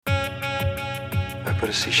Put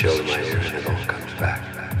a seashell in my ear and it all comes back.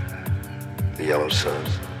 The yellow sun,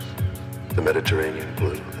 the Mediterranean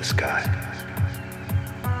blue, the sky.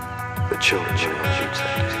 The children on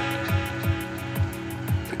sheepshead.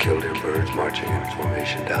 The killdeer birds marching in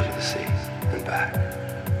formation down to the sea and back.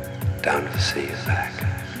 Down to the sea and back.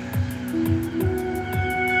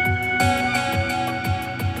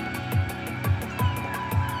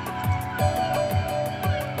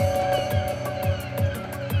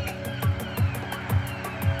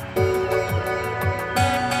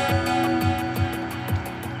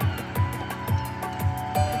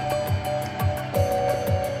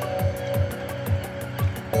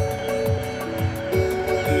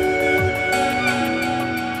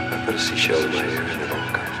 Seashell in my ear and it all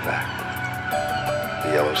comes back. The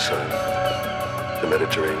yellow sun, the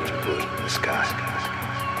Mediterranean blue, the sky.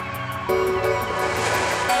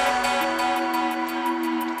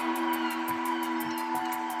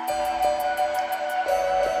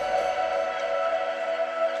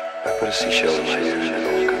 I put a seashell in my ear and it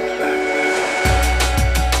all comes back.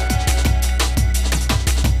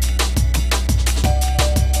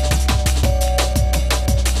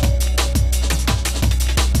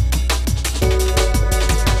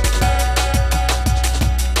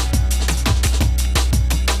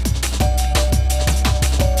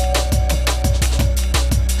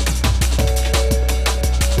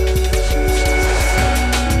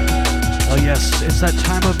 That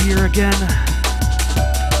time of year again.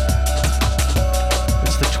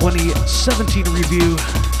 It's the 2017 review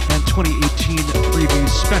and 2018 review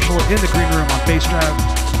special in the Green Room on Bass Drive.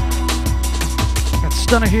 Got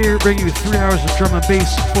STUNNA here, bringing you 3 hours of drum and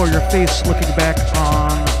bass for your face, looking back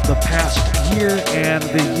on the past year and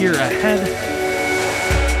the year ahead.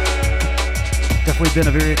 Definitely been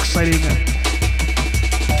a very exciting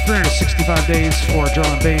 365 days for drum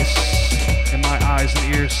and bass in my eyes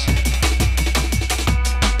and ears.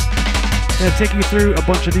 Gonna take you through a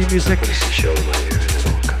bunch of new music and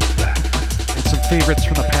some favorites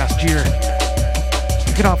from the past year.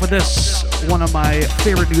 Kick it off with this, one of my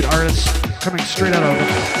favorite new artists coming straight out of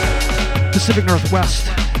Pacific Northwest.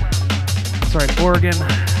 Sorry, Oregon.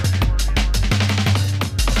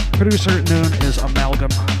 Producer known as AMALGAM.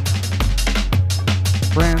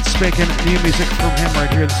 Brand spanking new music from him right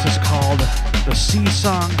here. This is called The Sea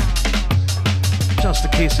Song. Just to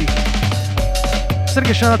Casey.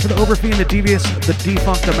 Sending a shout out to the Overfiend, the Devious, the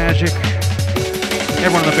D-Funk, the Magic,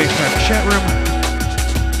 everyone in the Bass Drive chat room.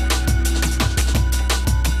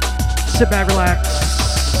 Sit back, relax.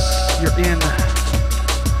 You're in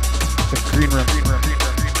the Green Room.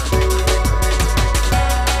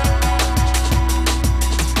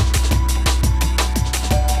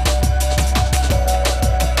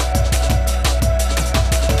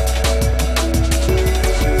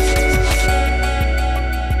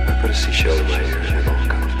 I put a seashell in my ear.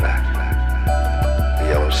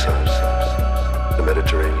 The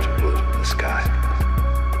Mediterranean blue, the sky.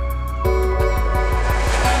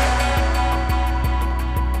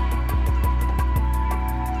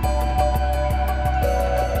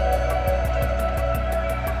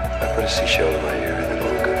 I put a seashell in my ear and it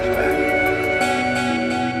all comes back.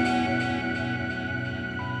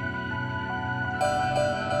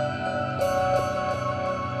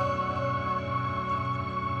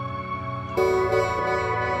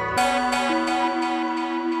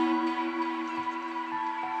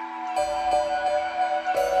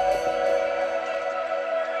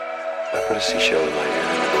 I put a seashell in my ear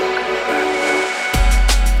and it all comes back.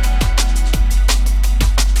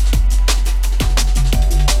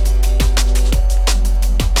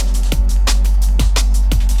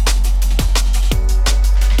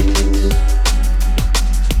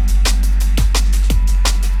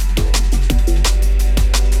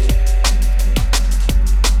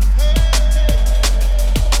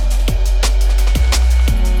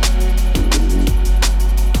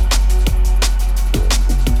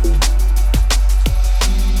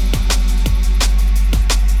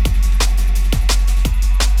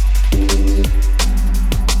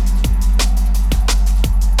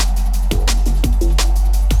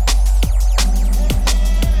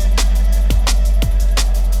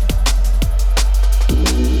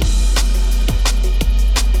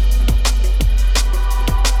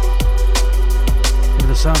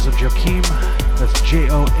 Sounds of JOAKUIM, that's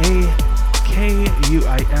J-O-A-K-U-I-M.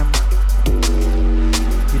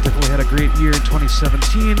 He definitely had a great year in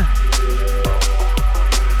 2017.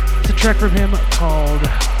 It's a track from him called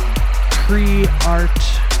PHUTURE-T.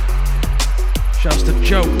 Shouts to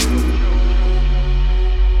Joe.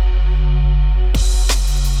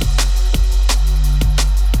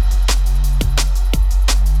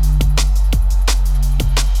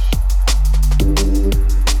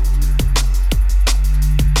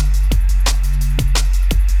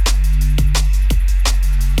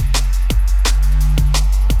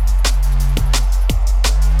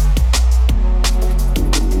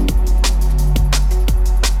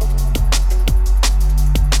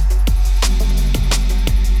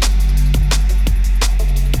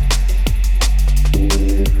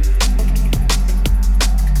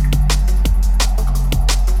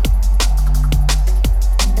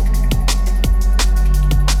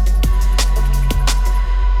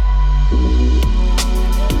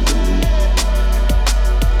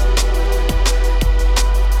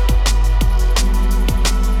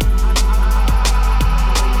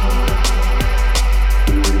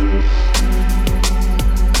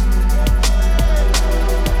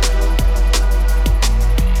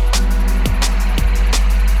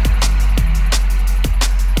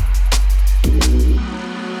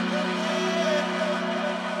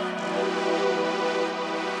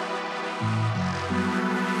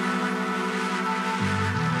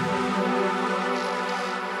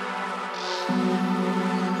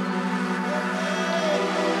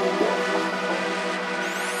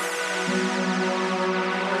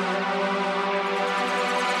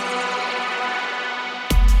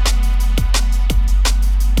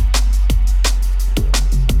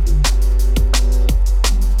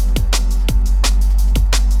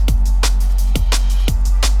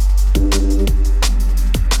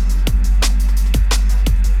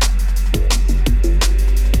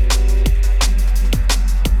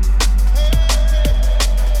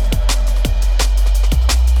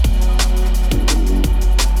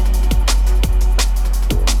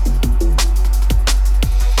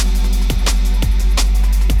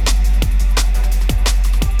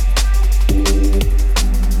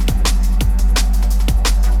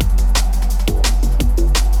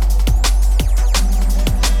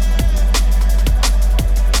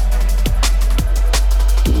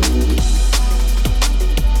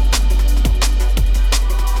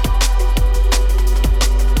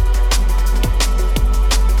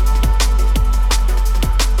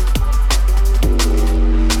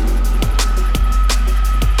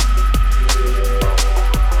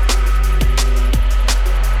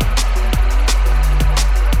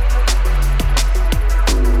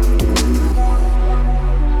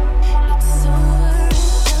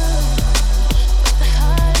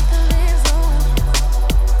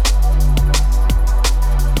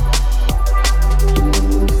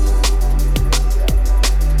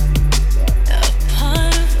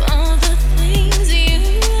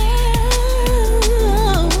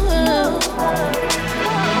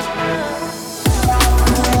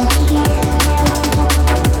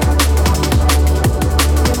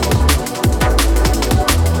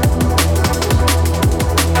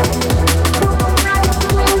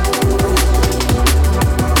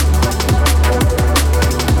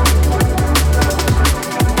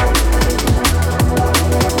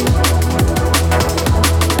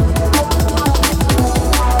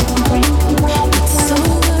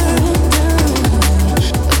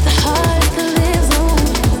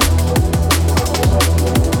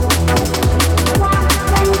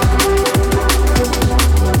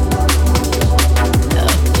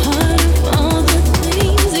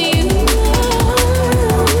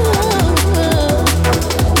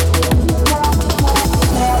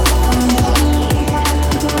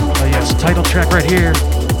 track right here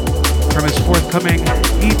from his forthcoming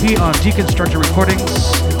EP on Deconstructor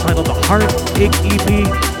Recordings entitled the Heartache EP.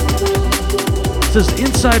 This is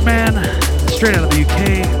INSIDEMAN, straight out of the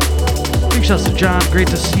UK. Big shouts to John. Great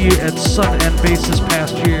to see you at Sun and Bass this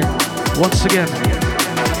past year. Once again.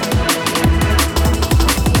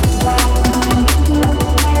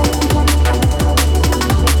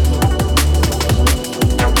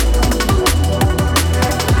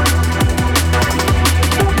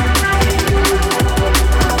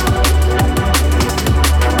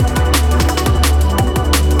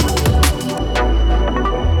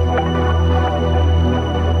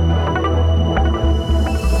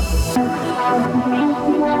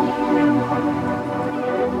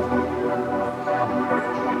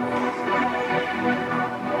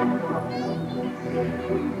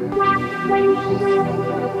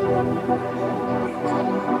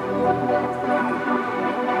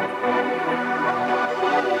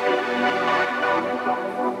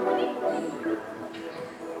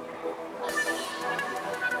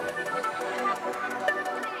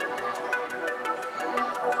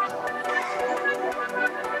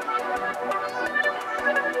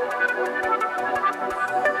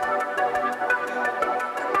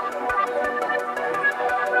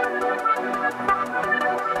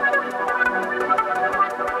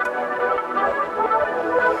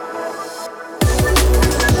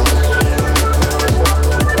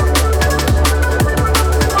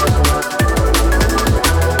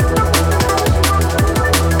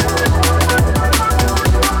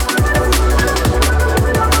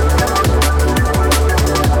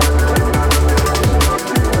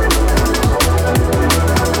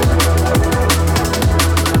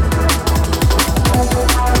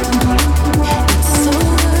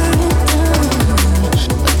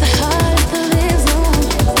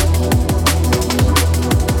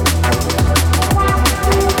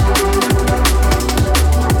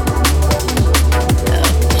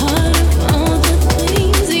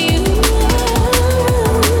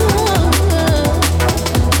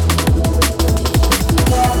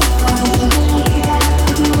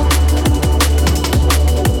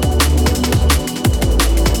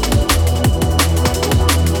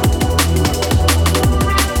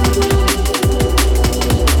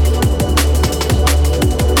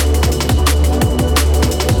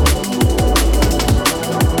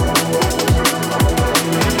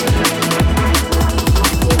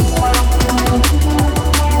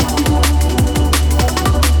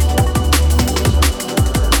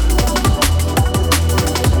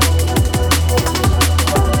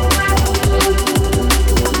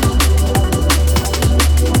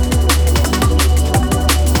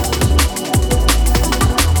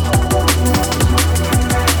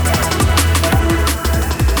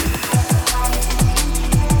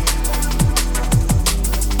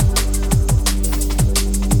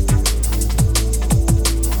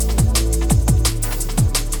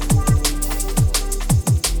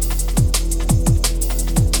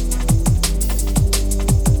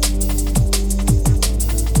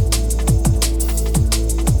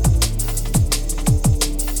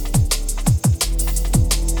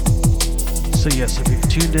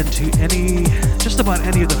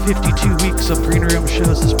 Any of the 52 weeks of Greenroom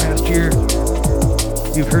shows this past year,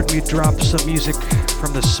 you've heard me drop some music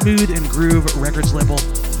from the Smooth and Groove Records label.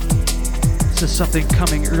 This is something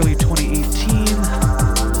coming early 2018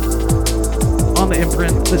 on the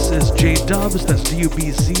imprint. This is JOAKUIM, that's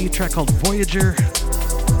DUBZ, track called Voyager.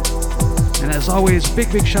 And as always,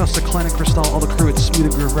 big shouts to Glen and Crystal, all the crew at Smooth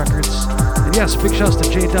and Groove Records. And yes, big shouts to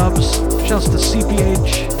JOAKUIM, shouts to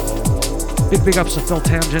CPH, big ups to Phil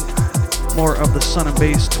Tangent. More of the Sun and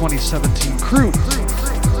Bass 2017 crew.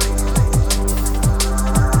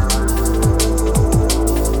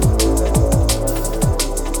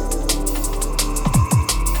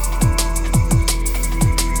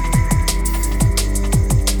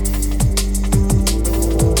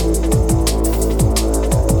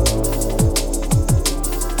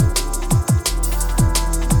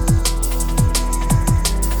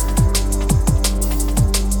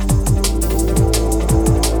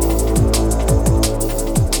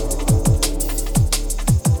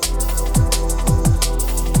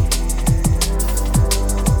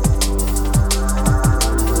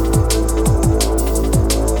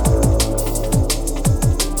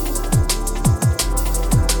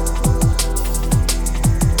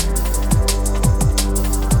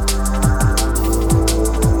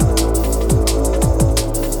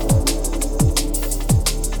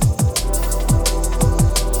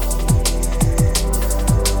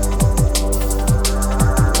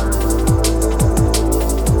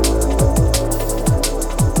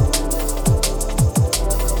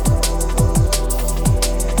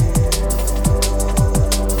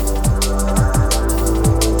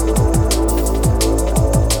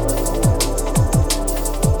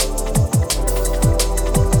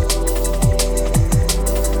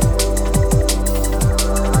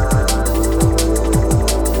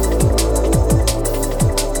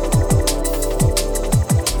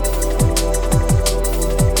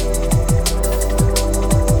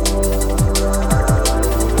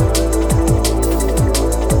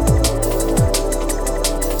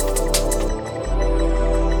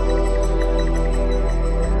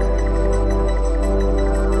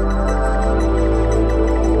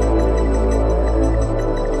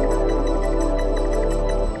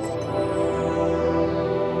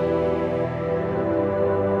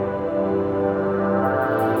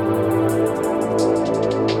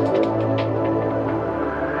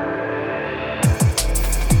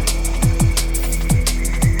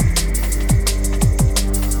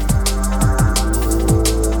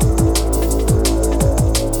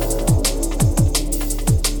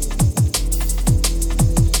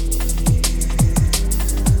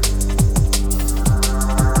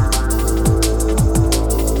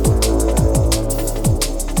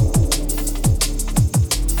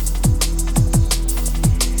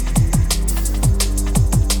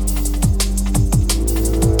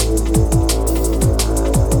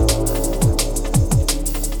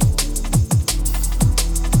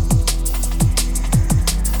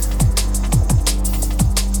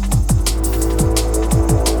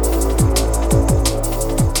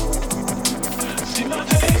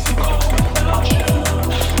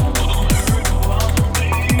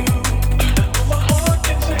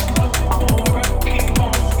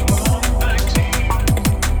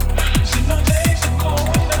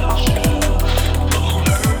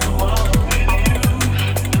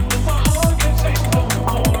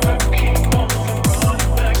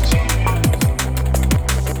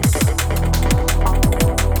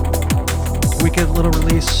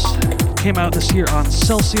 came out this year on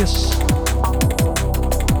Celsius.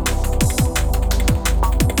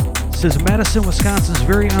 This is Madison, Wisconsin's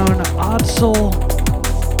very own ODDSOUL.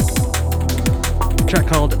 A track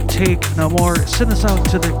called Take No More. Send this out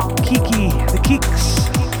to the Keeks.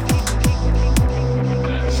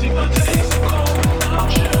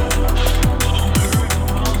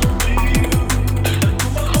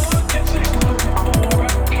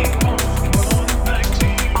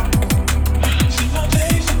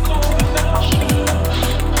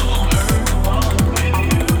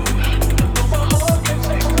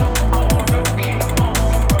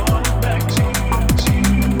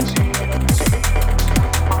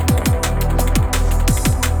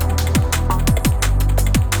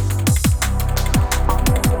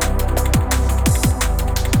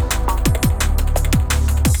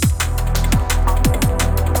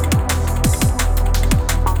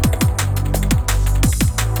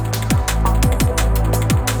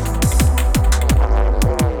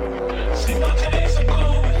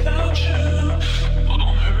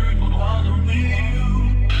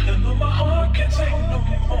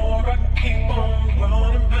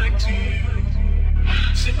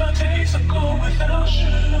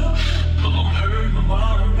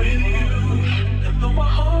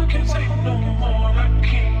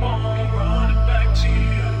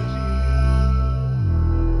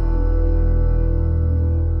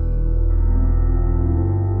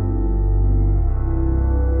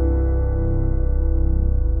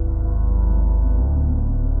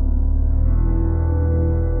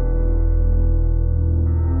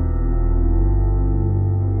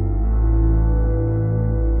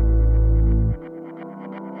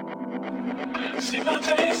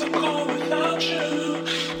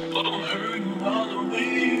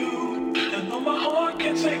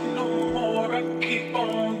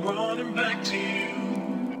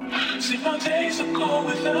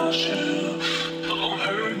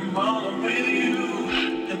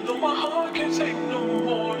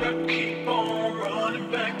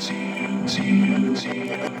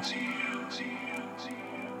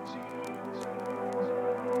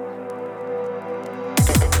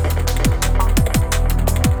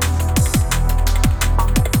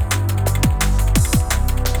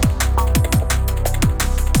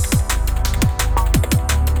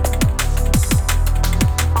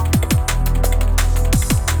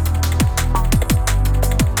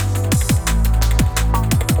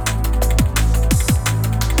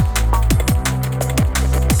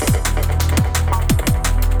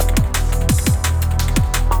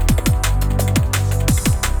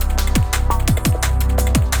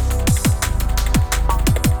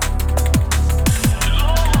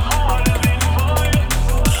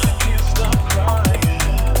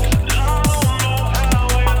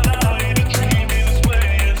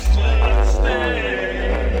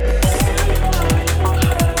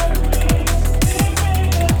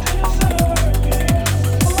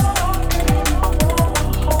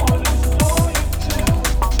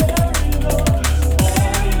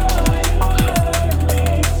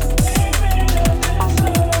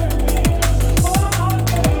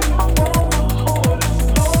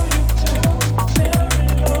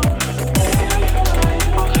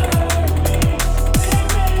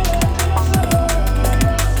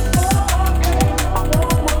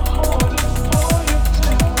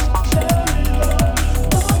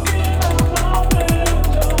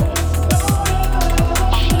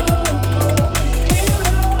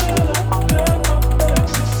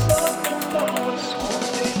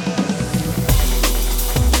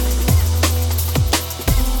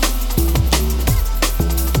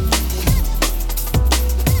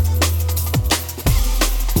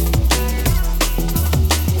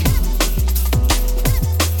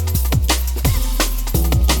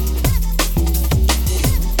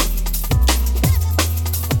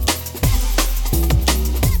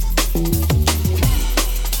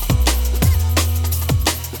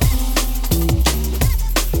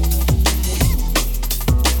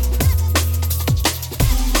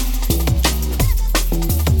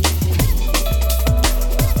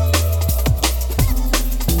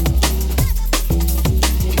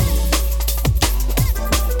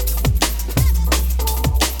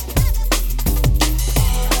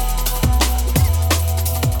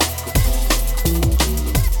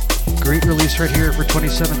 Right here for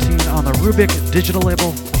 2017 on the Rubik digital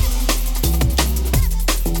label.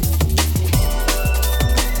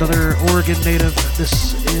 Another Oregon native.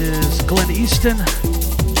 This is Glenn Easton.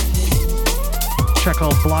 Track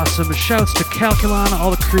called Blossom. Shouts to Calculon,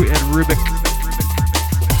 all the crew at Rubik.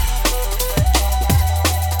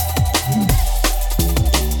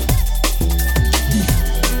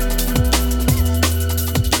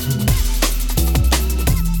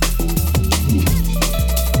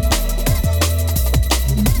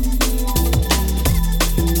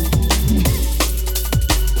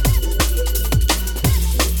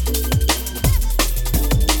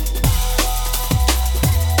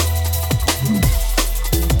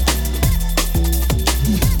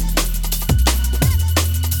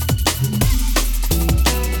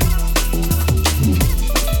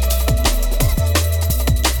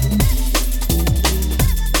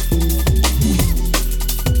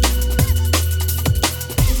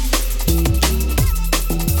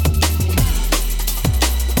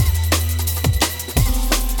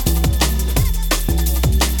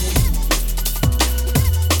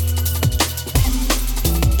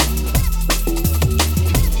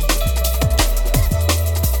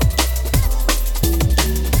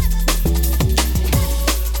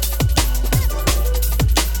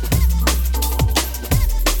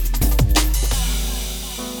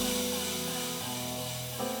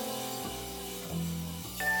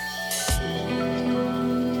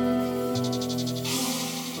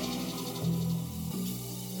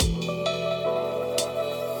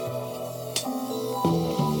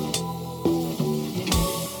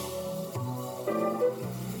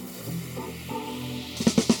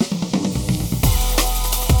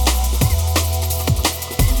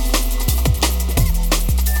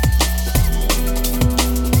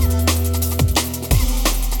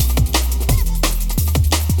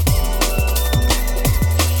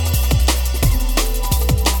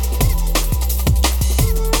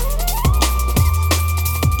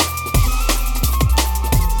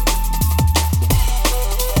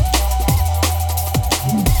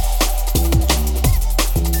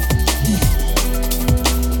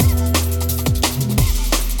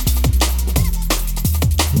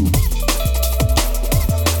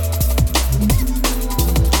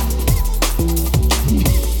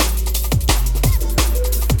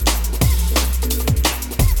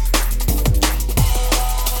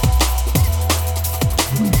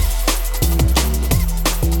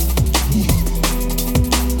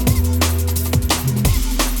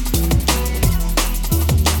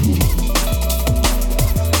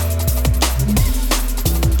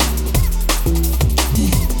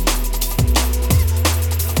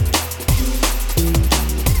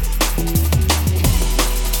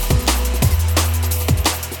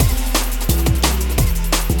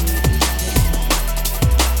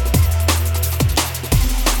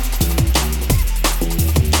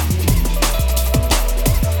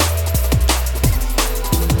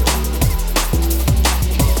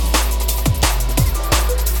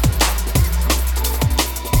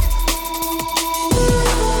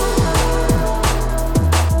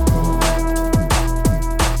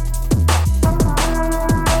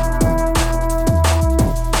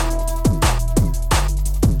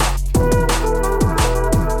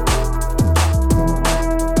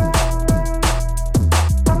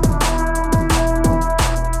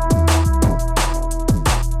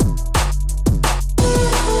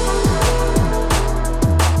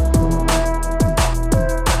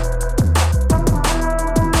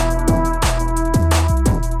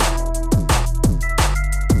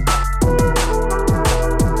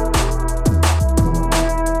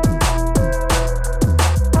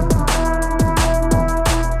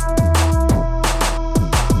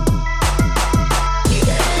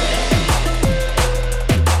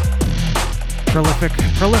 Prolific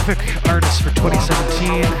artist for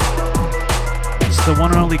 2017. It's the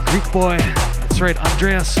one and only GREEKBOY. That's right,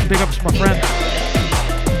 Andreas. Big ups, my friend.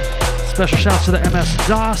 Special shouts to the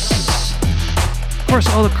MS-DOS. Of course,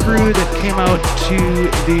 all the crew that came out to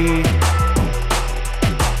the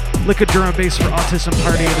Liquid Drum and Bass for Autism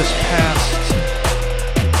party this past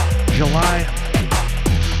July.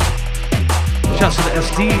 Shouts to the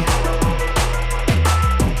SD.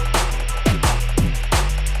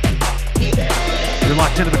 You're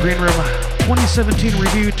locked into the Greenroom 2017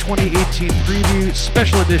 review, 2018 preview,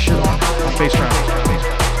 special edition on Bass Drive.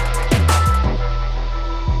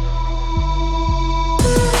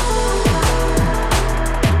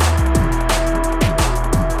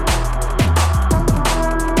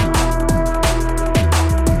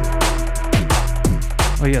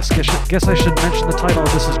 Oh yes, guess I should mention the title.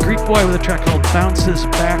 This is GREEKBOY with a track called Bounces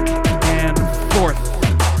Back and Forth.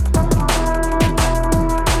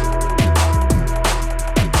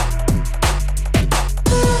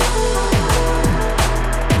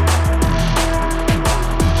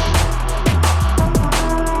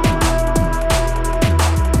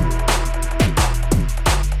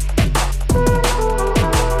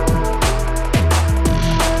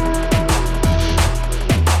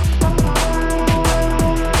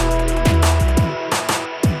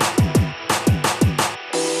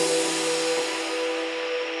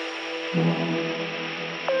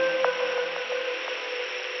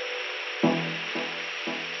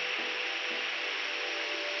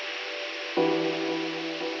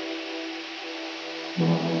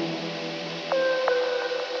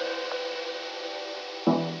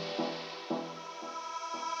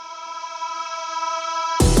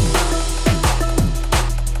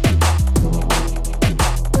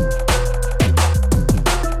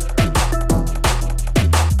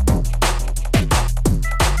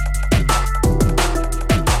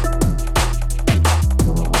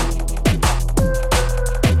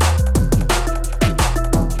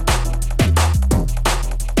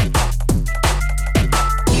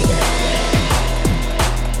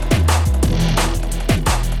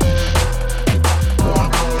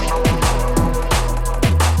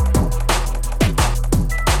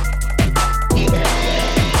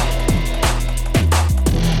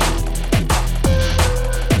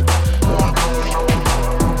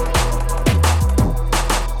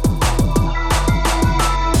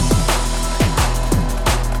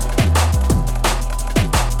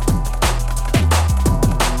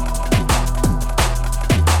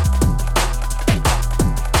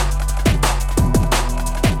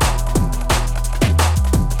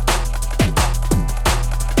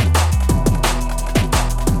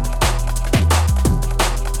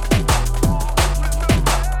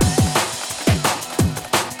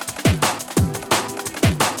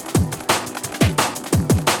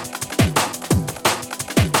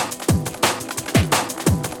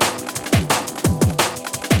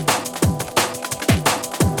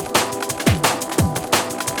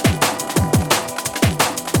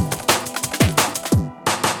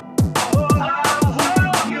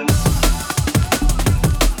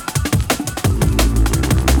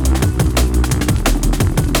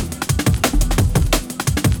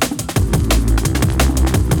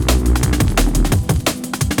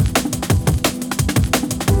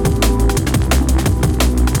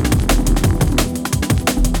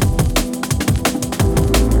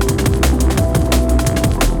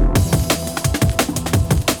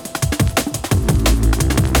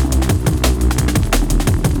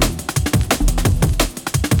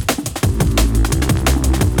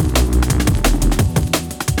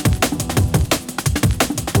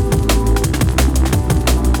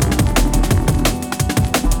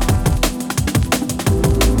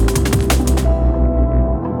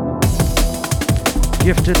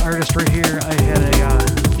 Gifted artist right here. I had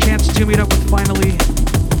a chance to meet up with finally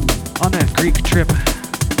on that Greek trip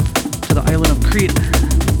to the island of Crete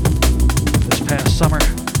this past summer.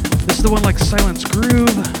 This is the one like Silence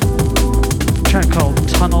Groove, a track called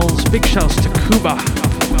Tunnels. Big shouts to Cuba.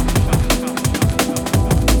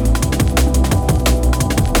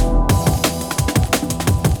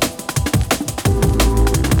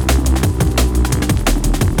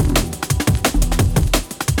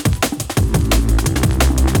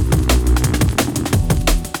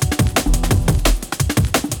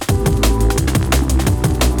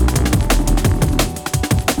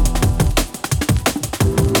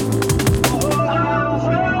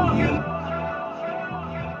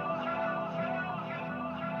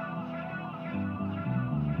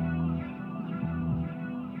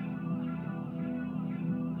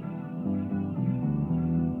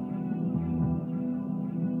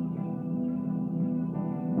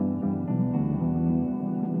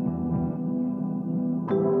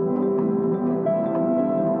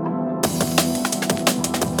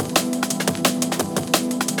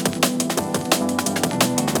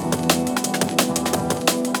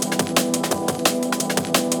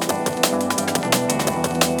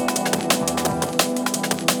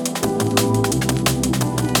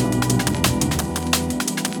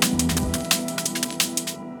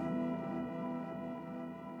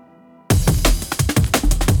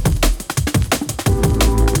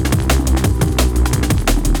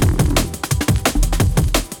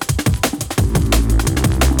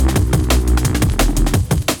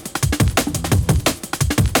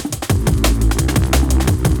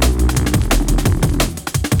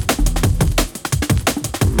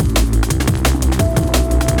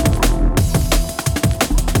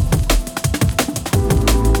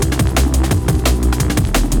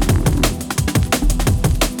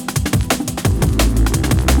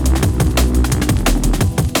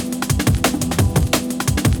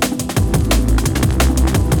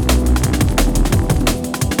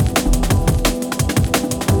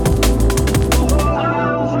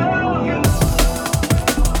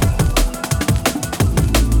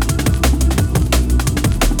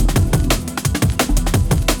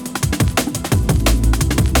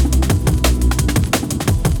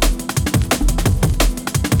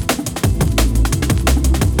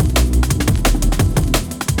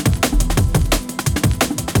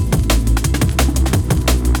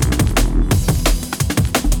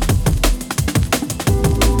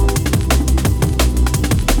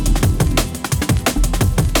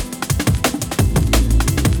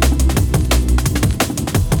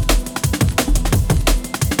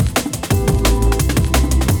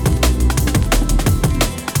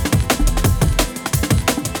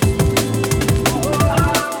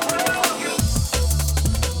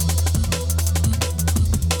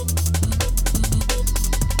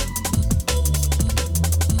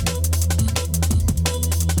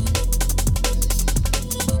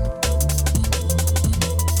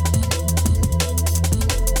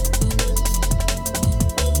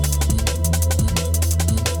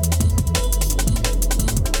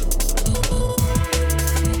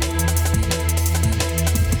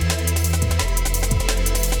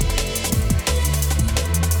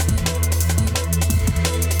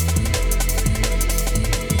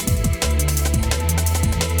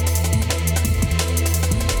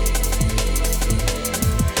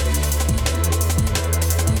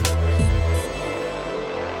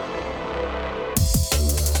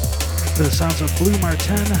 To the sounds of Blue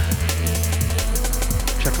Martin.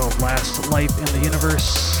 Check out Last Life in the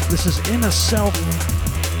Universe. This is INNASELF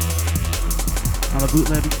on the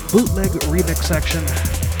bootleg remix section.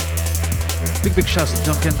 Big shouts to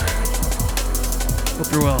Duncan.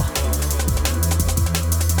 Hope you're well.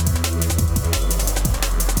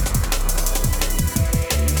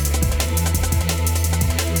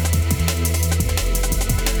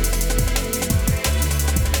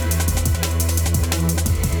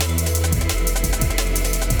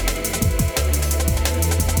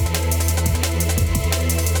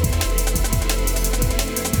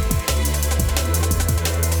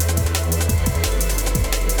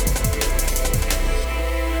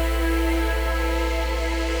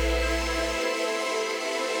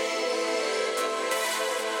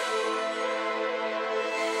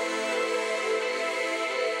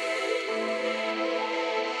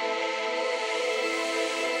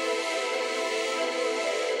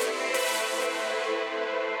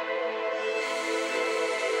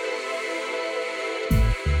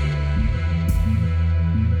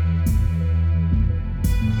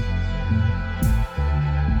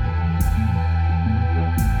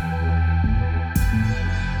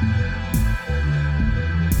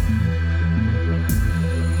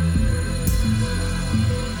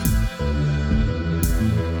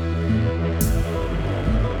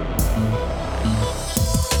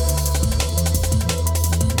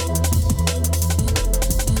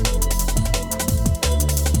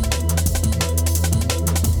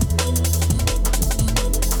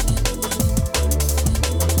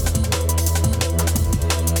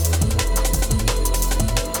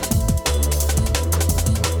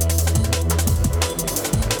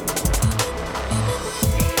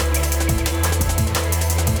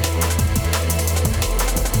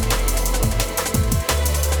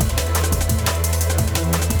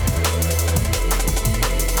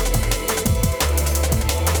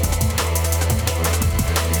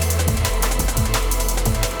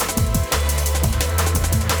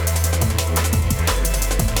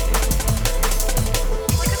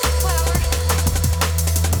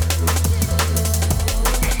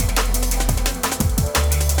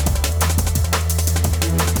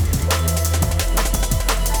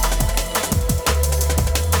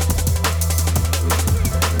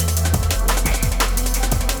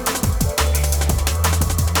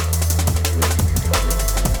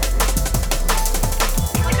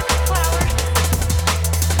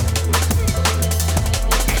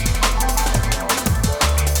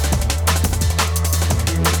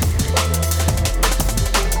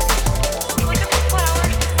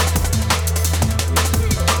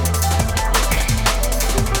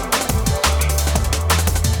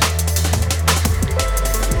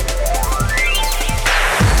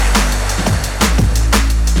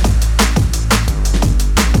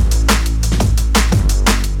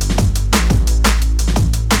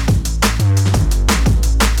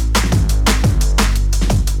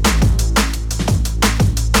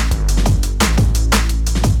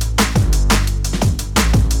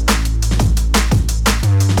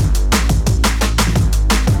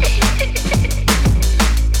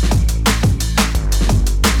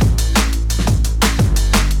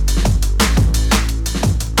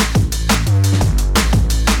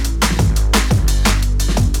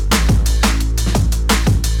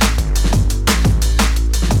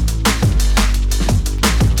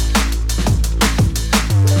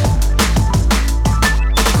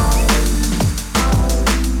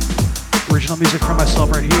 Music from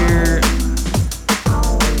myself right here.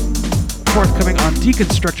 Forthcoming on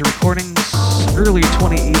Deconstructed Recordings, early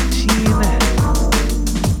 2018.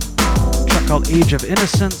 Track called Age of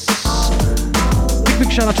Innocence.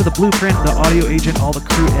 Big shout out to the Blueprint, the audio agent, all the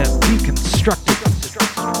crew at Deconstructed.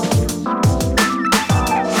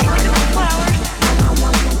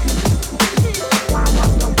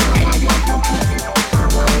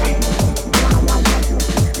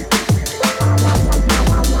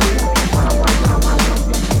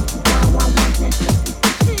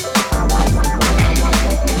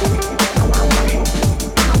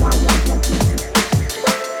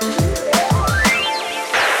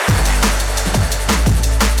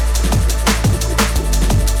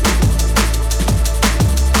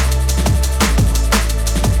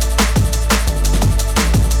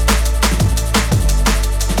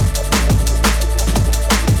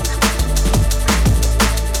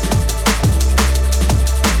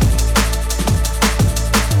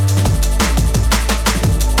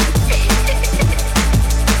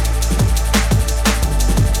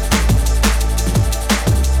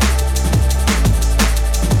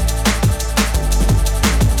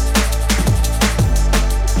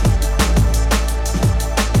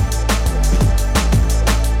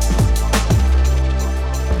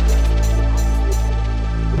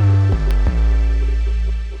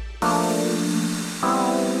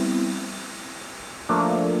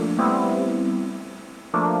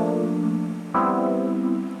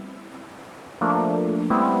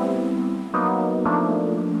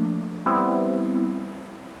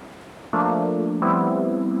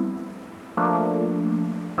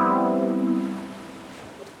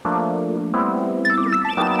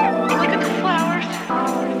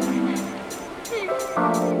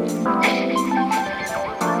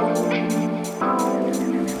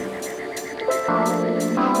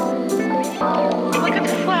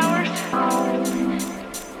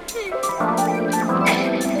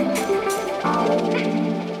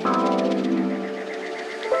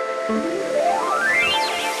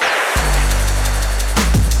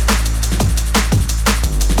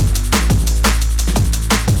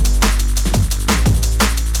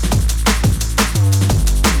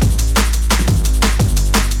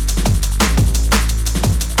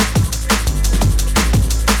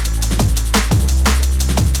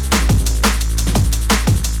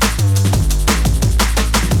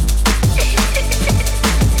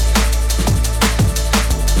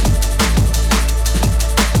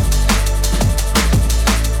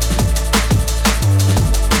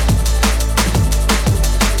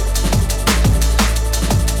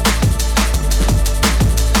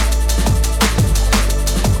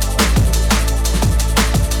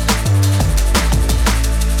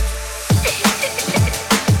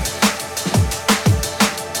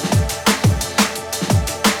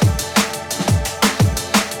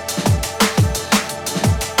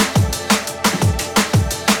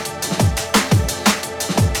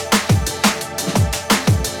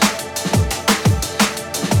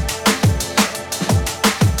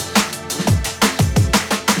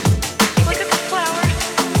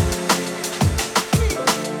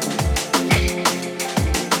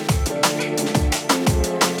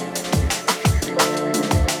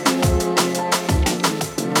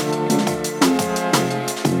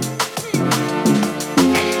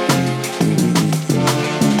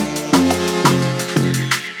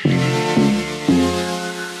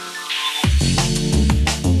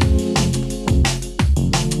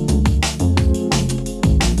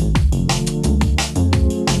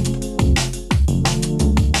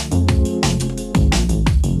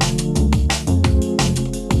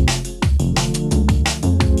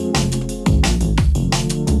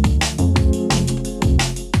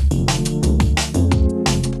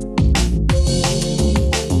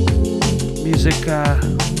 music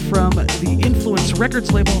from the Influence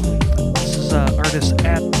Records label. This is an artist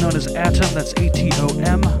known as Atom, that's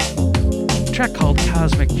ATOM. A track called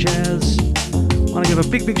Cosmic Jazz. I want to give a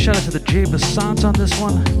big shout out to the Jay Bassant on this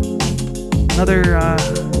one. Another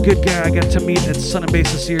good guy I got to meet at Sun and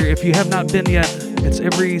Bass this year. If you have not been yet, it's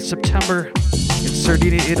every September in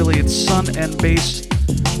Sardinia, Italy. It's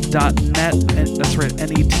sunandbass.net, and that's right,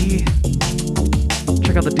 NET.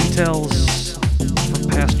 Check out the details from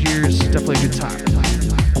past years. Definitely a good time.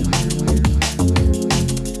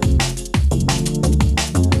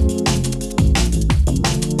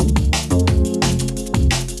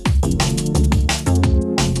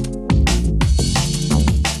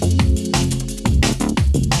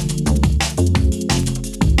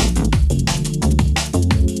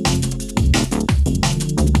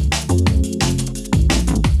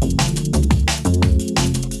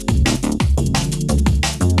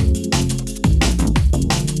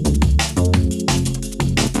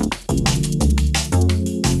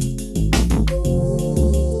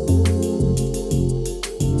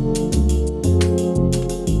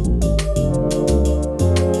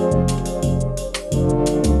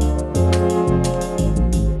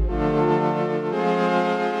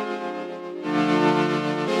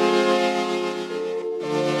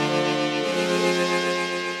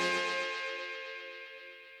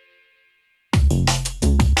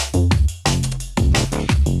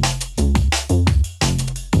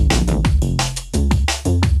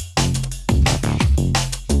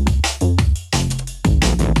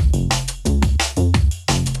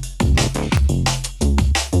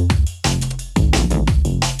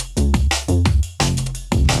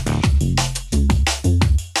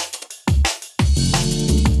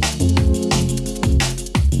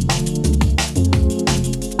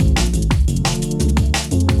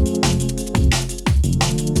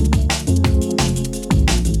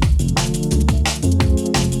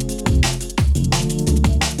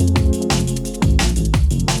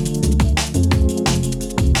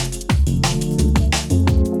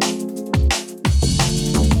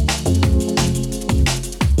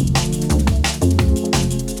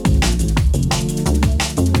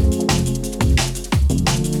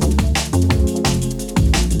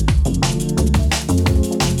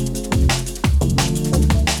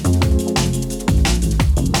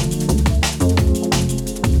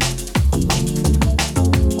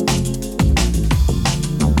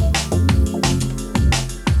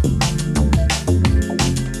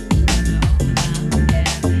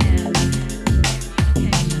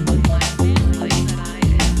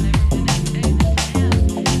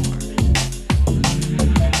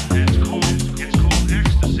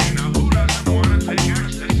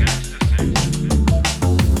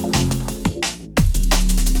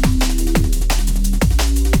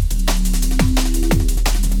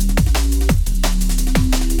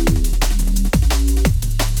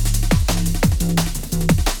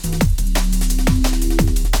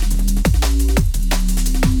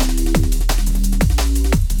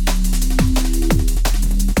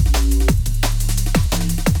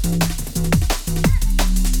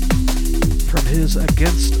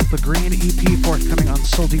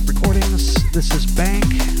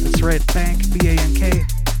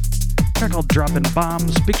 Dropping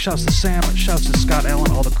bombs. Big shouts to Sam, shouts to Scott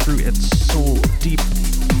Allen, all the crew at Soul Deep.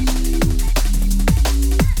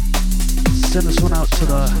 Send this one out to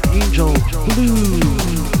the Angel Blue.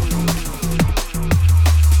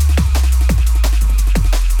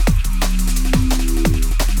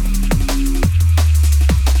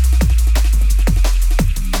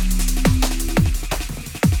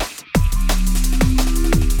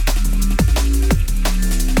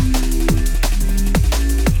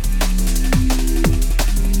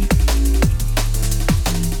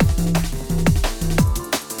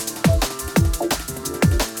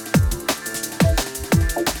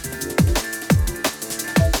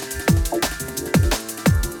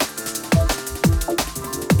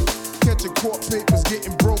 Catch a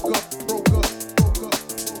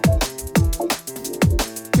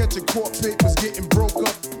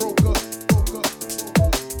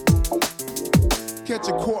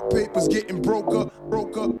court papers getting broke up.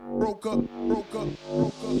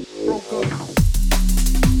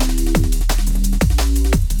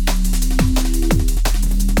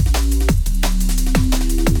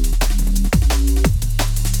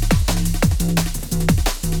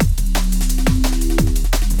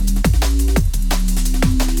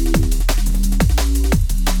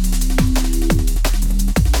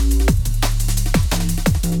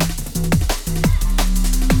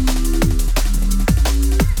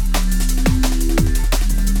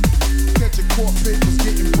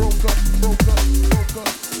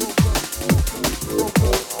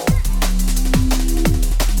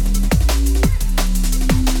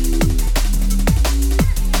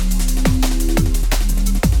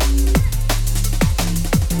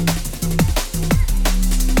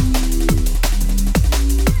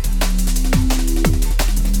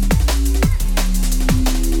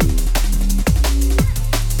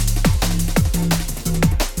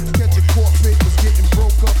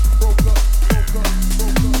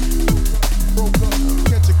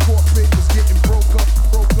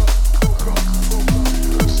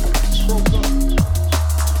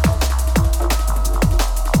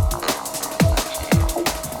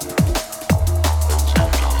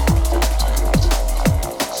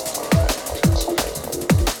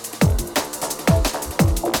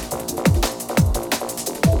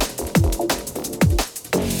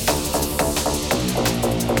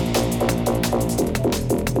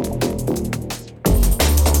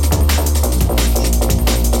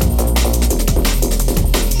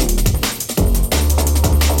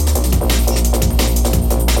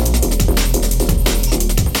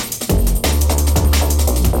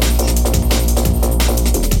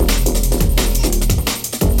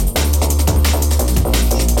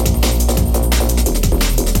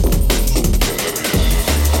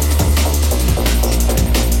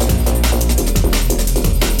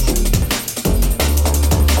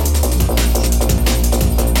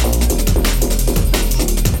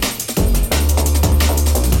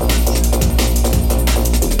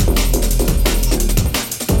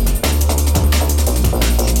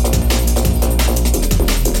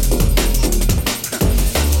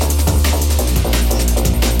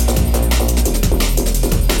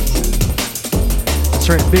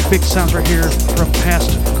 right. Big sounds right here from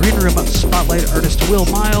past Greenroom Spotlight artist Will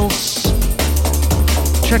Miles.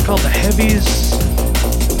 Check called the Heavies.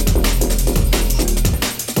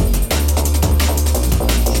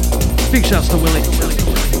 Big shouts to Willie.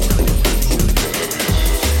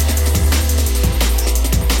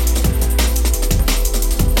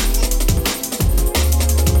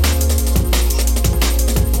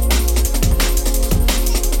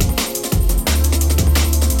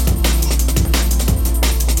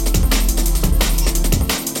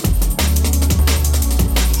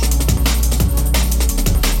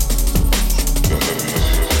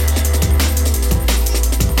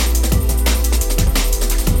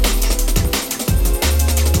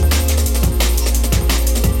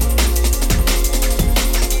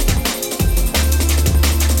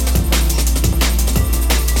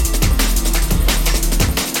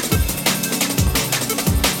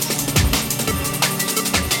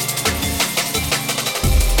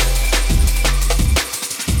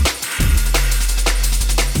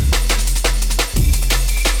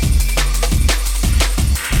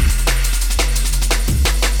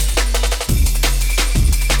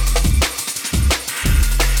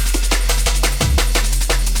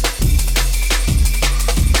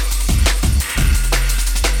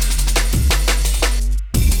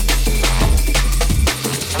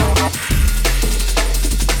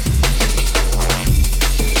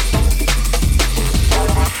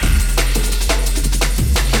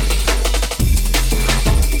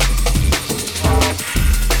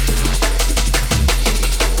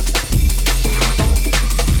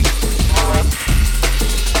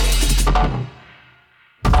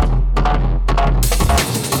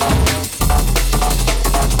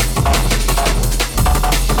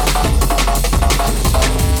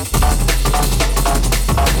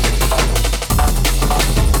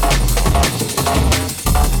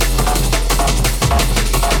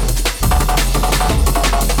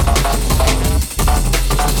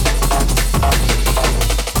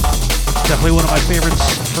 Definitely one of my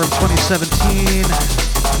favorites from 2017.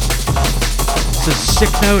 This is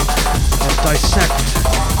SICKNOTE and DISSECT.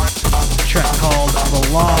 A track called The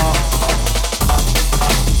Law.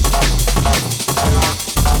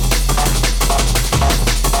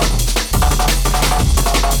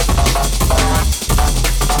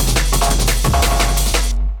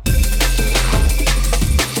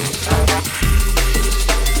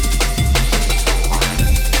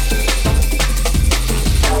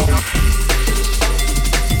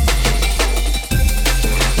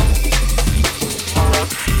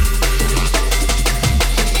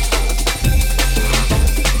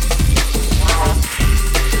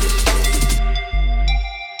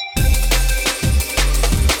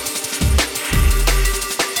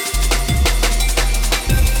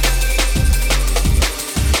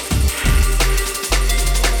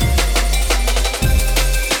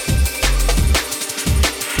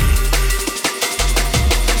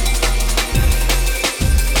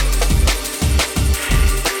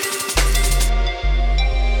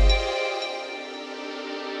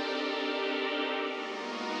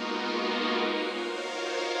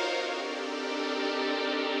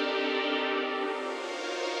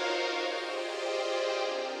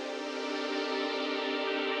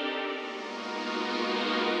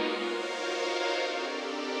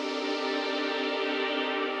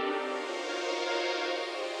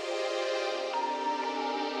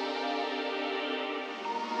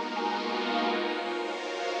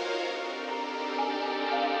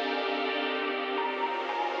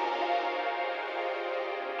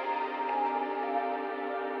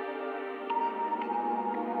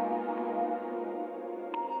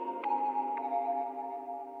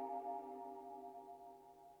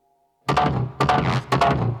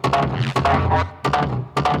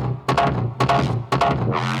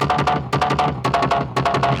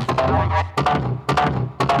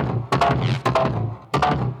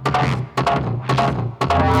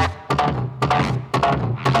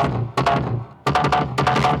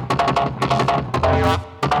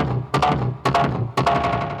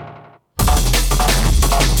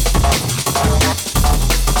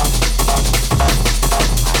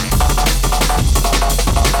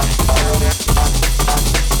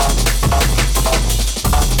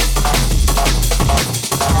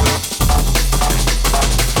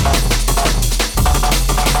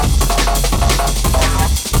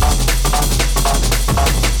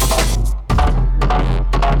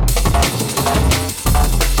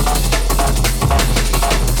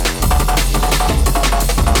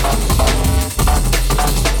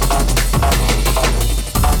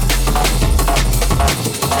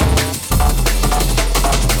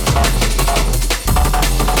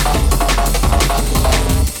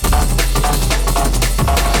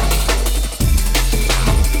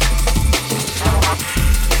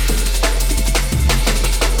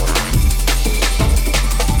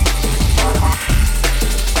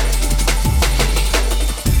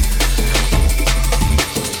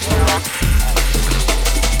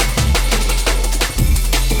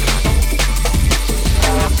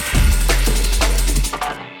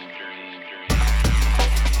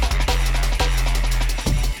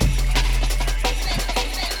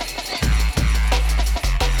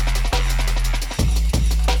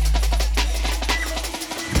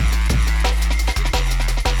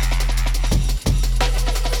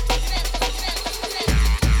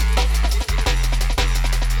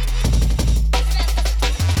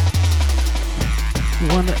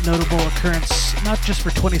 notable occurrence, not just for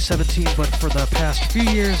 2017, but for the past few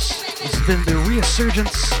years. This has been the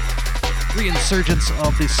reinsurgence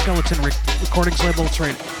of the Skeleton Recordings label. That's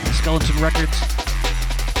right, Skeleton Records.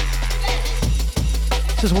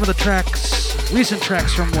 This is one of the recent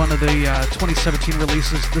tracks from one of the 2017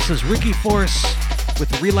 releases. This is Ricky Force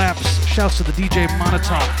with Relapse. Shouts to the DJ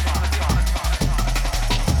Monotop.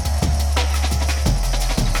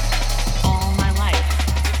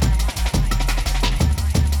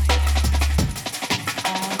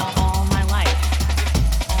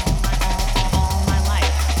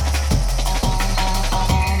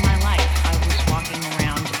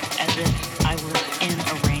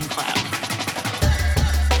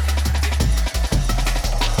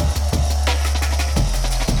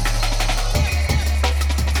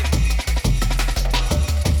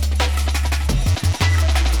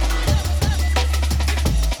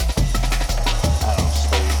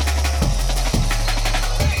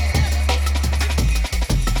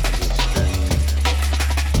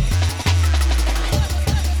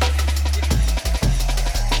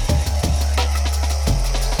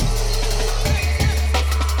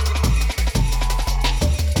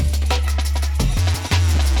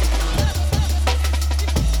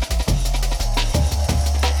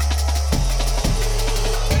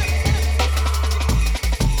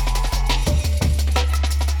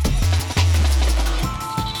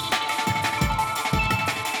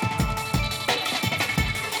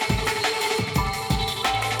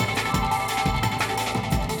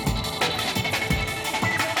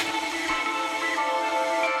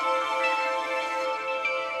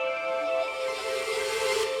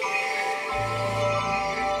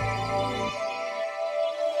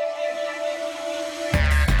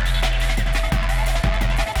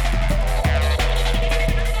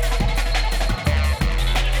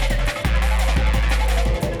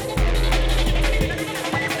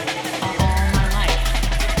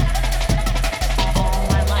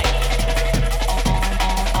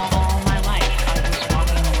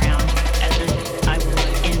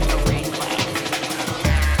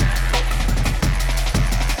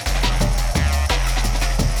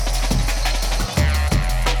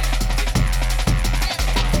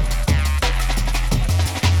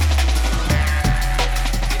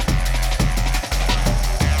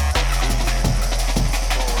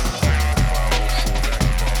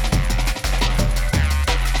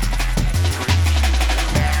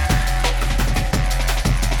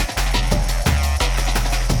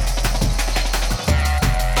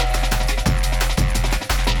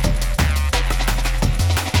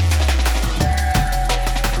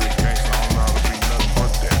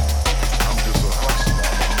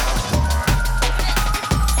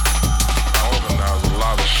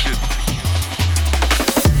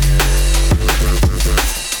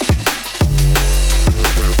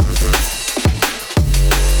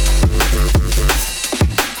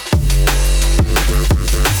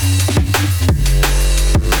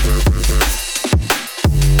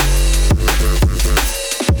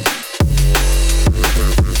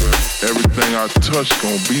 Touch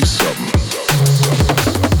gonna be something.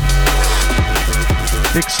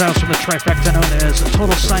 Big sounds from the trifecta known as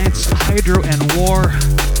Total Science, Hydro, and War.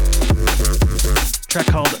 Track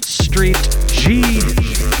called Street G.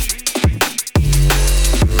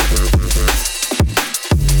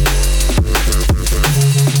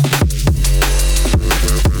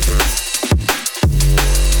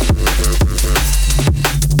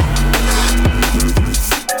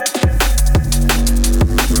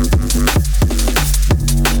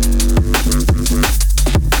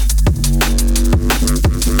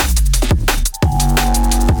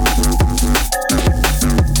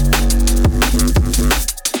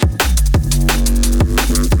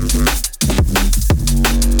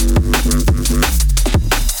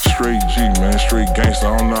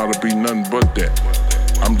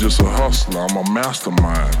 I'm a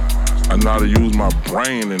mastermind. I know how to use my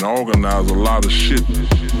brain and organize a lot of shit.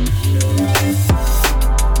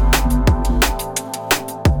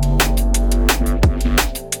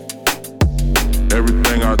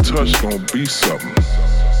 Everything I touch gonna be something.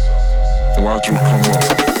 Watch them come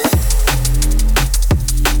up.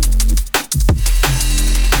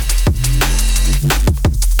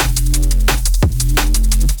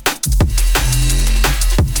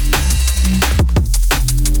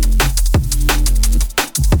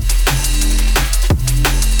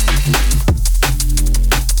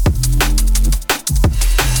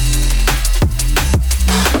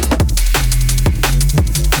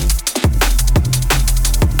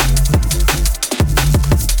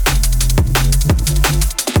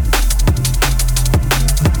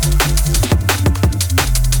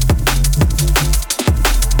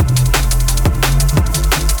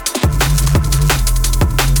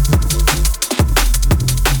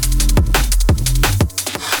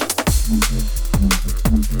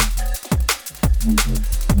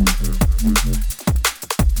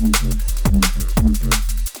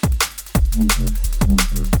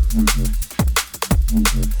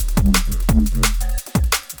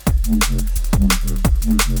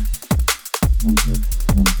 Moving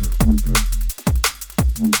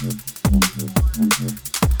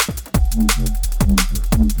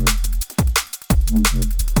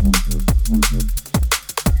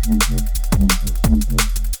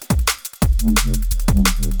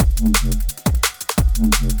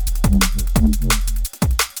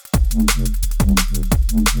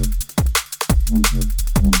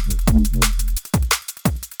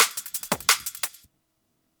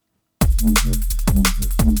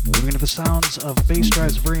into the sounds of Bass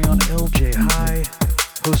Drive's very own LJ High,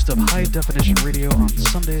 host of High Definition Radio on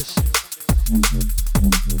Sundays.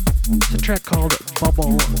 It's a track called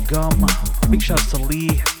Bubble Gum. Big shouts to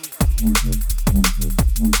Lee.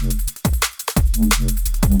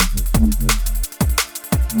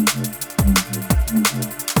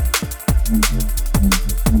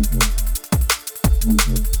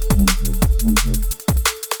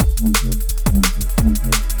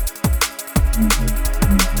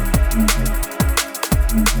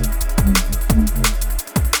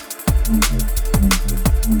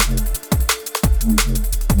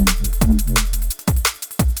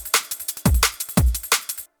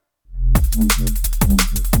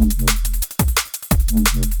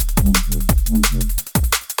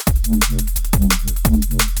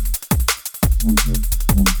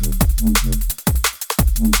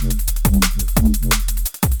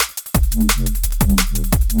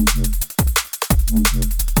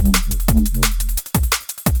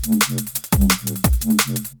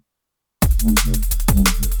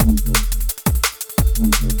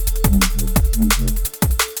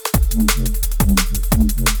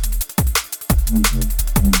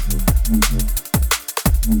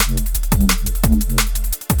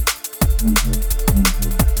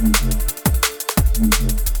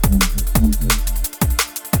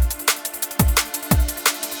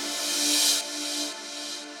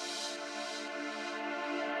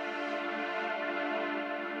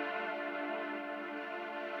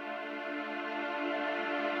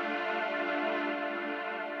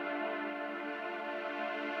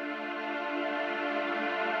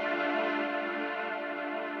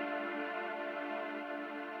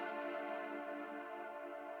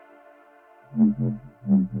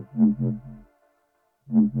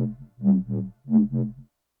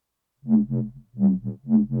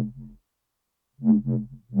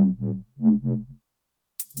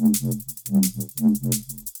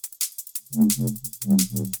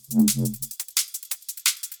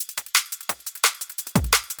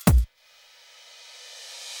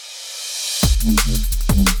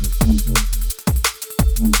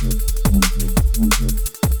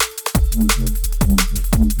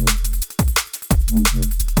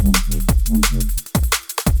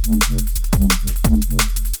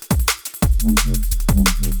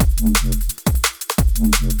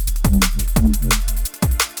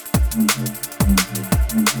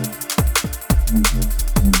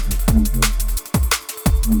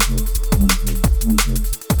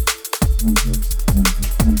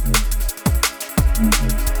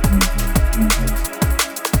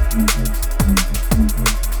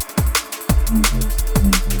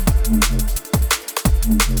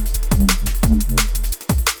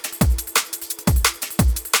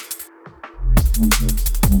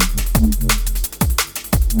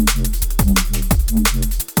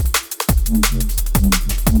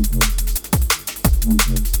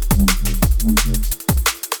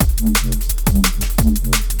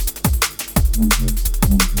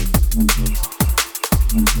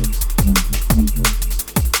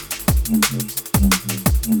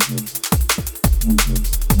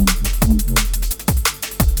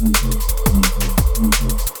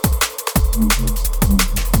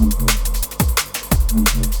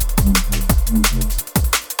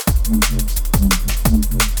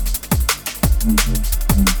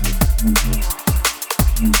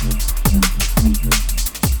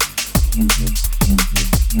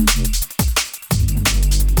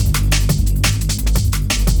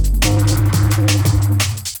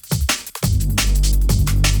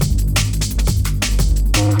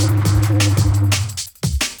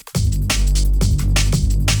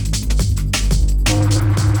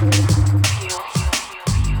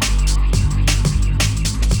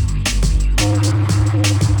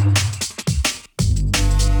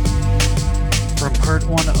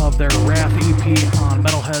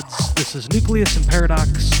 NUCLEUS and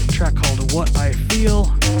Paradox, a track called What I Feel.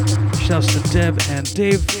 Shouts to Deb and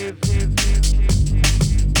Dave.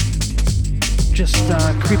 Just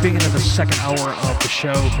creeping into the second hour of the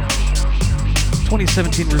show.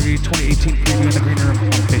 2017 review, 2018 preview in the Green Room on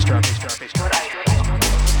Bass Drop.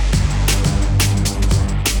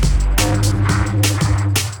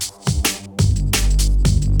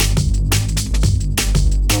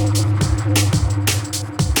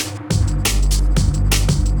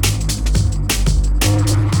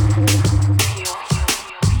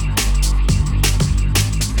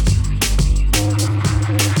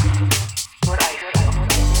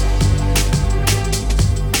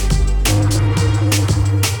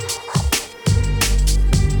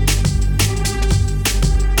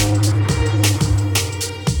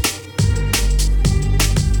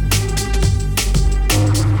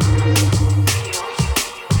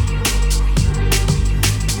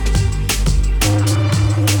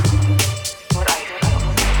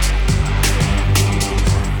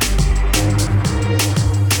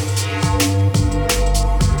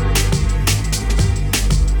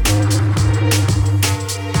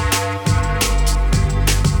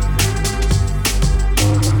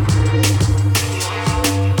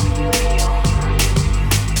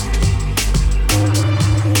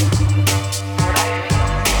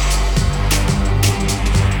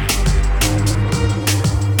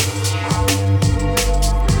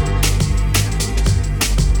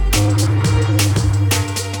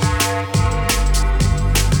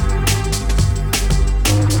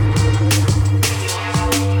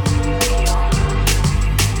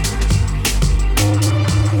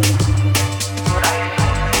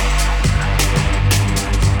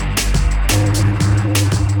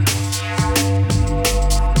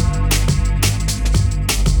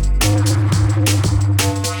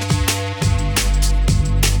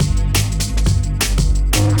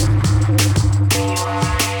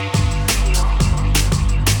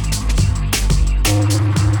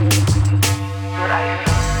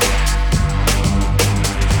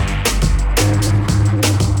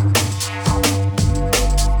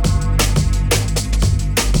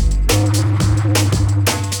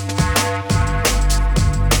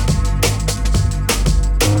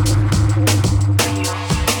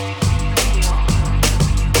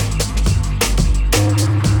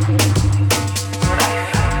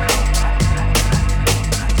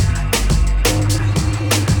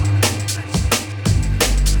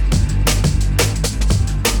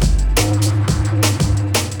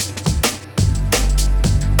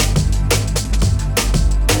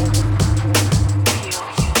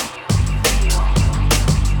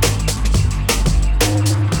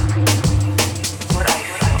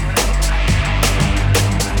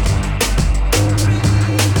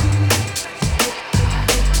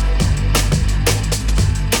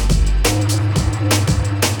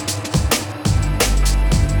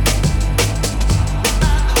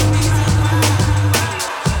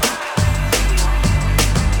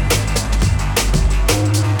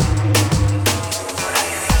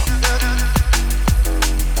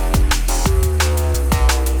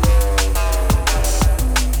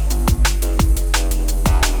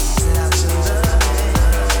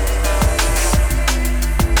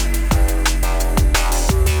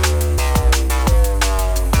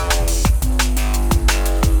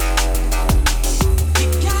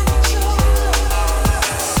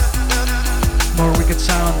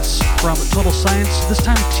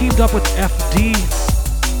 teamed up with FD.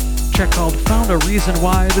 Track called Found a Reason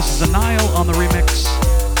Why. This is ANILE on the remix.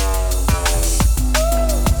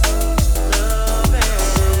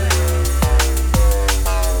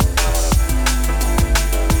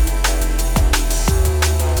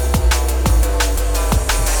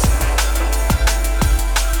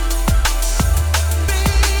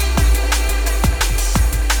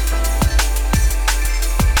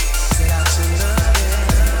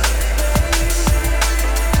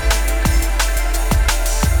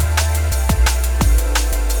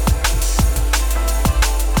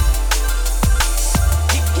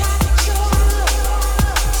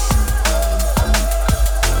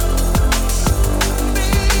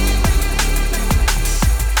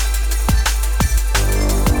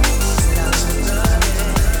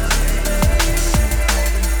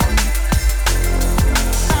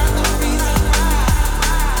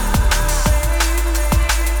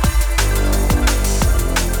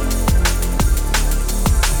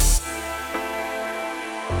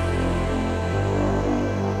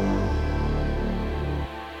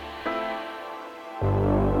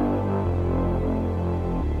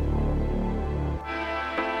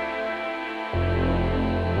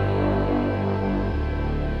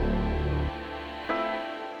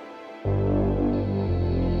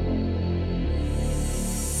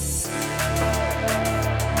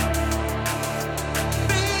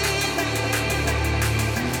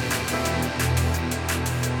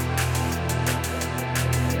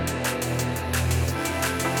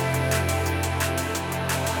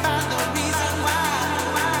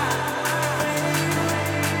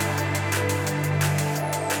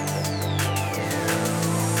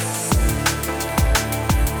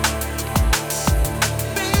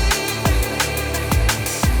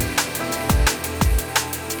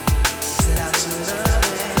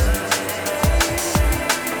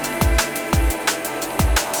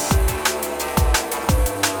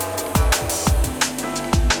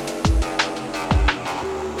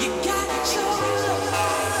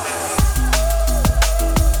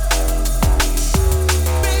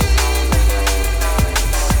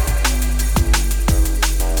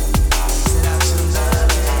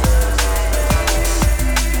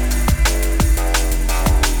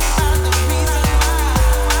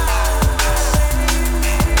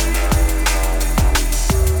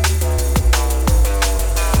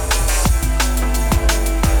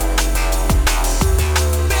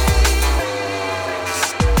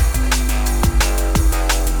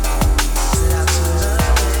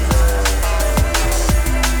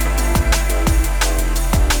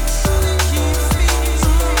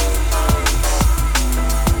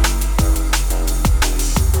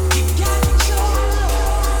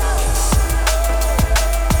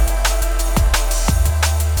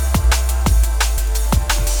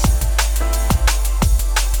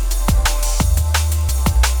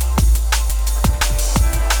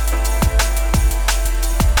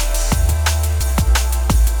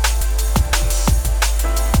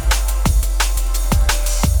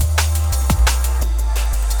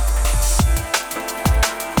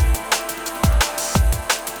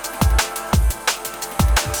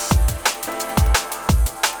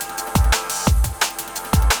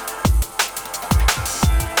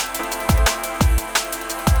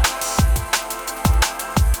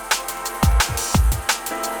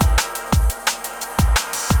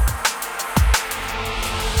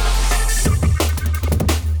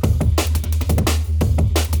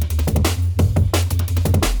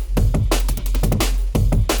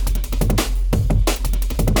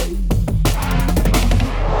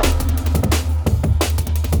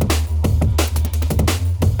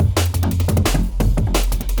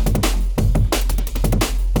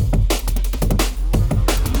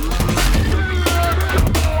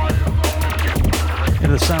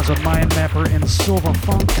 Sounds of MINDMAPPER and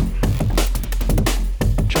SILVAHFONK.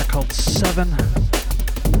 Track called 7.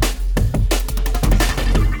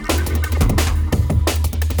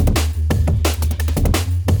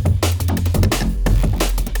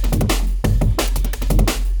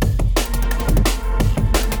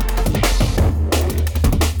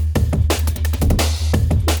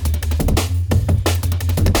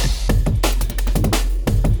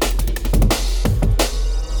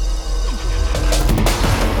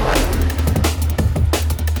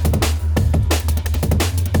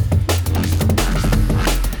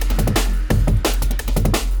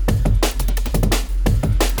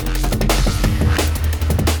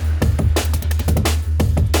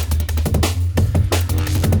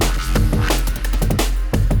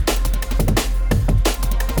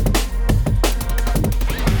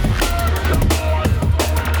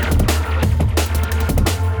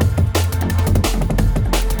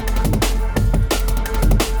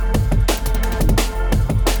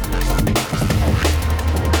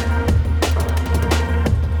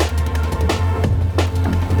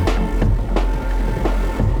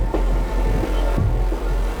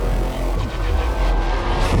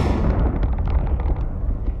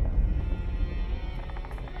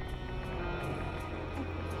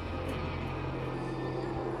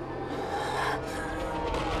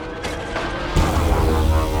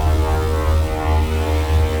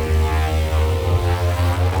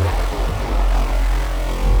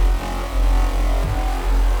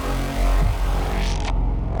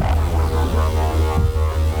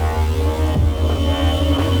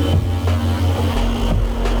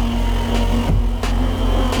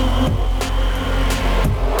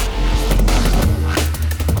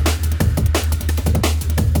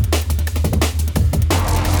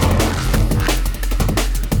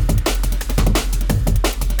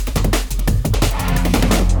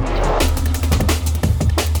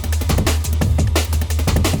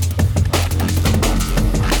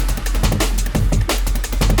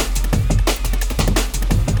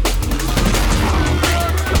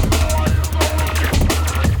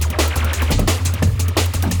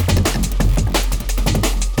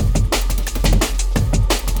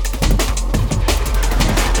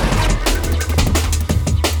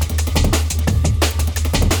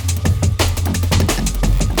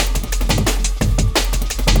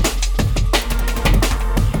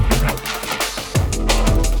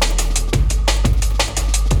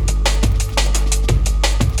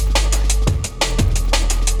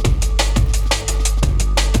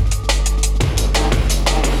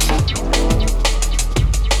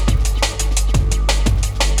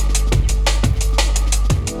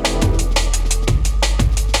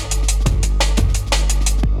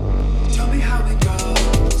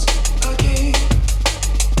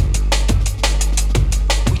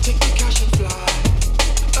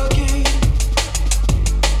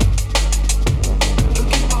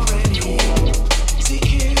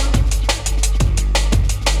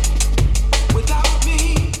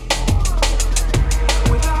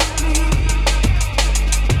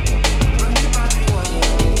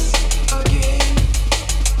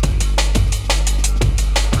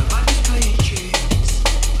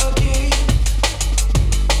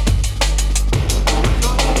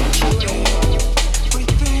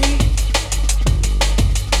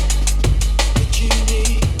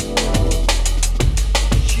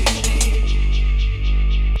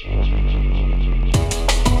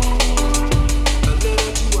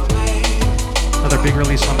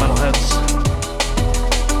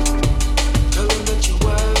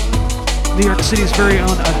 New York City's very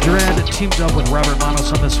own ADRED teamed up with Robert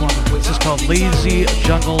Manos on this one. This is called Lazy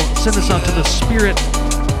Jungle. Send this out to the spirit.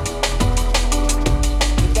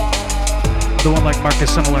 The one like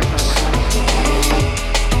Marcus and Alexis.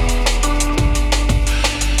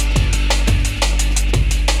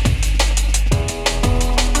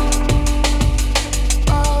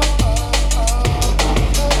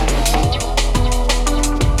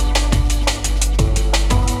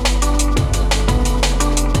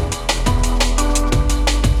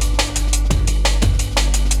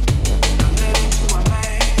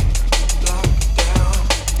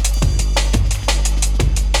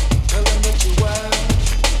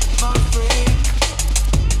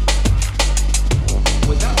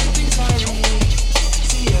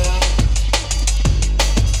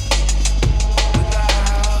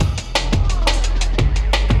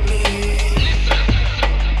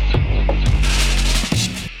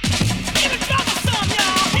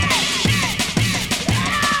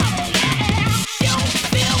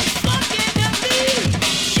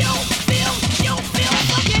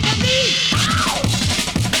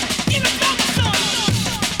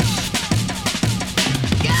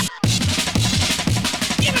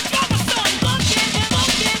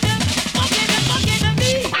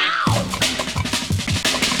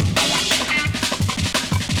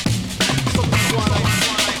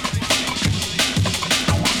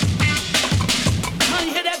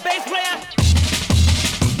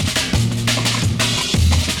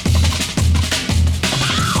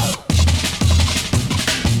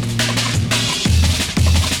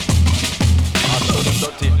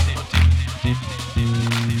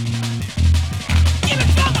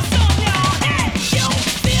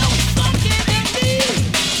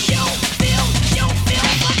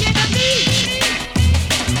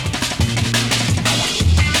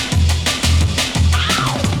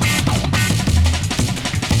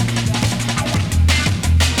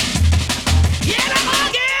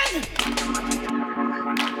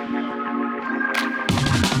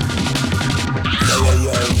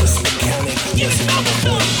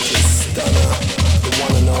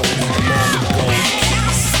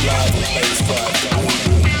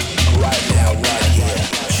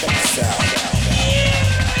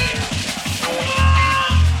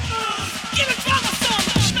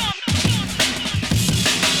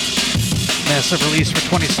 Release for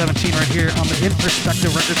 2017 right here on the In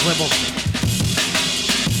Perspective Records label.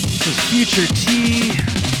 This is FUTURE-T.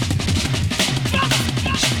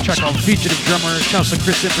 Track called Fugitive Drummer. Shouts to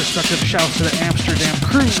Chris In Perspective. Shouts to the Amsterdam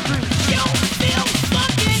crew.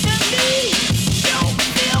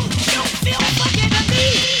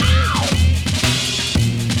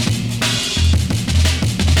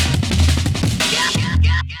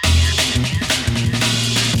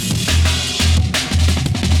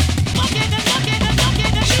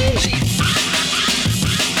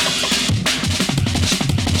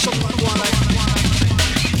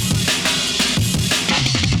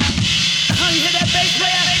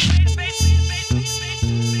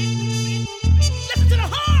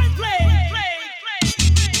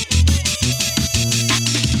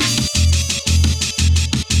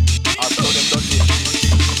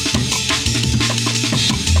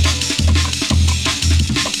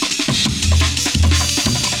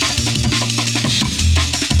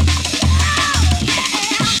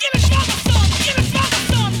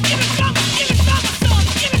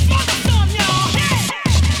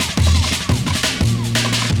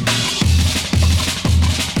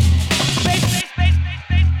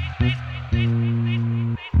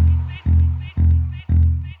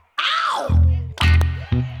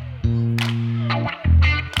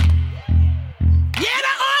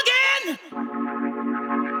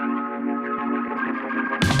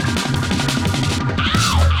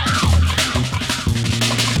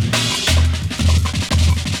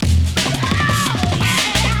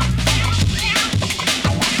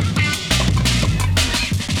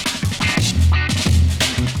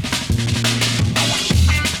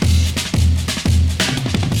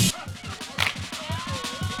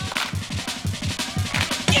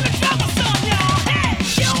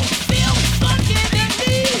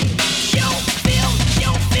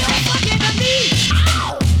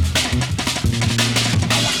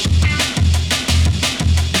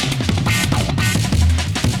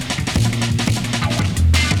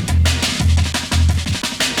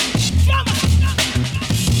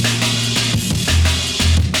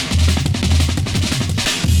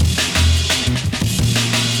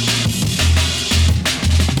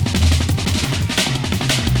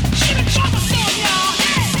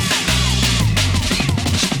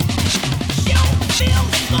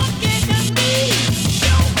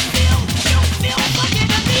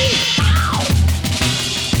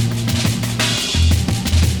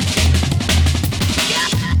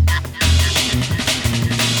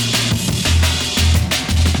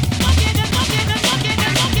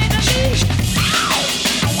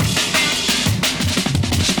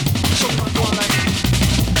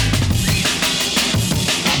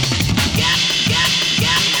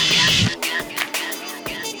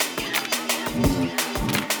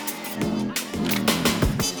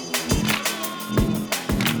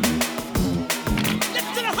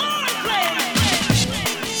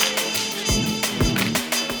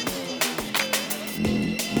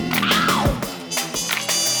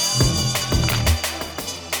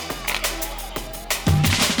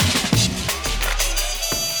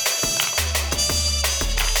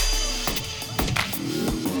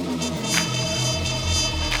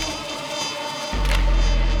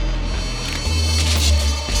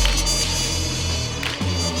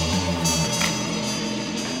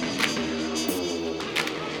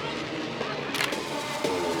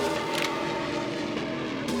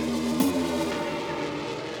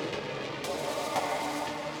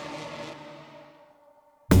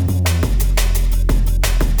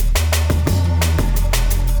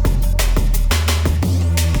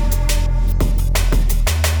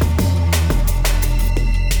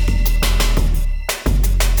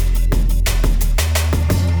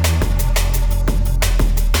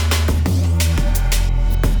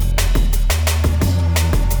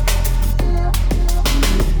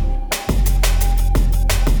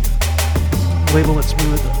 label. Let's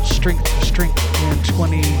move Strength to Strength in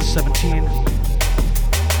 2017.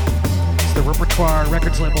 It's the Repertoire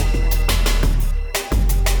Records label.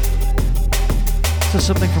 This is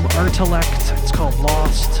something from ARTILECT. It's called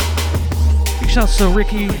Lost. Big shouts to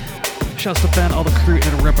Ricky. Shouts to Ben, all the crew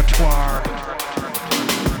in Repertoire.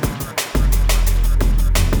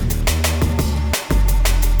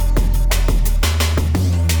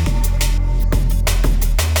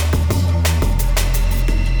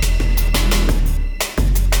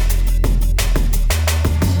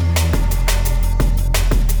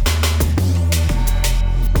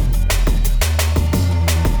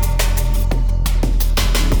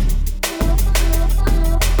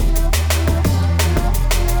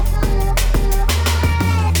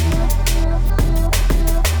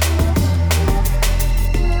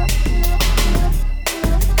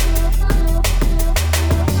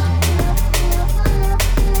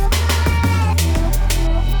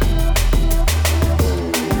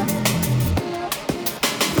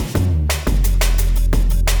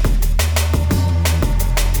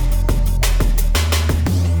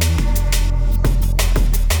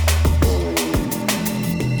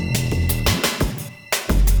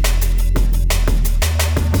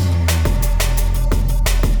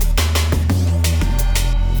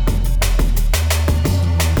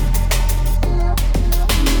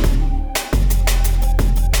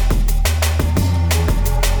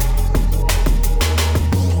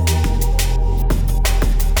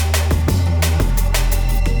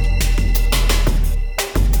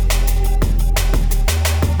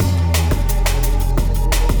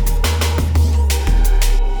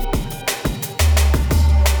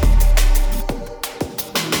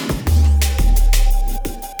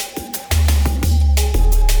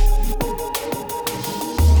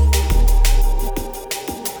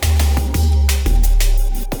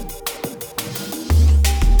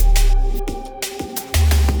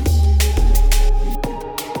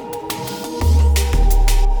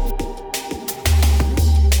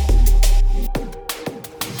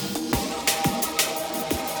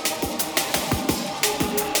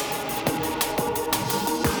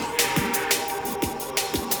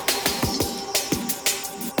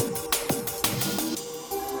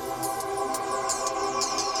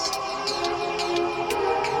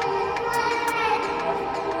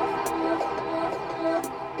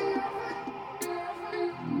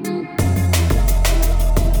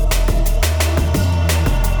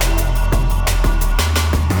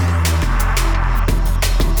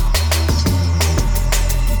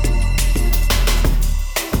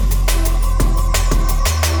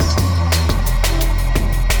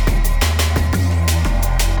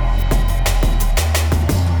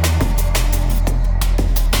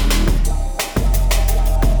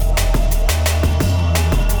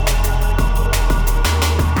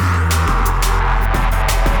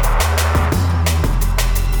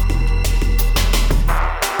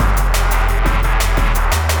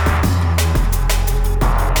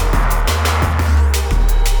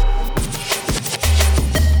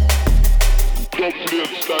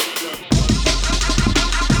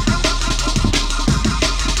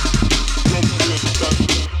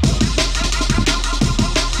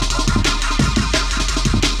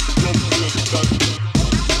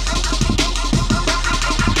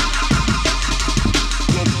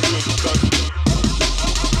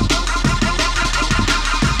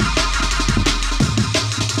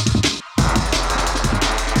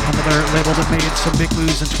 Label that made some big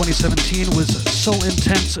moves in 2017 was Soul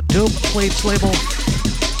Intense Dope Plates label.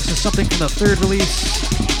 This is something from the third release.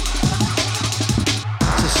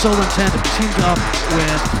 This is Soul Intent teamed up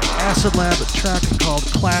with Acid Lab, a track called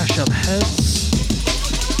Clash of Heads.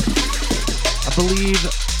 I believe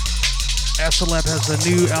Acid Lab has a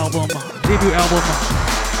new album, debut album.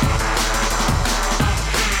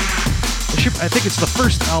 I think it's the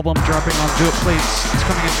first album dropping on Dope Plates. It's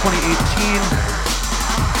coming in 2018.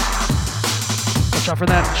 Watch out for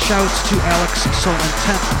that. Shouts to Alex, Soul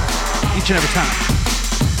Intent, each and every time.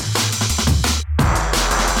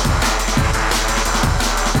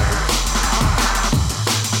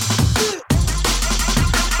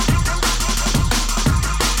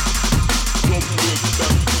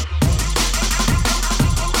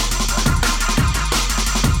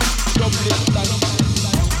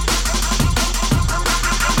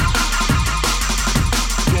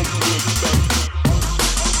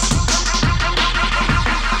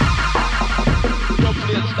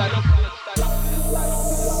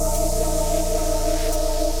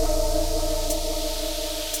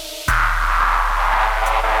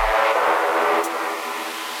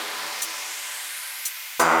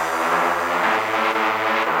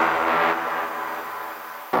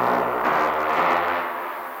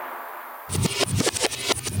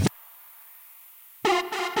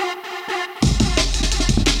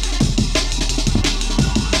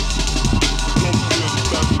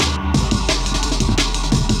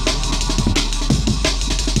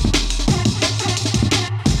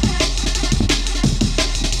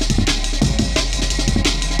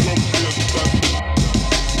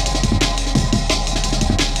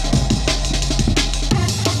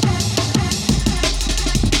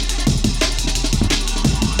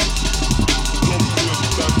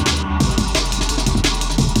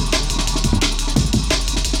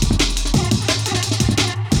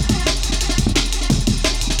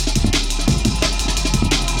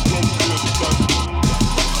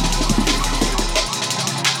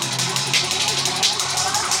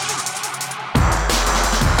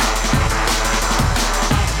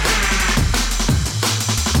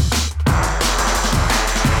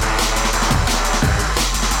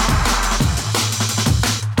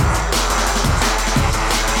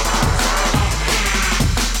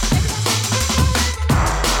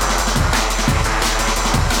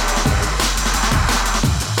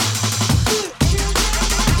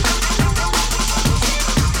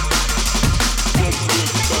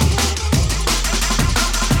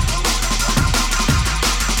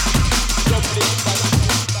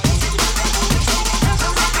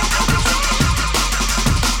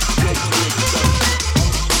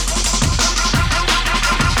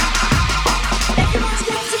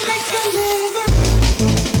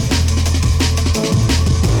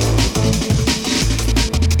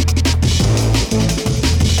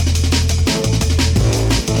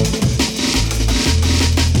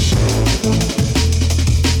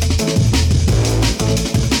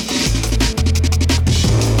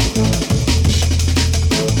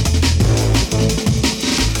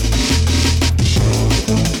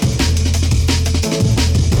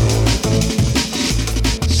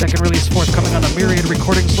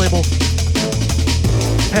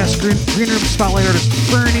 past Greenroom spotlight artist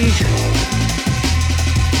Bernie.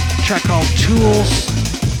 Track called Tools,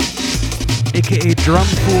 aka Drum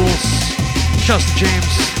Fools. Shouts to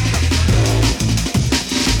James.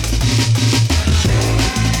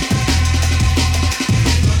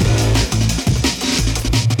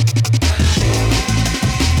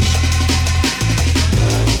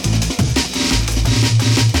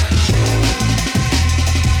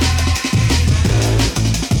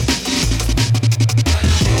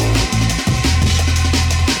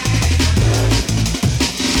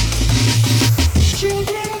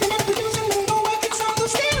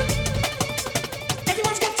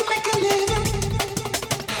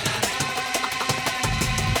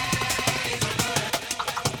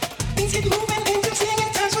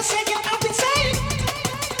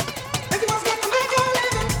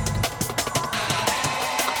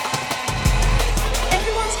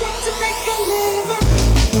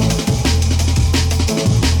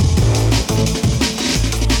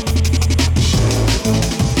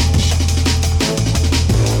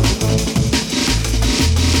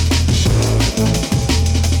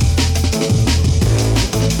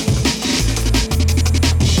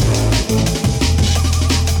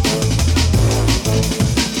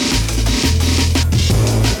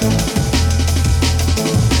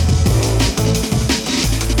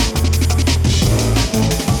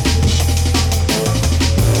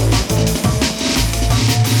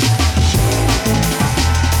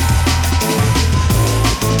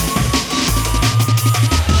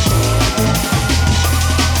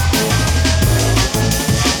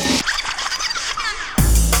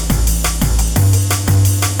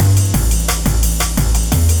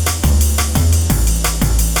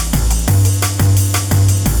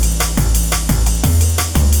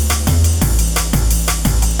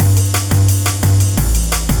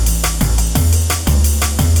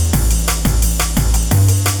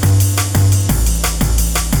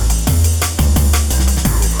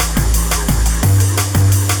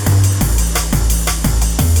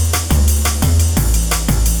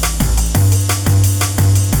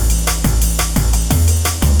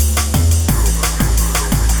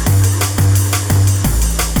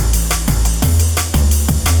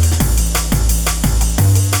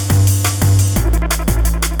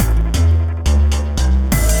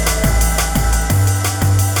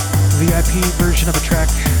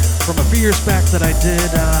 That I did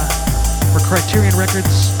for Criterion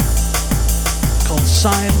Records called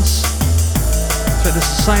Signs. So this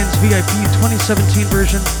is Signs VIP 2017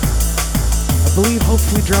 version. I believe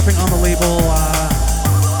hopefully dropping on the label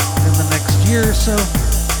in the next year or so.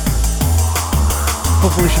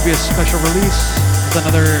 Hopefully should be a special release with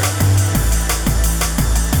another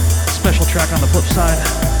special track on the flip side.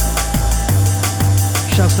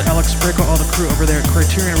 Shouts to Alex Breco, all the crew over there at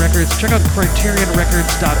Criterion Records. Check out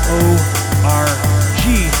criterionrecords.org.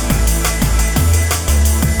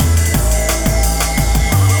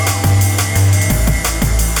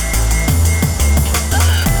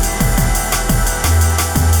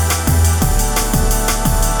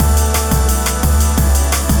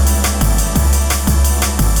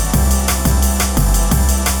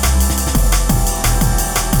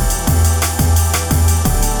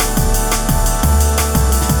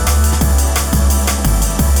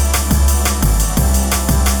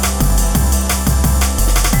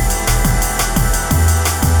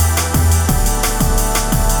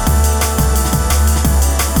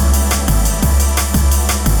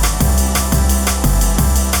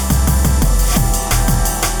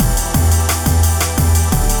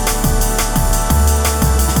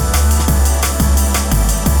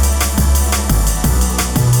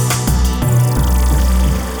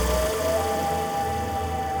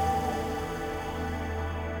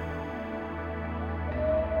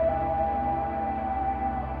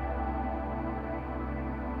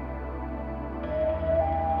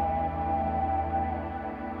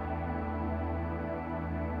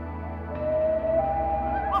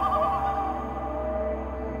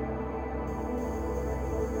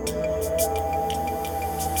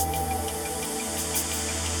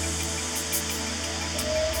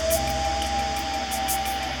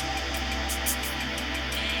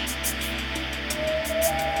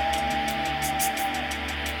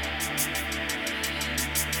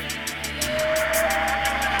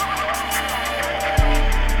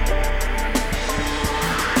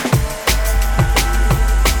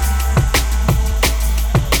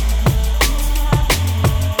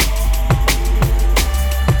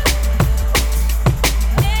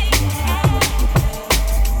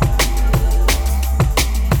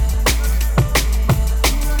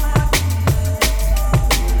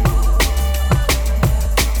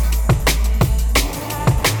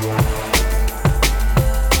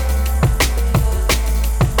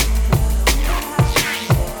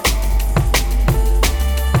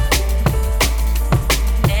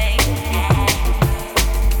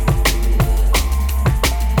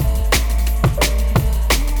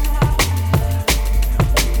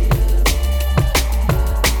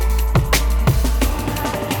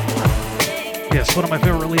 release. One of my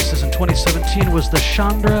favorite releases in 2017 was the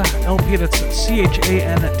Chandra LP, that's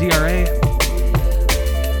CHANDRA,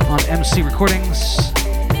 on MC Recordings.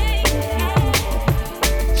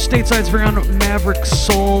 Stateside's very own Maverick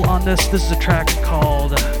Soul on this. This is a track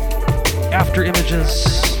called After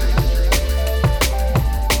Images.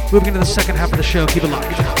 Moving into the second half of the show, keep it locked.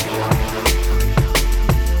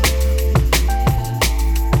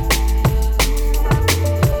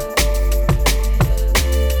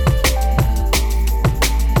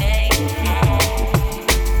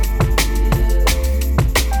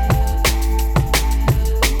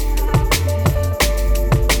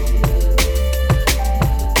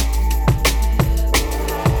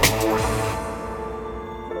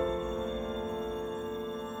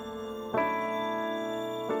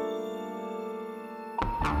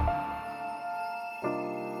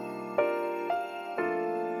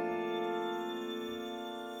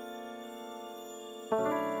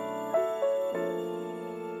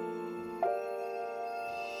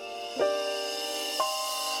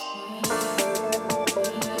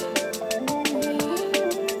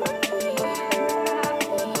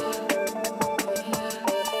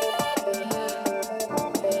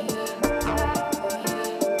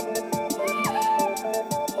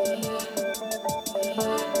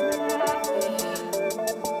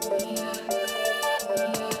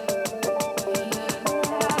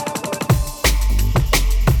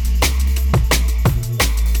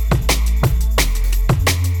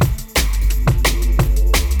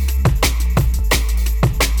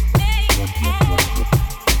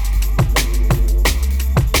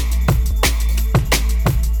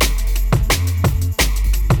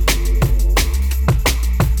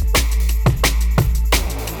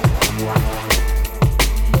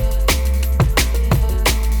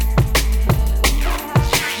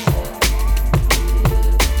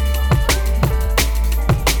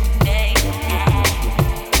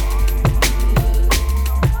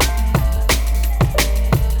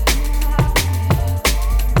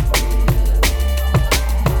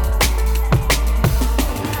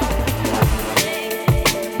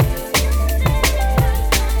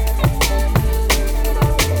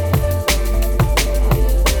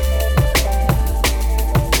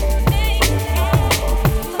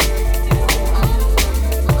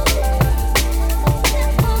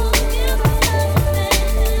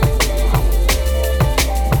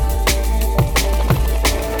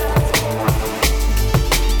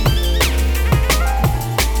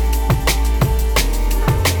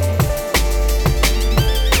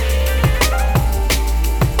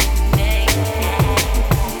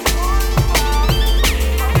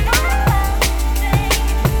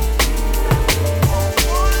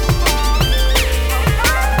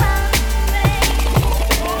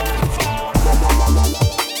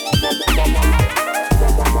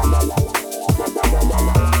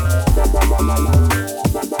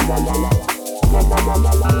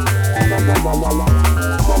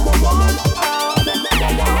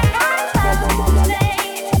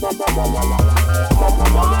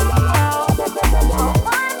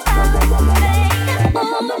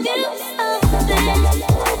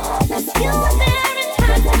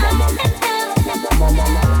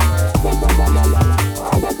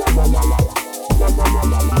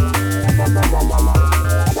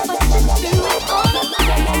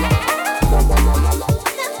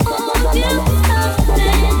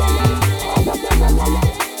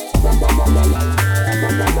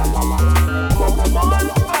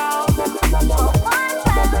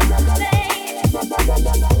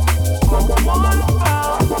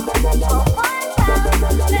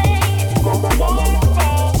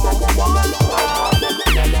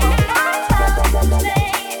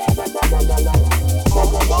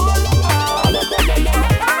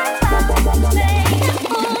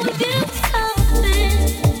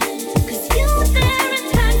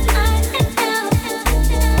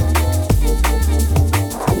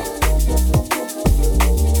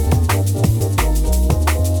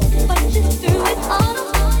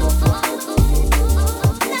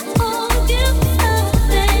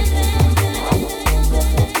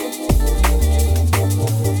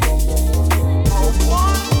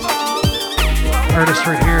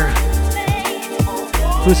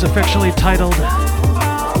 Who's affectionately titled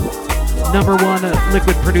 #1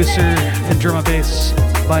 liquid producer in drum and bass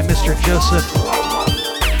by Mr. Joseph.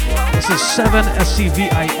 This is 7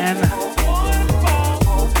 SCVIN.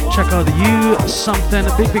 Check out the You Something.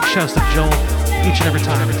 Big shouts to Joel each and every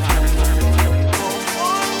time.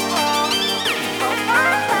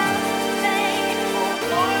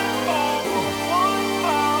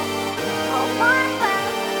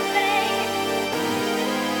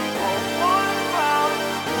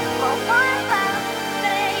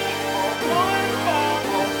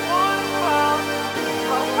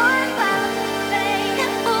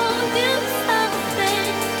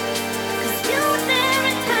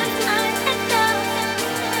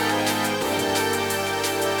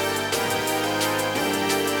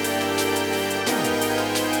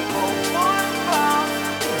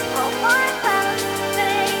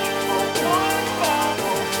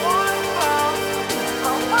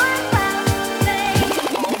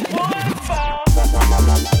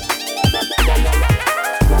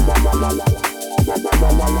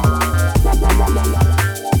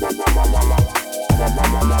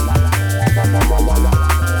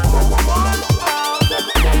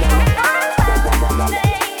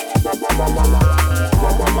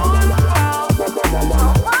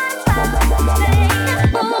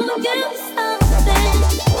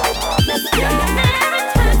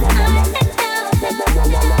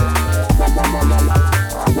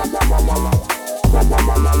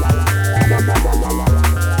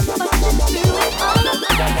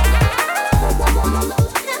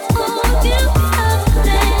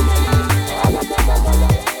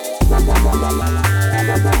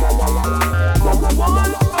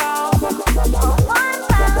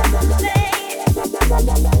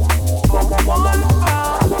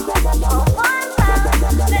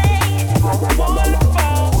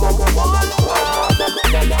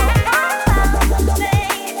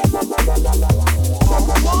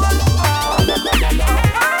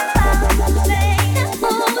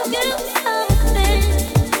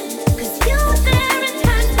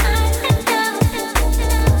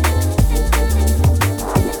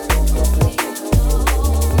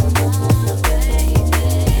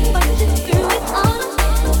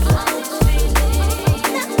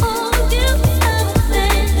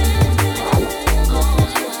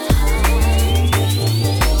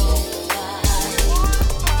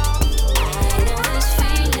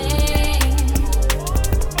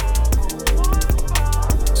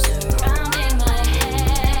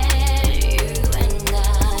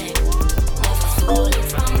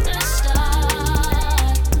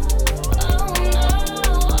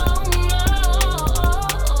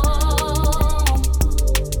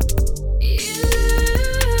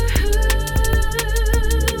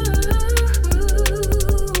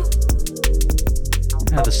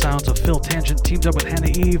 Teamed up with Hannah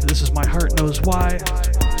Eve. This is My Heart Knows Why.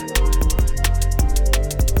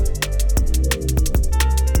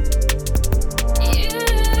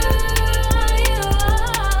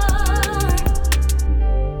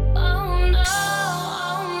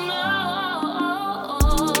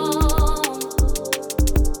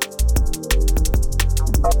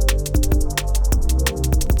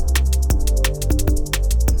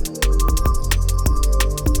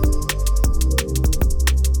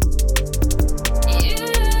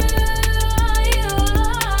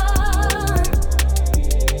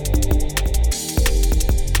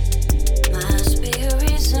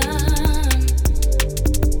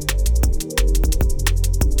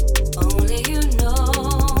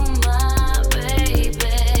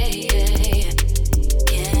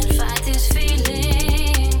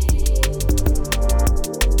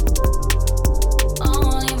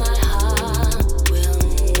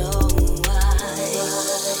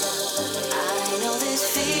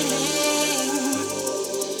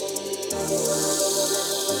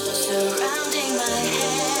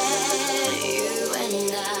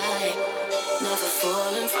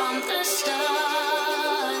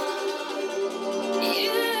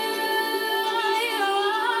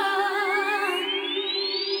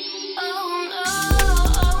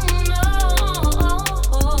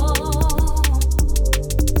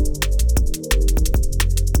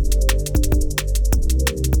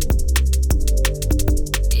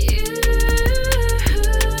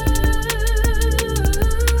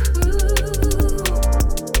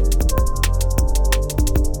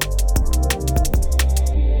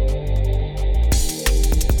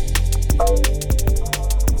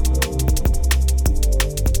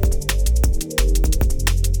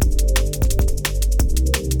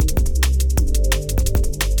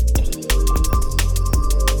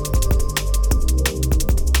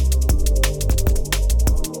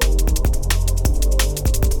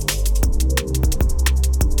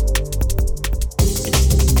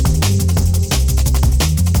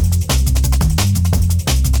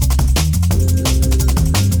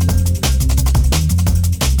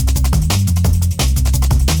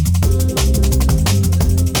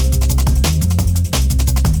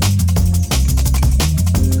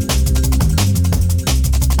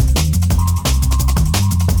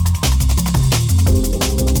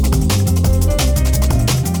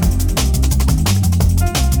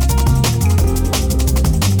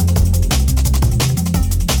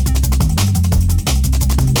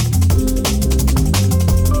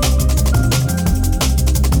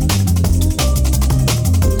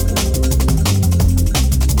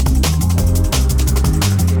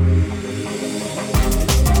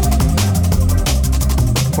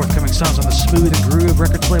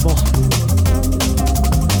 Label.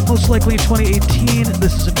 Most likely 2018.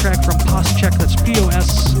 This is a track from Poschek, that's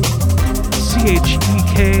P-O-S-C-H-E-K,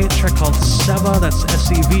 a track called Seva, that's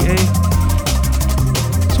S-E-V-A.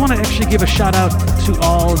 Just want to actually give a shout out to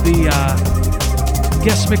all the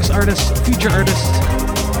guest mix artists, feature artists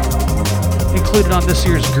included on this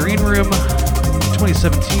year's Greenroom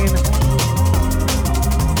 2017.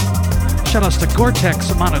 Shoutouts to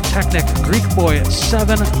Gore-Tex, Monotechnic, Greekboy,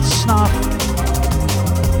 7, Snuff,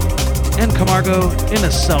 N. Camargo,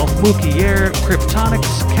 INNASELF, MOOKIE,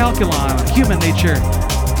 Kryptonics, Calculon, Human Nature,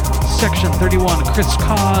 Section 31, Chris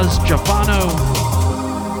Cause, Javano,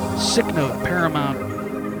 SICKNOTE, Paramount,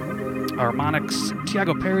 Harmonix,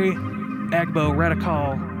 Tiago Perry, Agbo,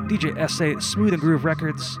 Radical, DJ SA, Smooth and Groove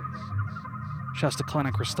Records, shouts to Glen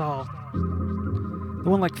and Cristal, The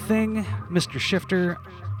One Like Thing, Mr. Shifter,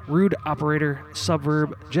 Rude Operator,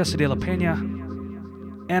 Subverb, Jesse De La Pena,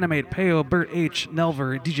 Animate Peo, Bert H,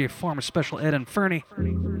 Nelver, DJ Form, Special Ed, and Fernie.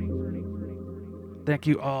 Thank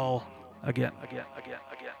you all again.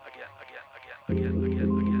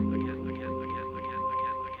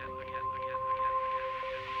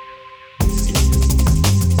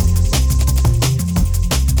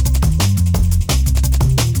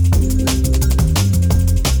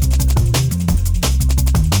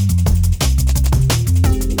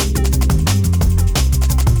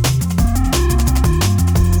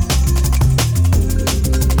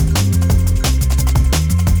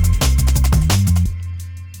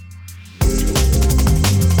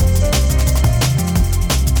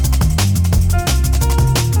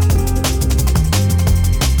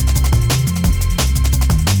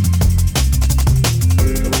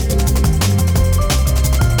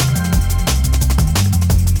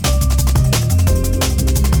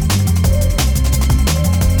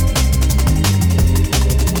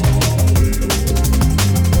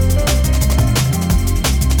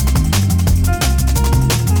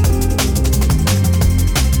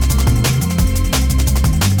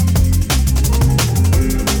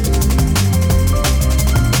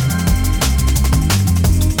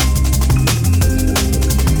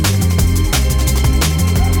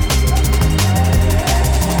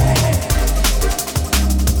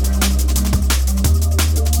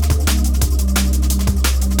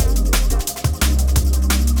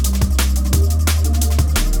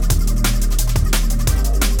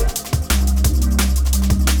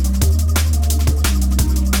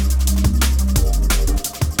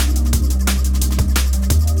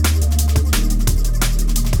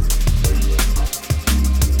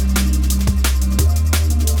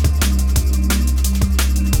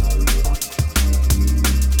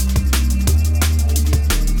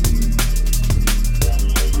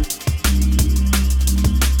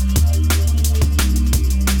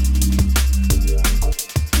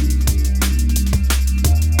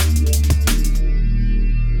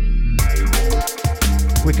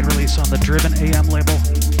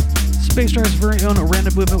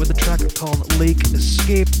 Movement with a track called Lake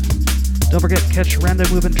Escape. Don't forget, catch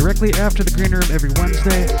Random Movement directly after the Green Room every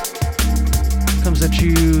Wednesday. Comes at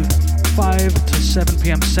you 5 to 7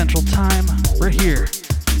 p.m. Central Time, right here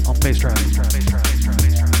on Bass Drive.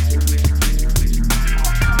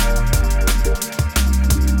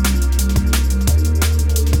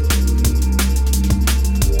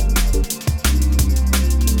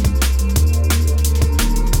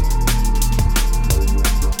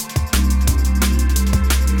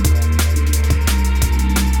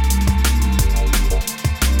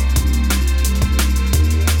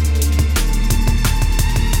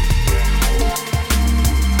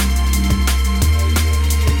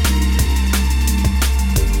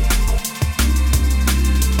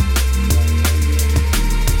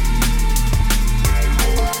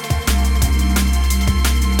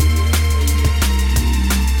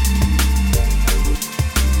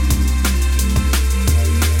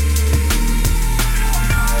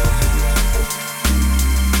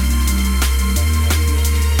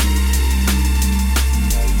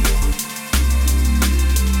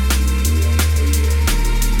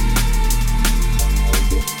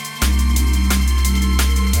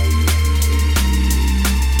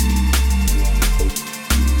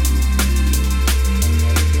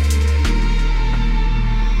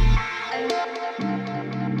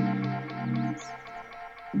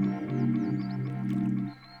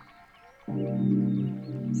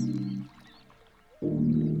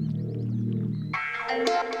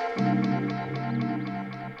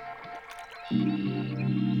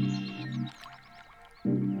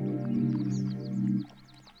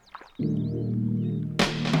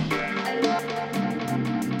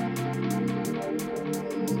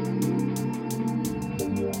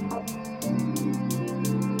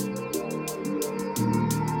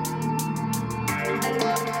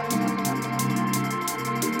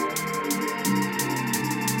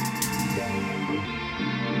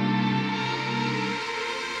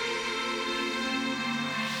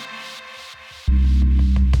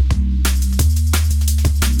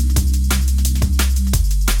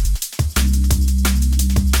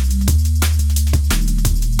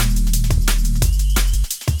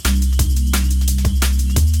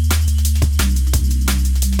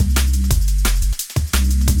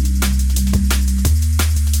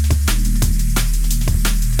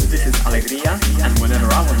 via, and whenever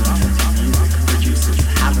I want to listen to music, producers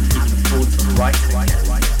haven't even thought of writing it.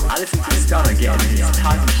 I listen to Stunna get in his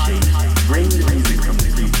time machine, bring the music from the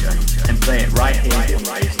future, and play it right here on the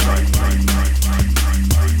bass drive.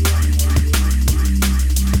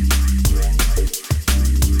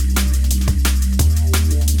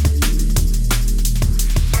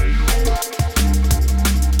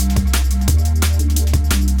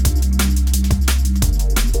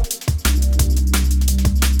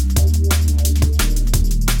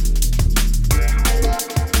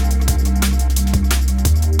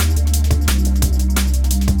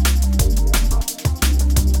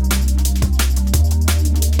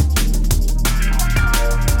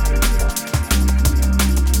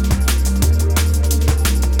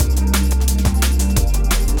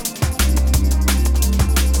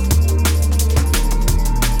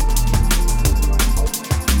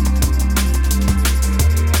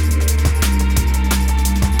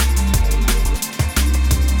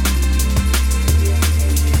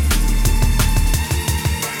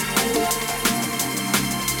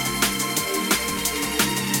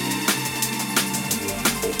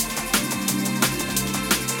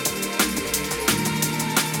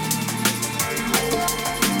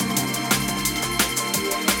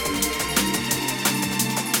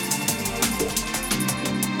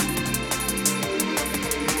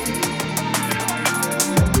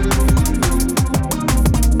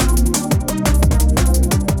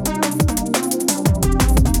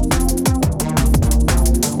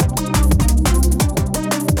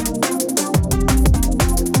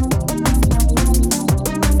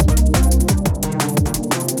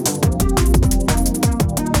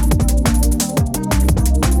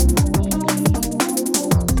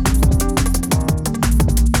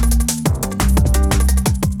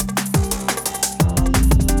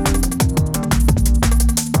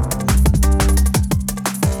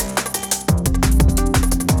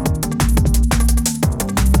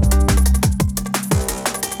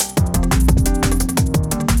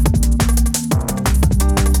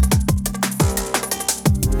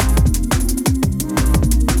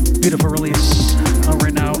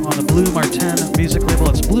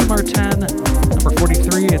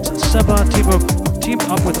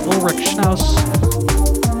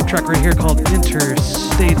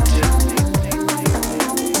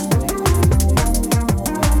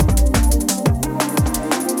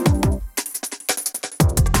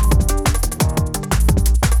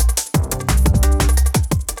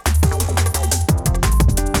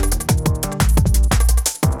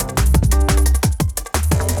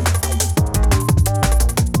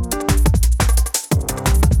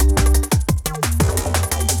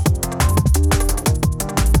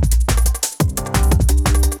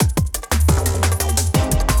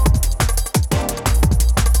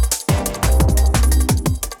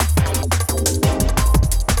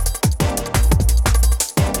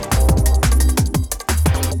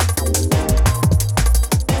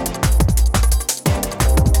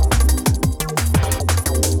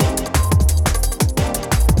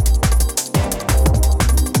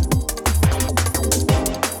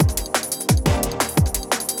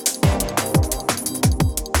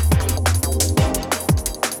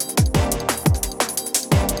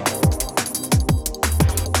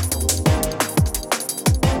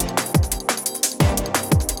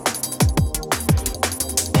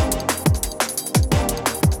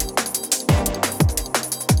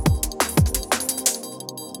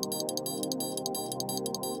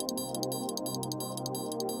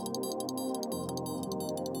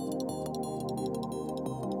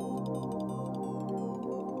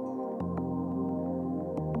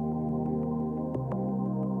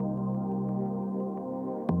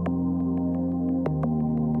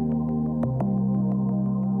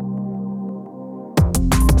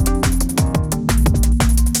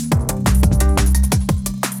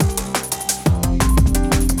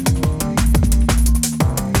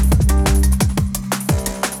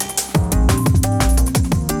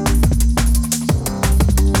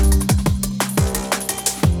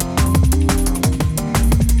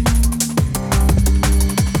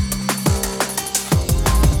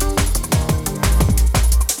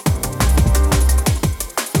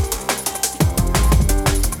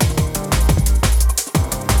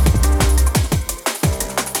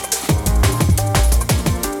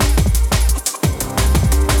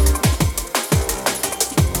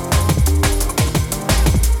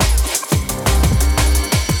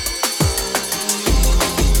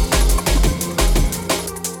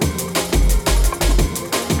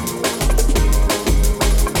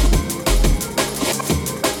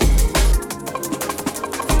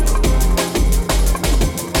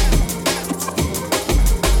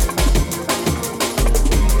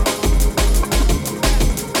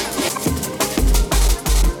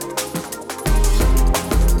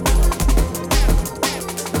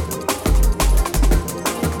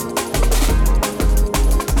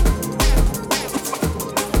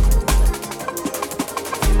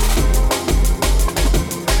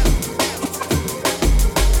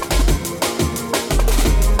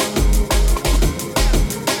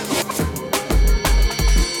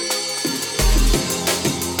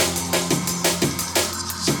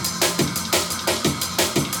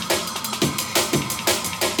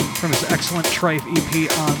 excellent Trife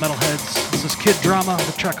EP on Metalheads. This is Kid Drama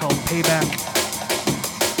with a track called Payback.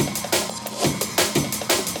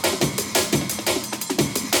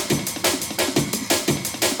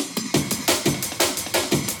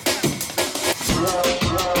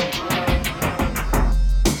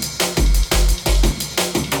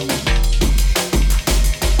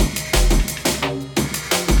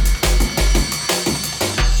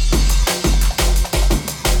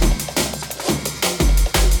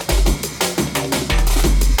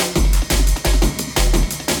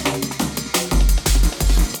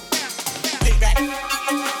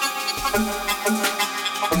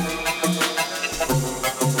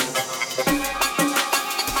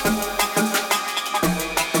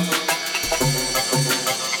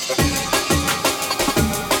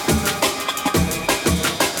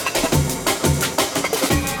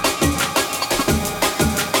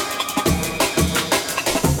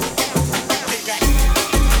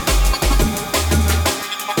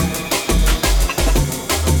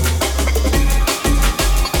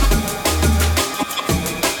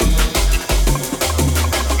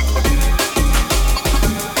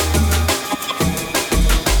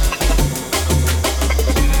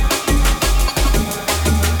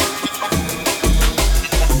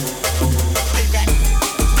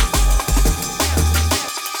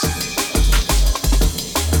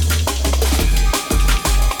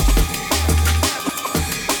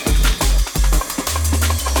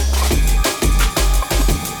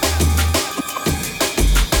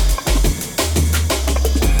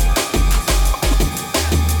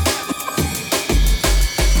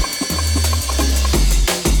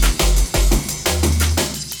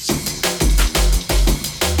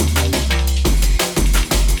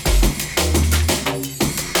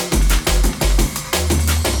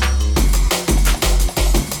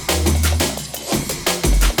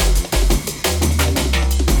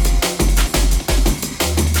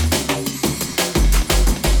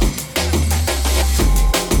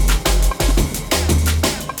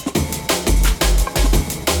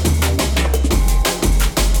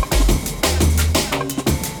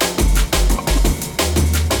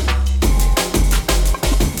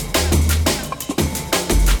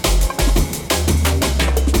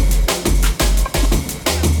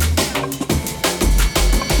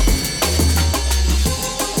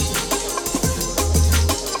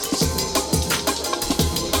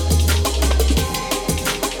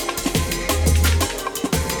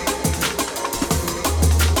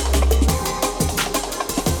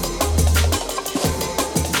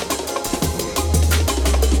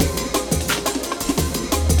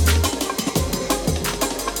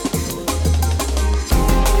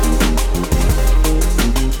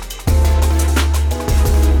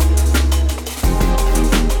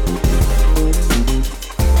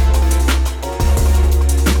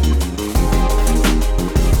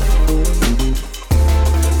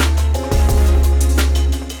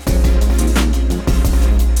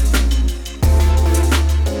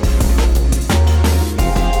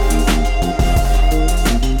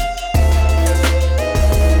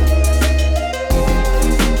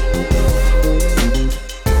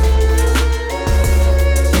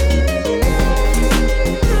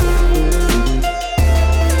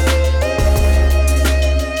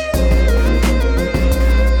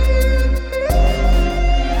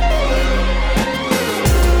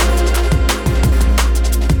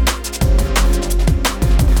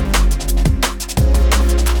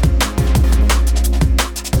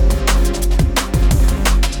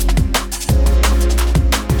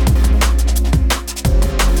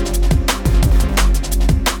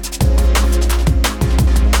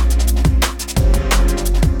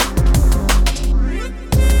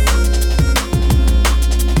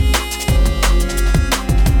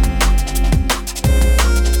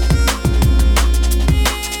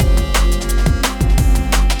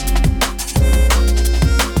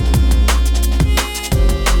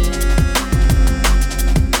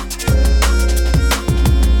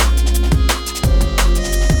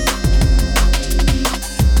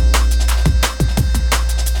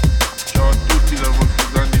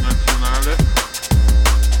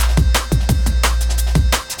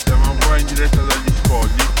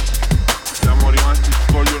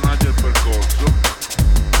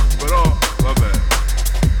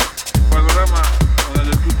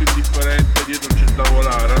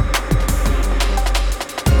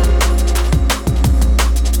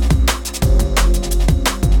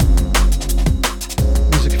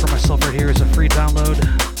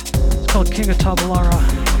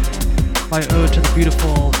 by Ode to the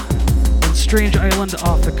Beautiful and Strange Island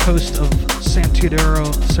off the coast of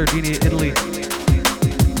Sant'Eudoro, Sardinia, Italy.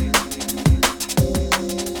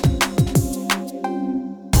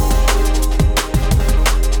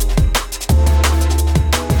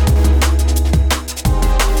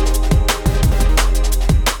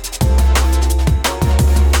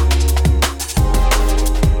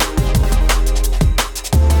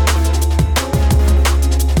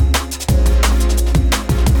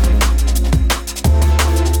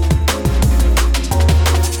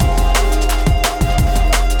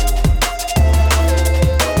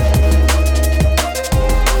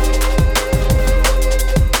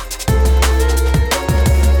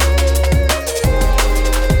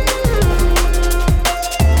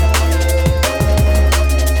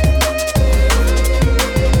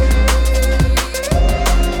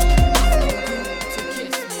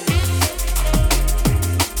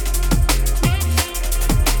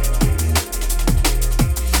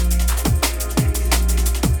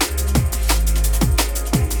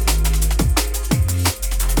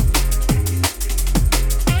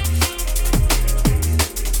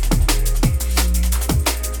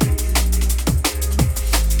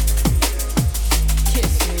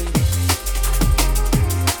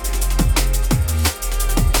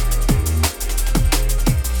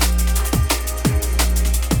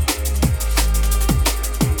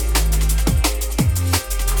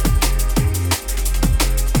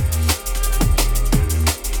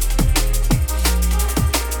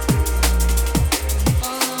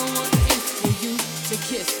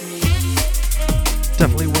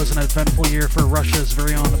 here for Russia's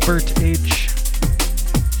very own BOOTLEG.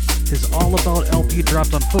 His All About LP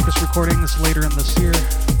dropped on Focus Recordings later in this year.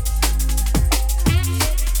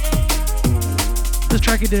 This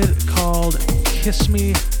track he did called Kiss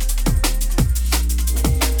Me.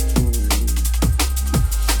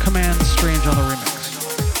 Command Strange on the remix.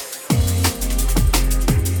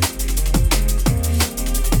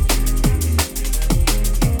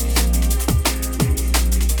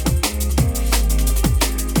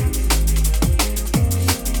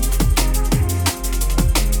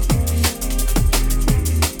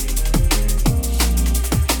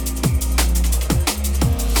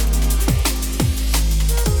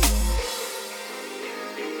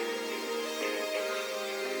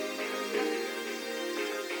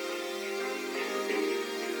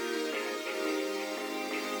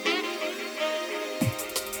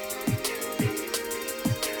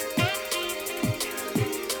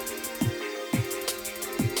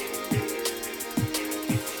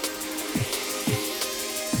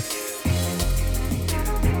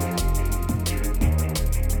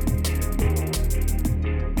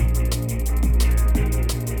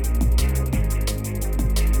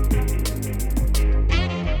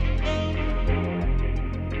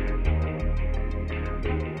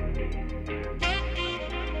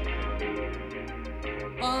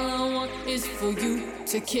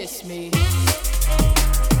 Kiss me.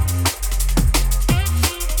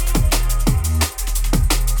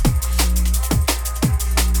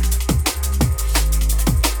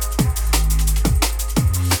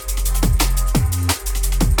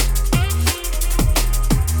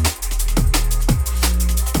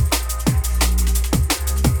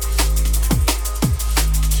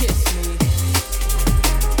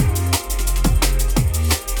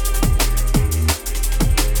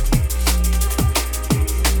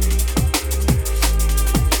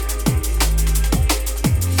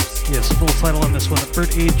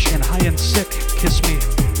 BOOTLEG and High and Sick, Kiss Me.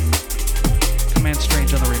 Command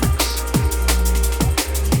Strange on the remix.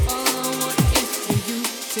 All I want is for you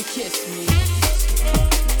to kiss me.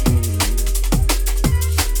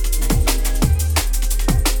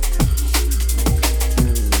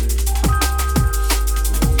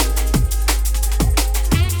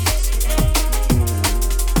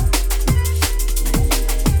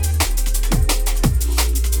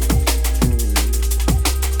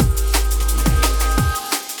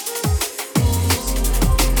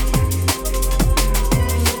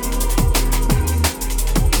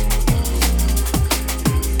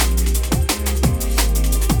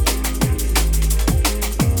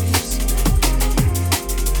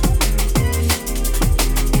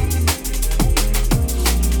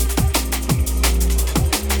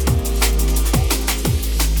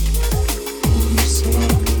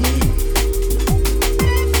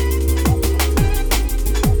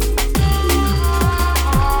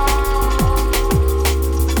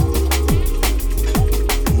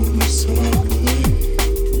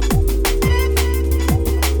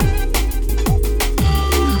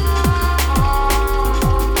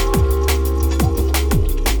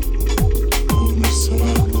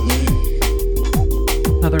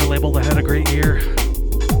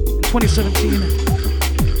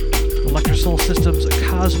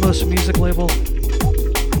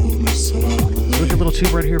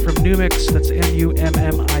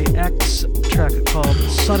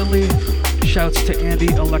 Shouts to Andy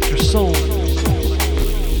Electrosoul.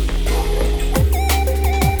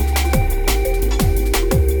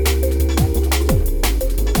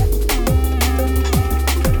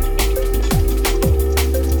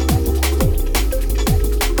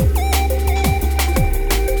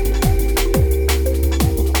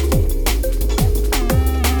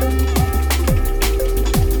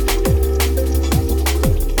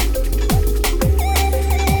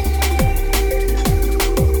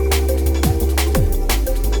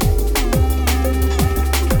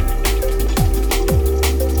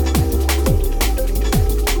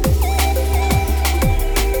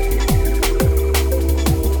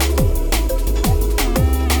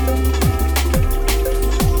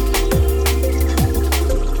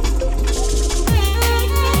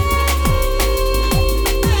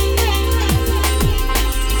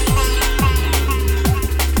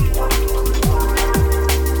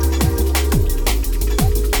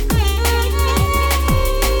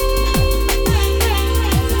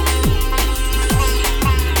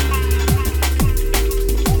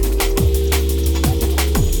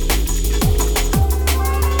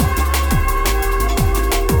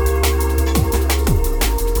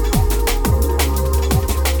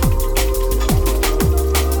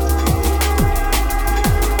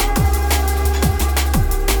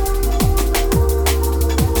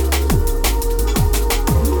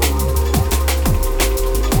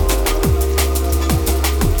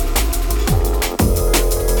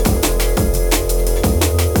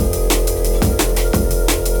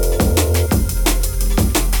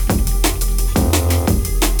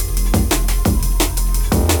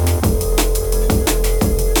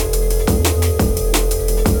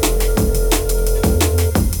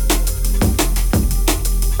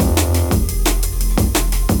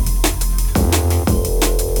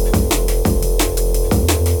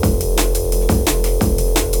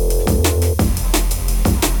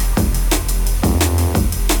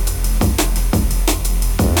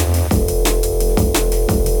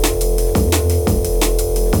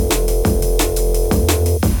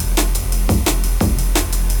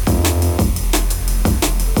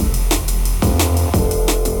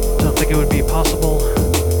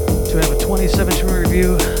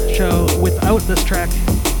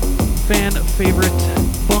 favorite,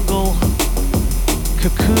 Bungle,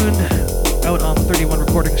 Cocoon, out on 31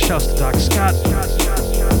 Recordings. Shouts to Doc Scott.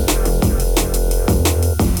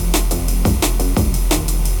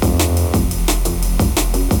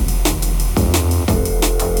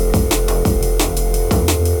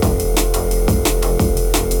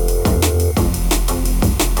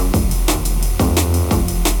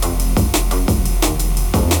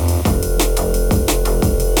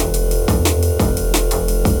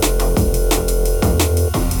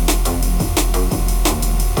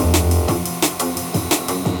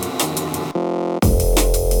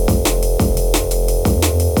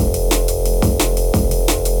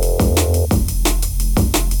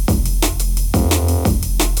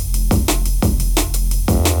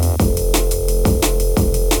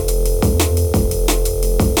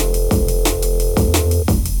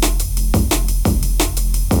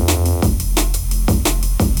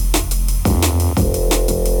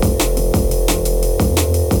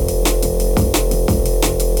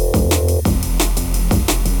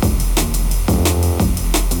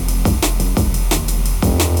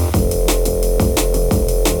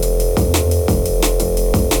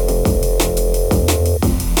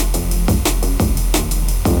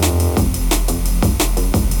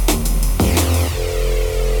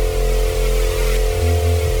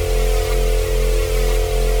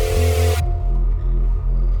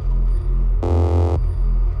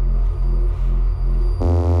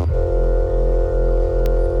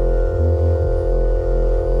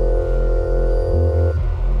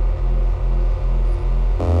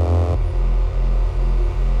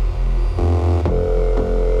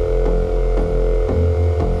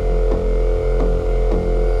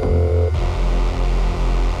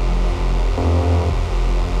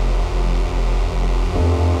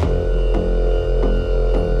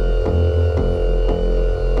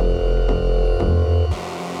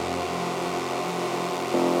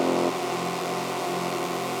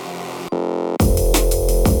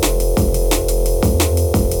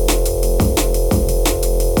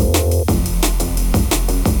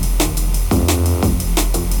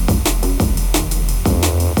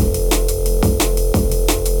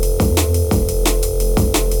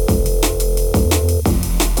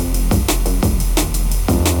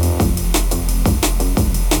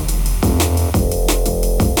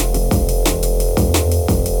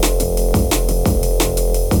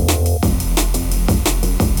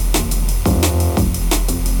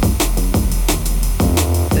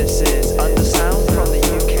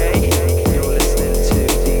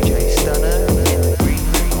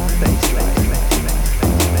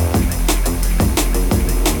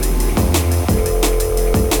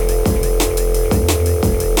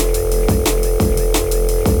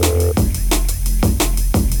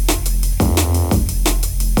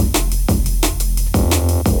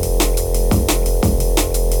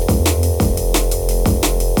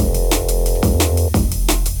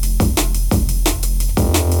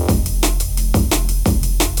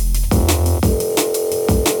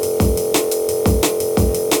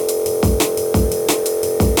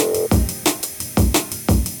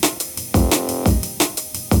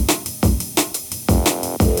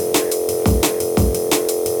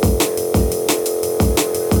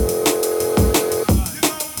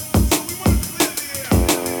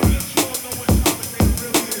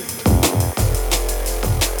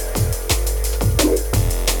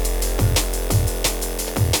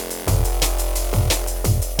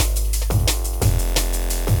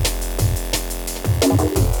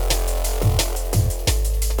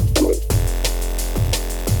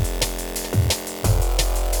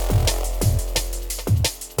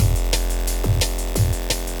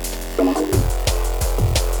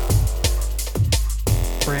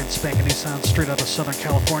 Spanking new sound straight out of Southern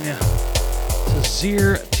California. This is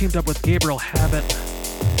Zier teamed up with Gabriel Habit.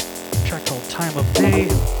 A track called Time of Day.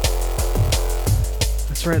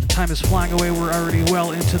 That's right, the time is flying away. We're already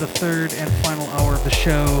well into the third and final hour of the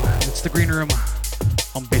show. It's the Green Room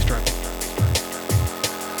on Bass Drive.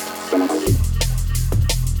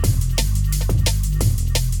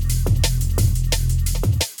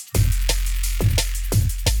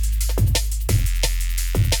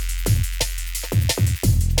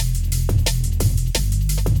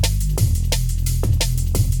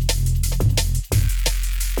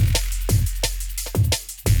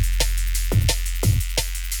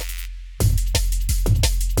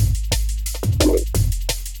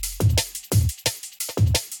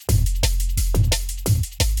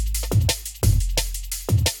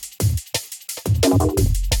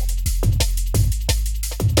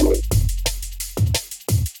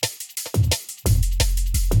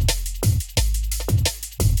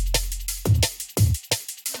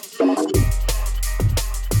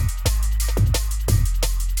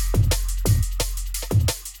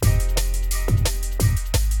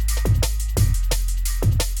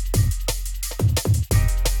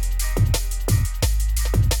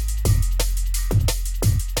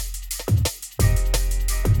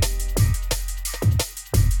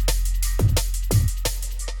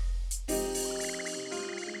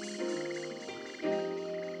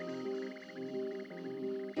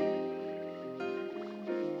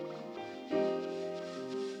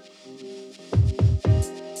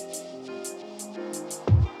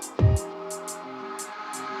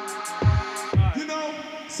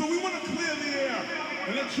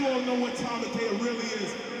 know what time of day it really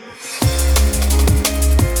is.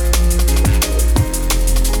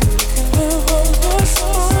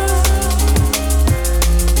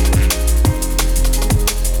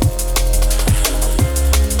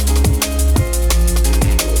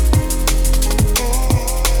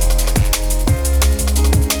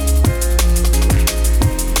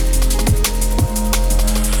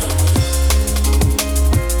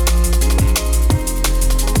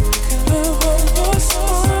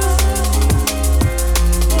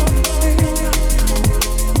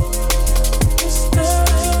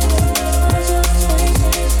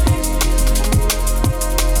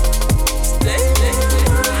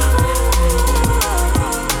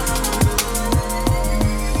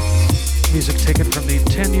 Music taken from the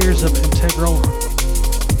 10 Years of Integral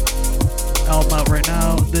album out right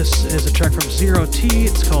now. This is a track from ZERO-T.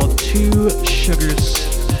 It's called Two Sugars.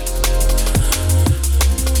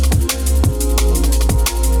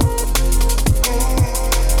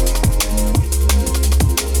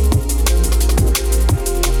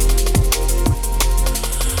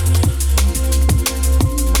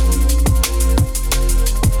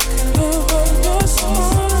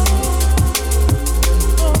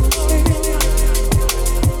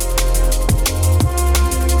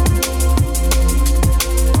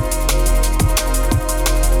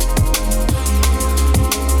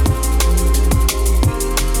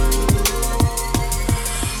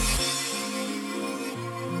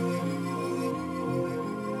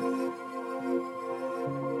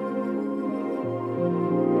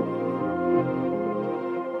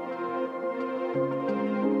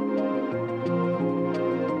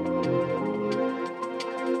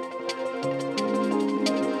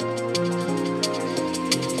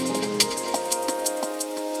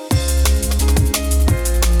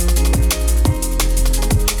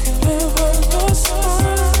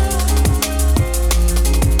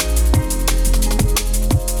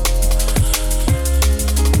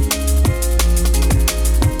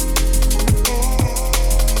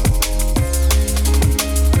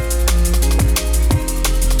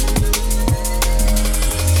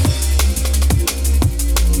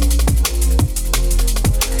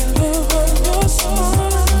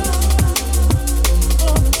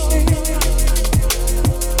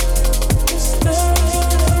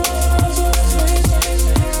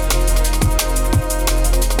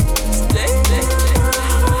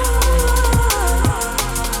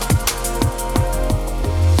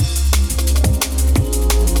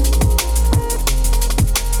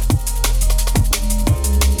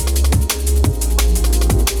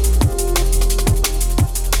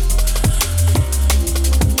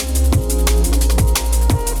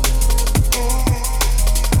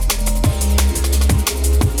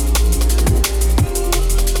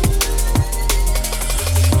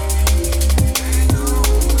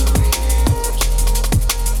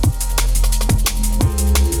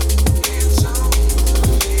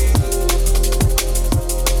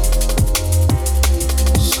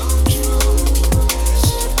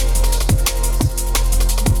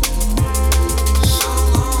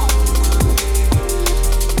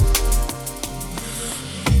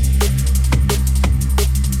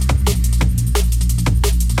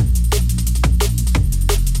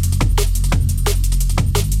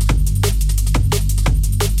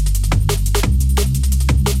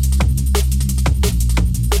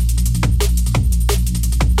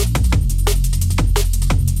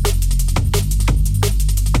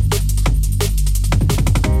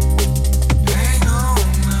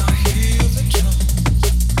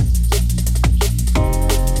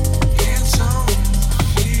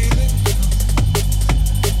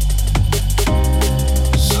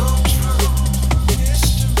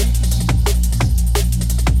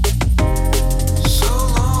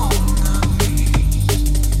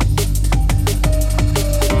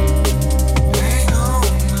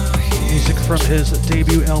 His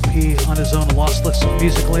debut LP on his own lossless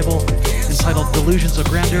music label entitled Delusions of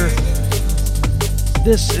Grandeur.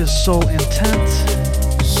 This is Soul Intent,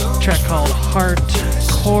 a track called Heart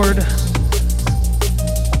Chord.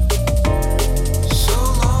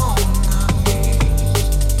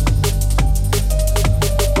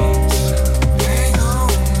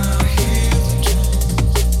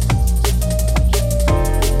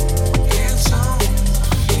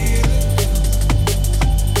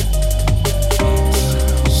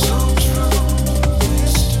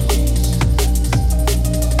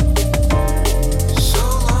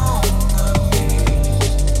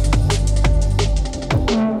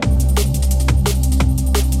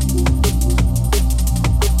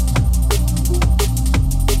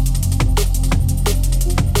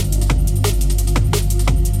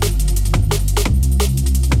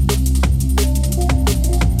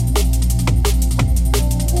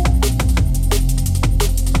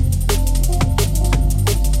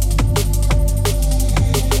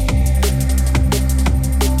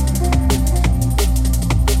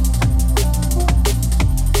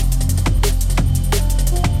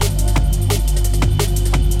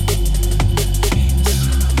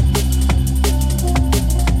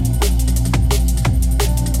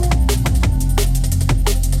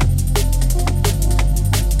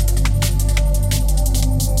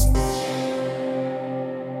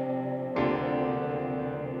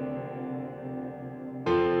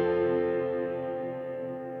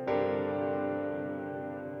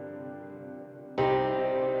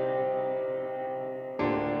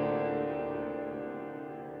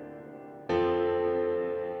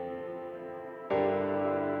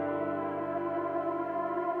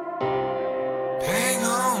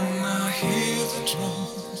 hear the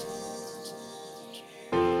drums.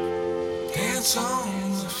 Dance on,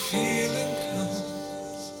 the feeling comes.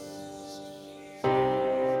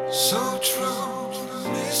 So true, the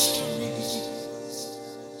mystery.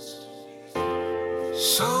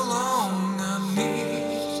 So long I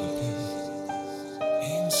need to be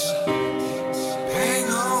inside. Hang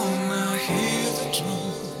on, I hear the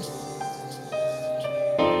drums.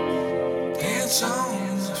 Dance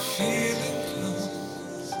on, the feeling comes.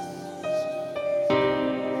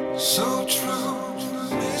 So true, the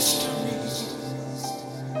mystery.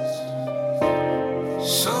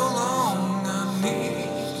 So long I need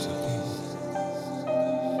to be.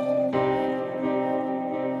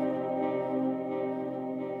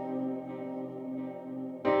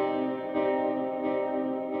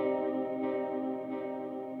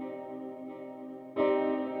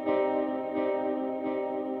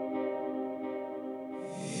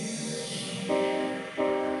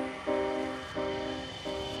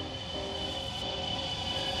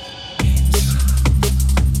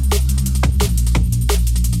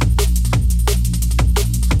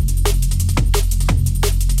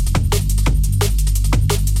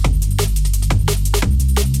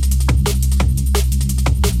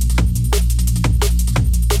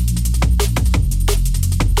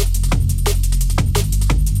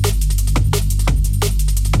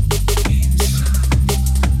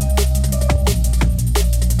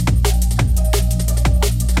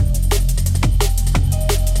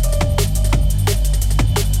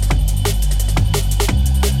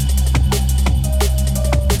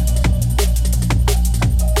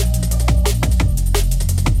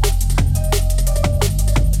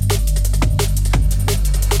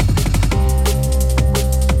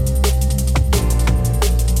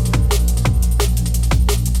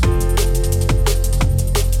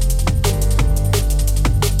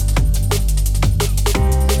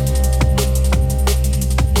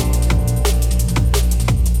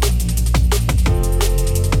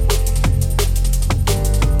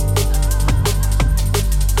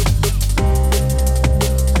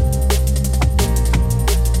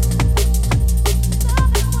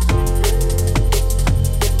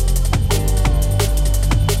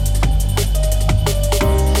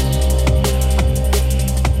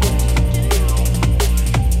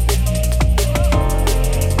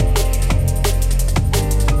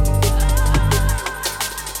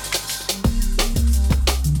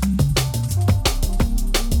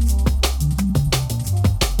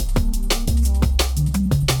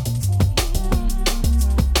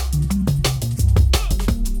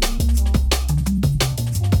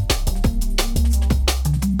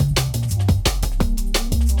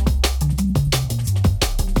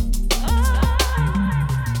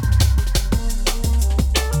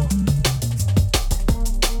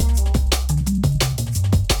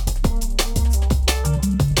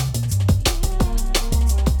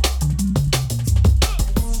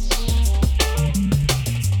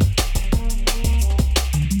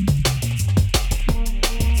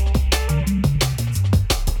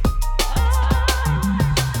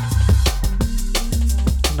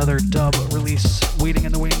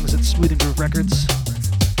 Records.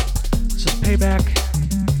 This is Payback,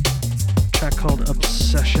 a track called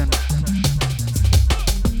Obsession.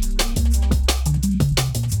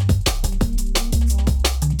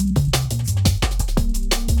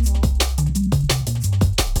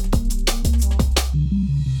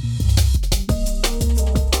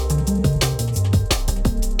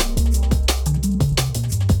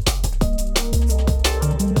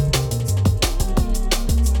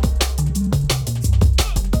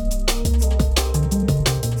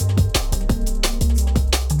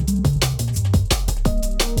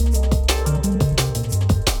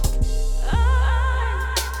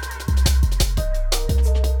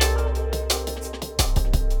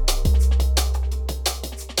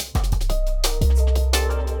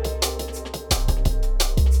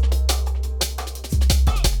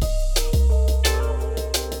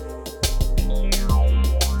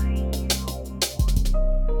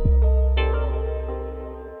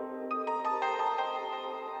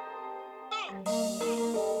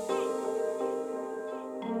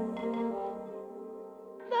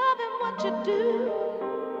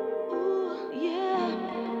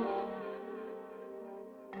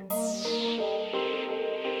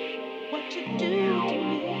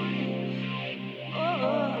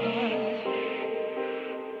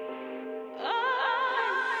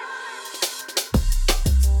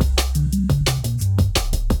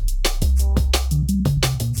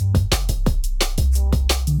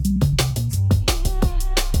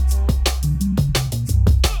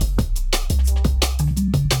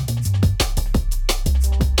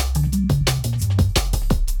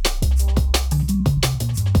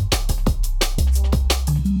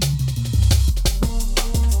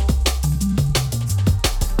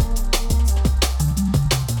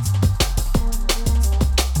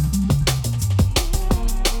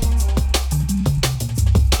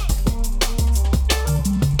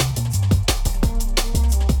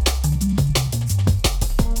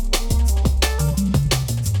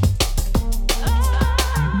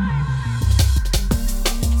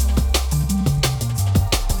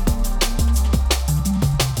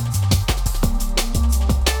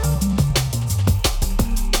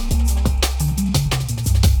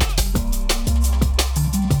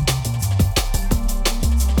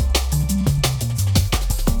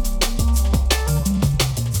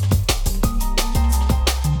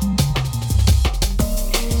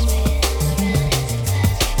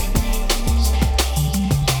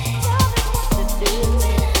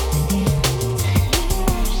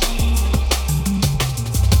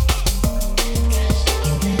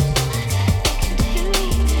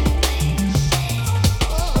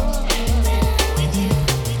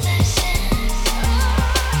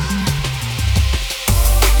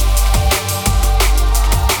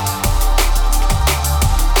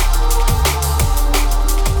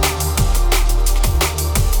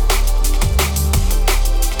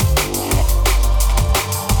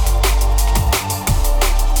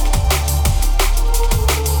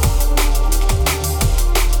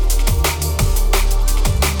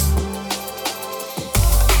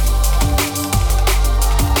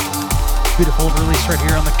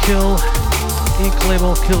 Kill Inc.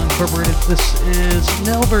 label, Kill Incorporated. This is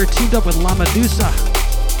Nelver teamed up with La Medusa.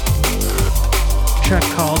 Track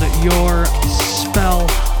called Your Spell.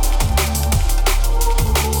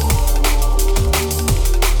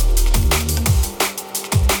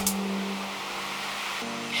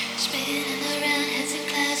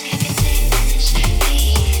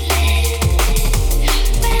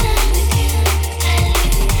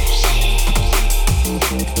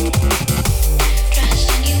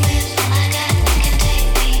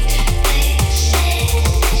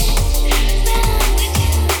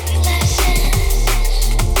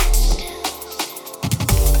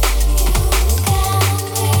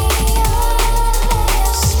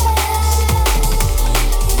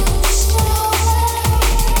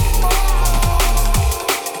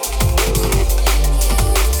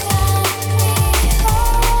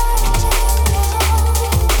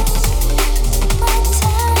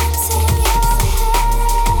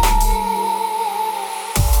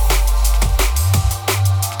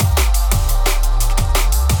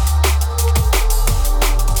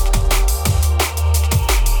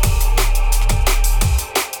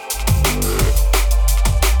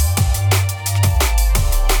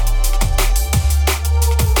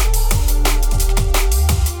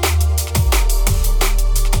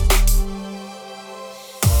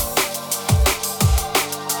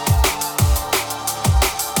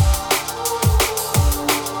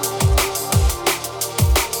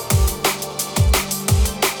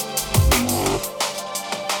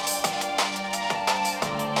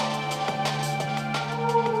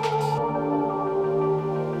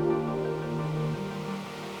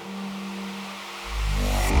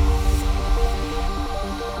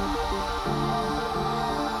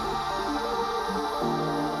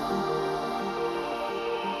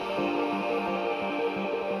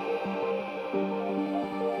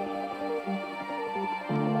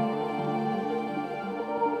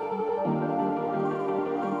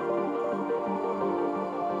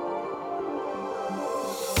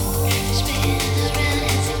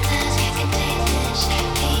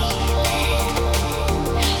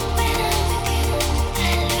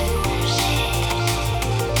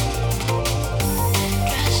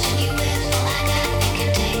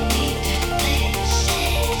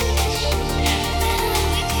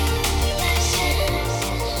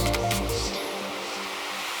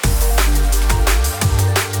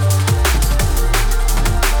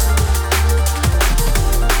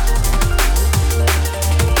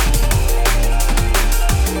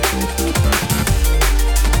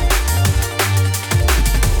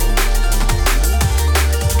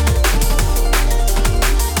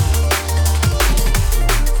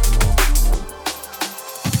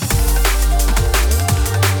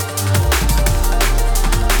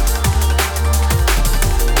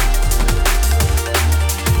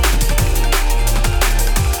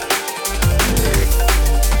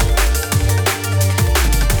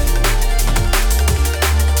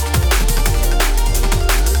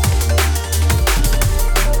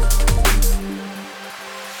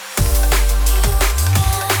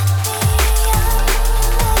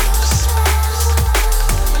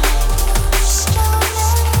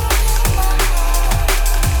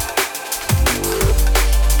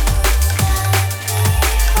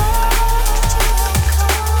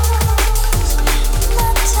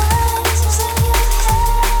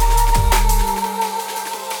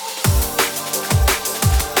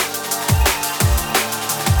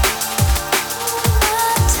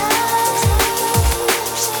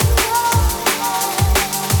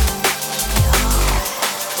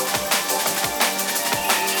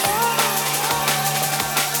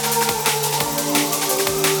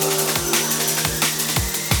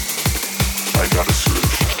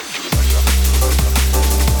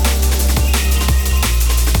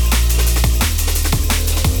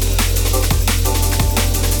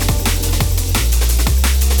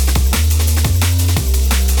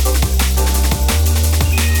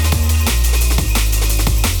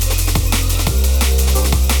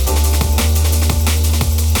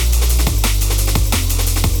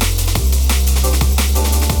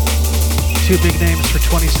 Two big names for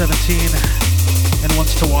 2017 and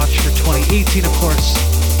ones to watch for 2018, of course.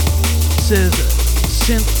 This is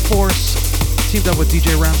Synth Force teamed up with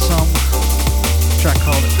DJ Ransom. A track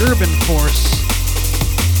called Urban Force.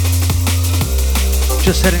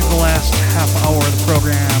 Just heading to the last half hour of the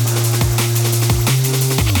program.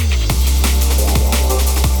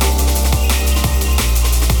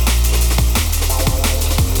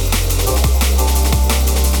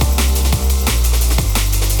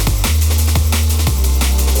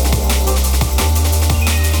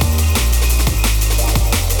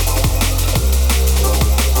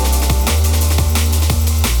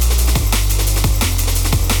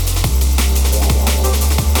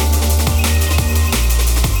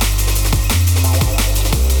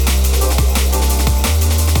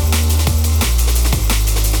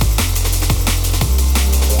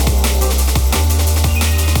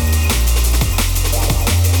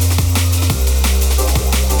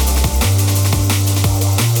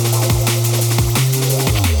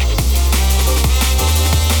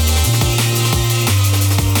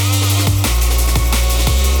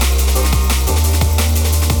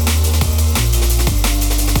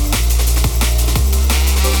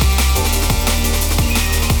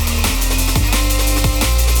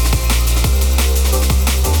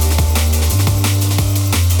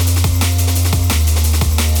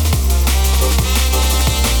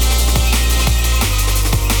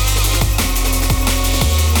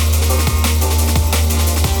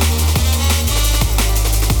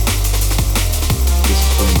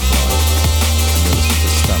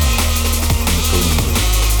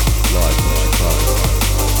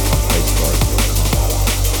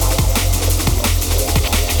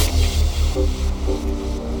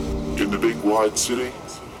 Red City,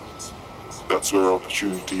 that's where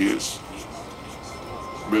opportunity is.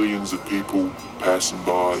 Millions of people passing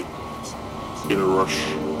by in a rush,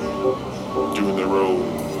 doing their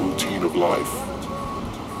own routine of life,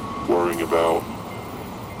 worrying about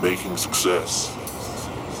making success,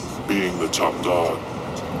 being the top dog.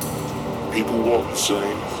 People walk the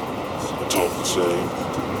same, talk the same.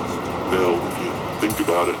 Hell, if you think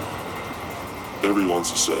about it, everyone's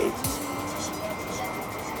the same.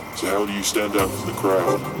 So how do you stand out from the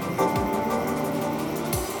crowd?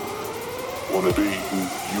 Wanna be who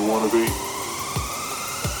you wanna be?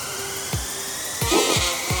 Well,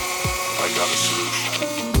 I got a solution.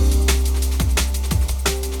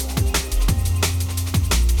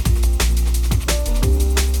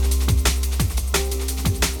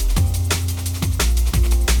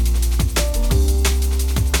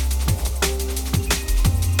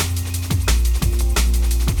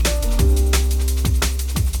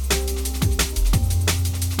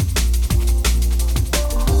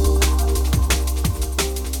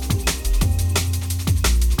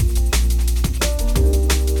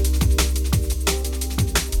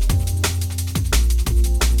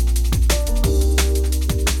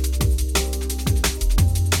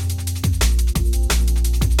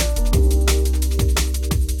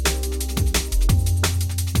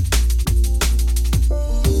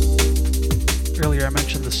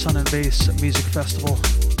 Music Festival.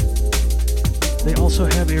 They also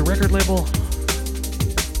have a record label,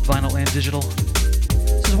 vinyl and digital.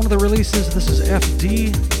 This is one of the releases. This is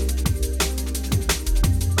FD.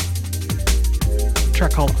 A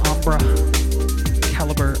track called Umbra.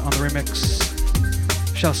 Caliber on the remix.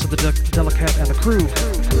 Shouts to the Delicat and the crew.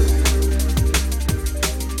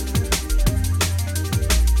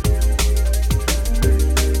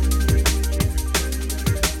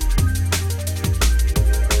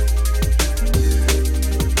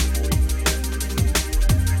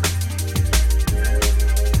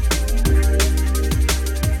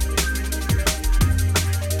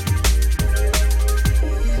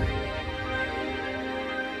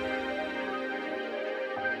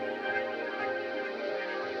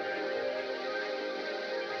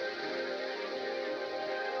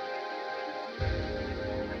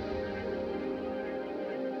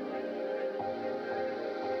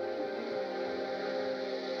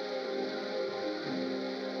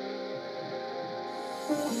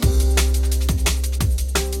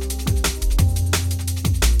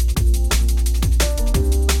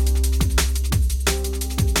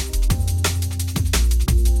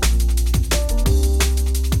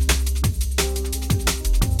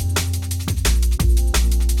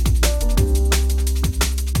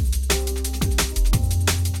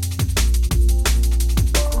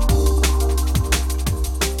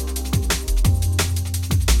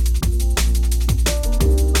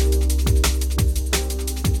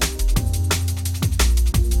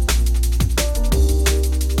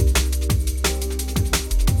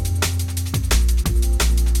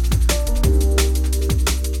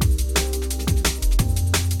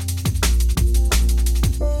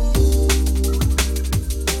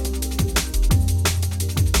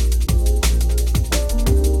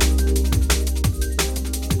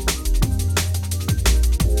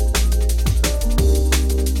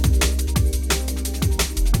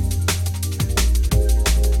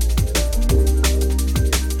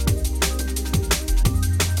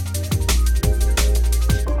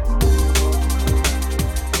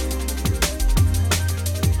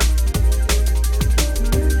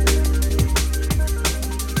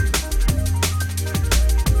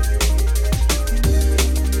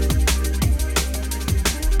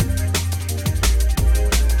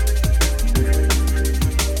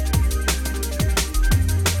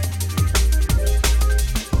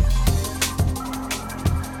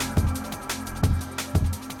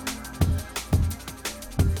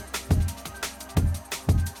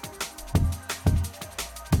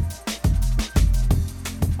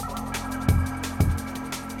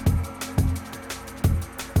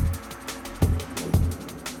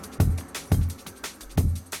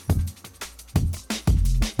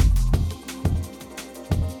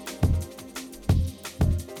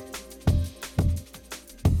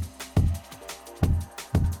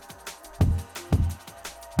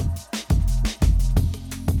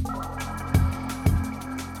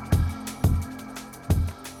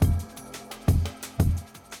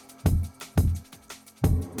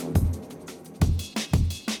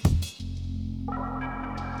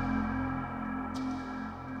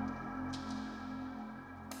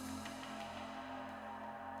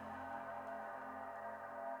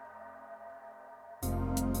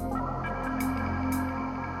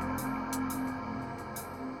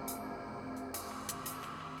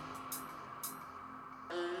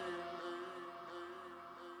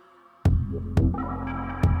 Into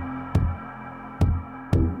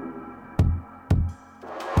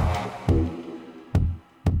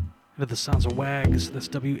the sounds of WAGZ, that's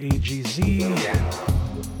WAGZ.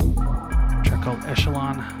 A track called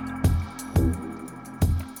Echelon.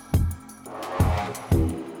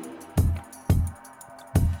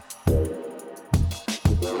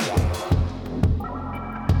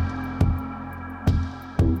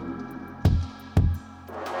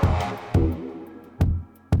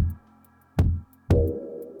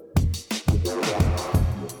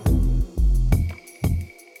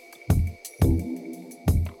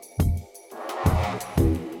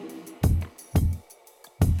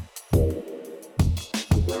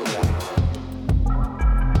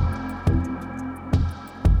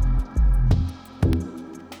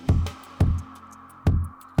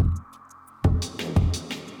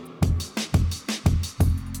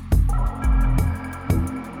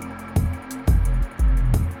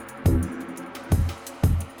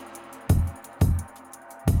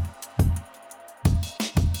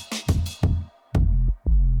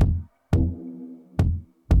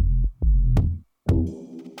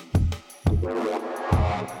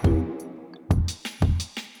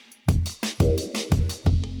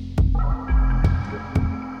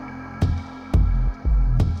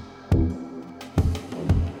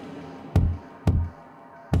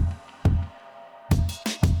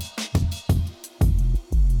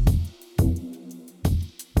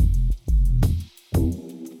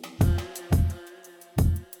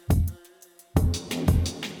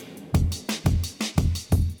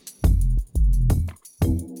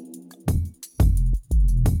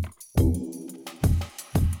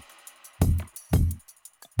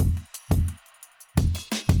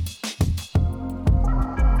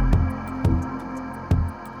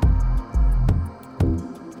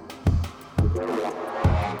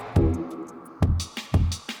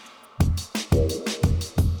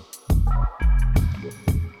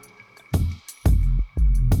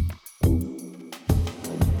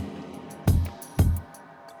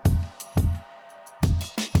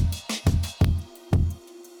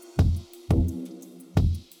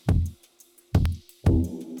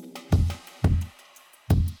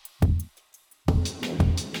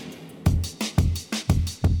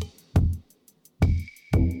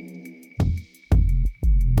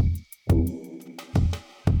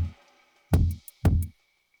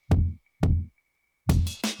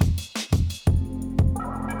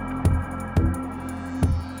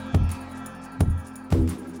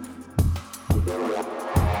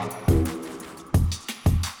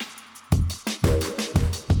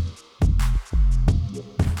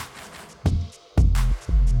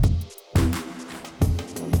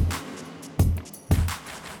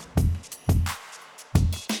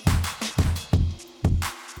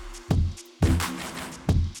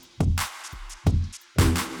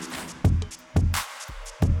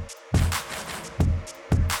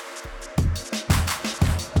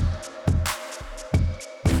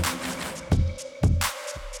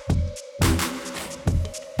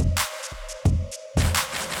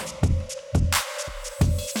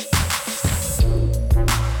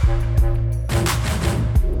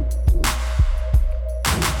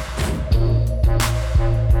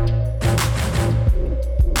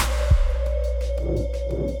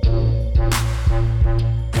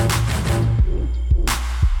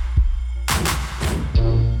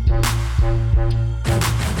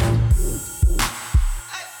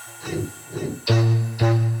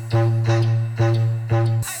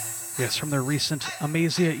 Yes, from their recent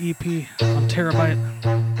Amazia EP on Terabyte.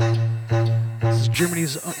 This is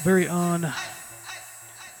Germany's very own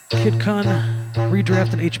Kid Kun,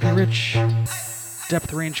 redrafted HP Rich,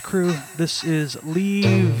 Depth Range crew. This is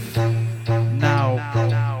Leave Now.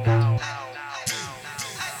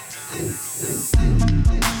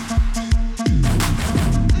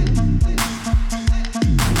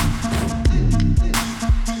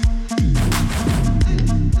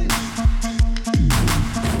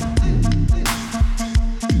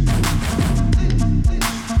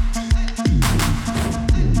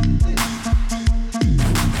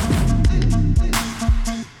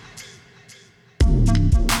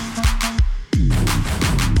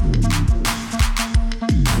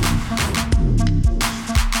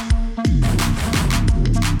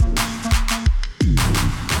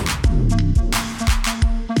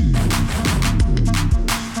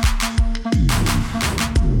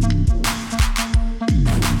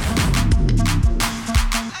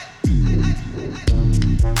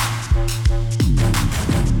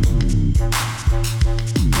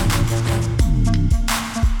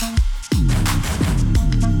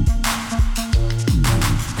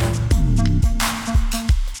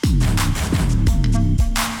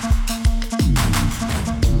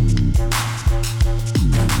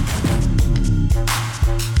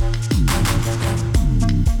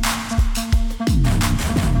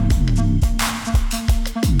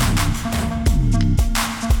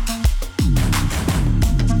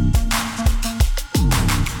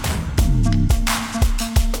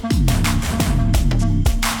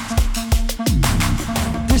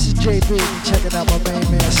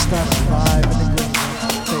 Live in the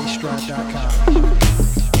Greenroom, bassdrive.com.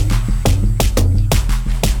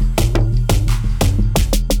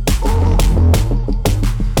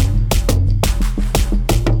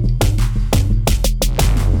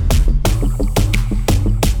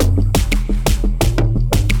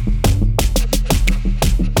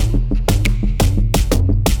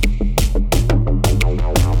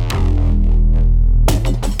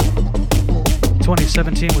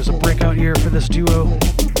 Was a breakout year for this duo.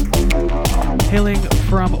 Hailing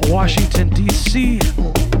from Washington, D.C.,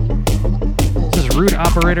 this is Rude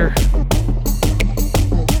Operator.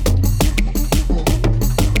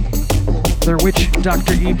 Their Witch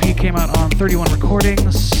Doctor EP came out on 31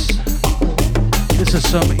 Recordings. This is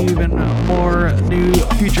some even more new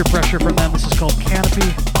future pressure from them. This is called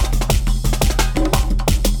Canopy.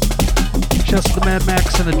 Just the Mad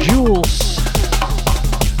Max and the Jewels.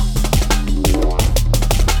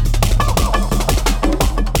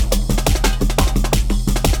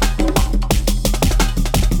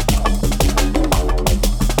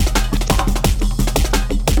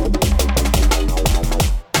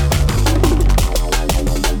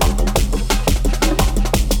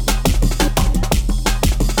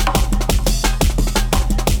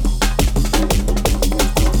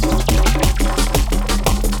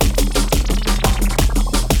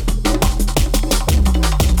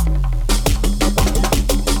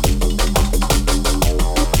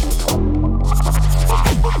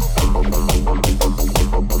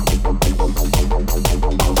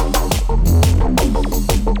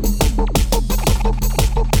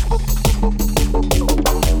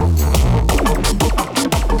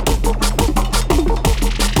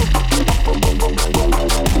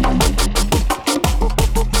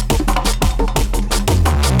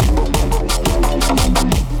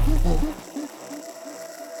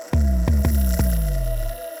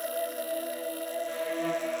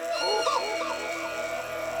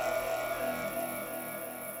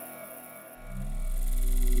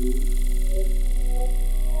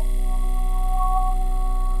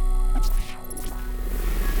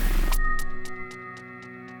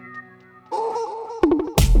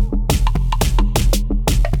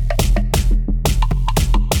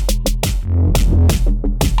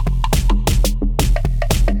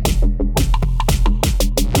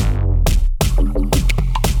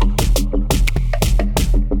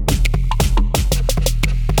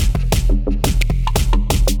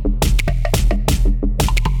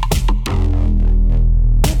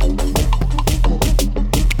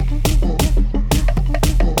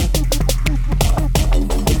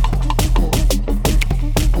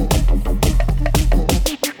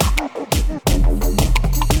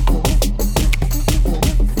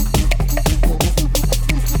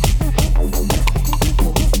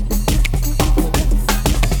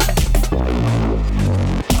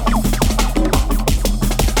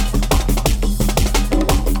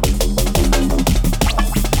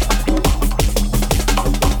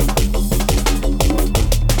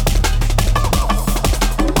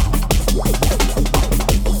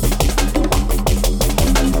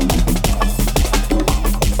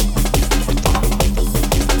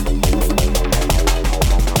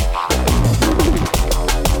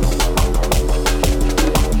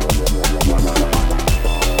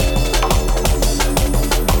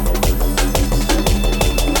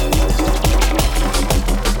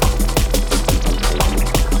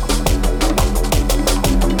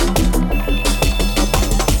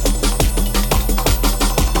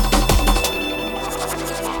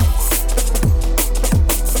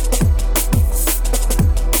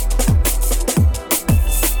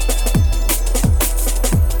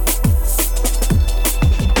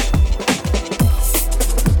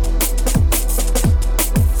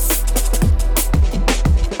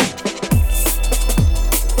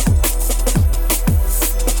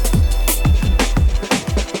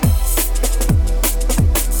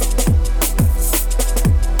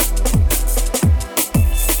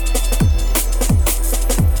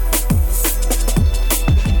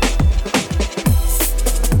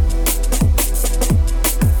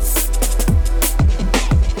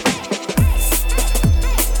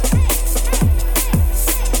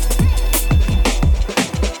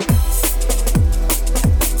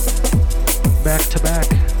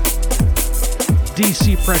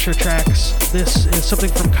 Pressure tracks. This is something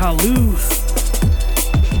from Kalu.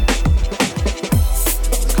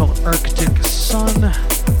 It's called Arctic Sun.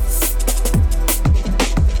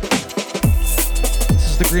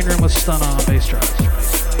 This is the Greenroom with STUNNA on bass drive.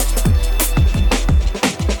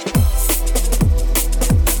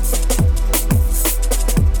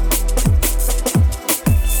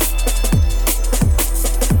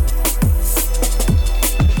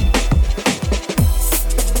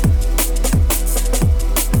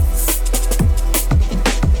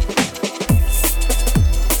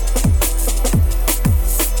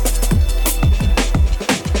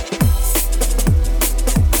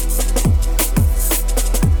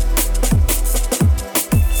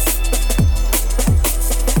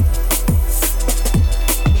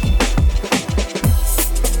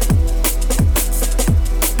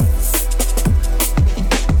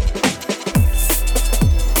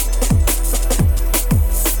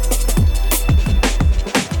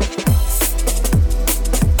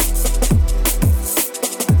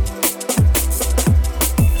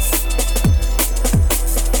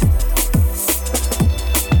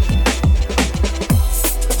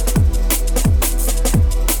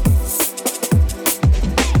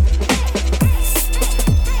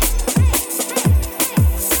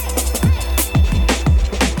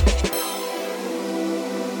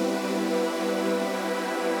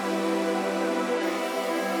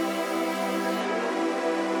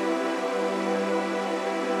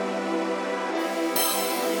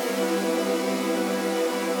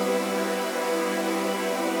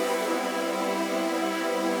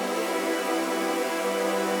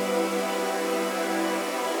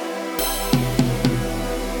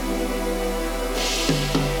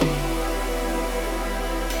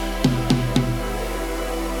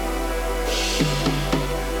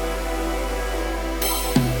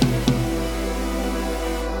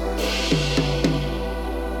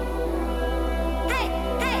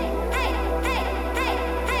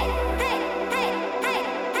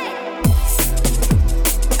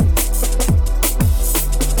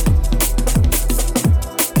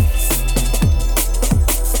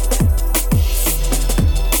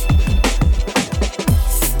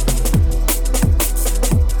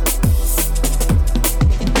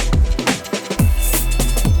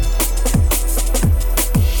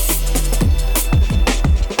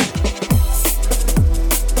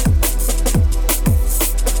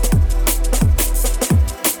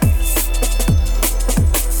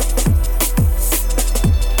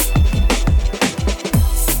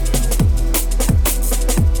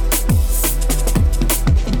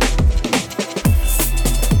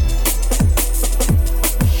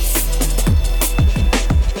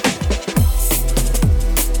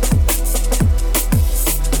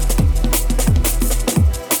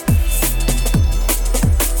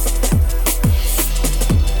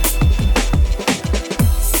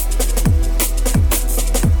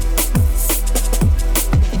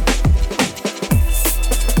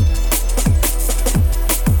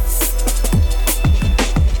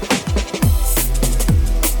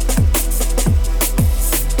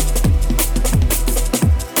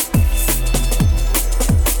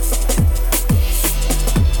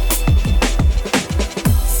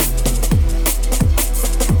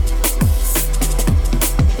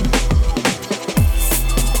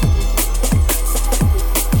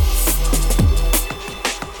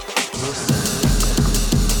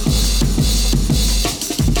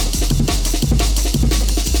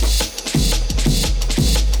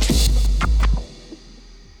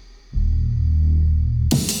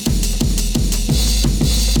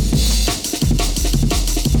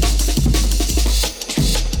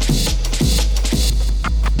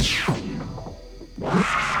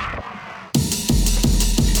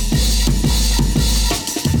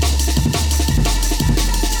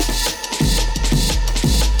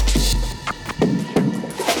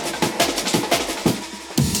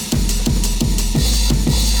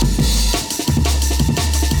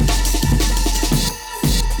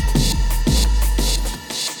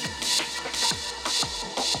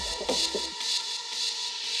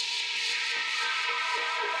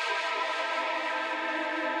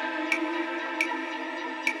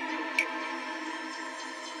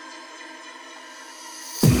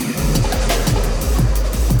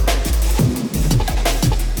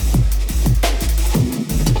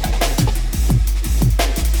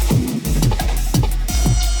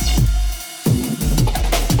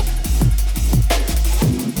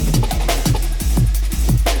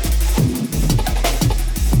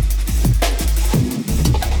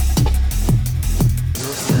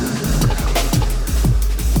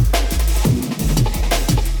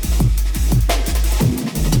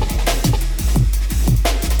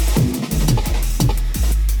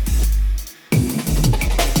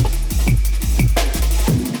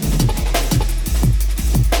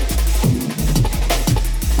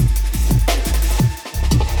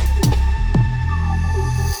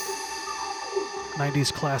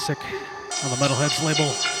 Classic on the Metalheads label.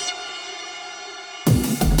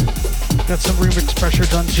 Got some remix pressure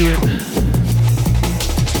done to it.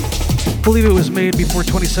 I believe it was made before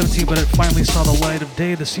 2017, but it finally saw the light of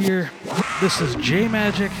day this year. This is J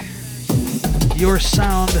Magic, Your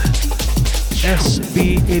Sound,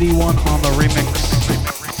 SB81 on the remix.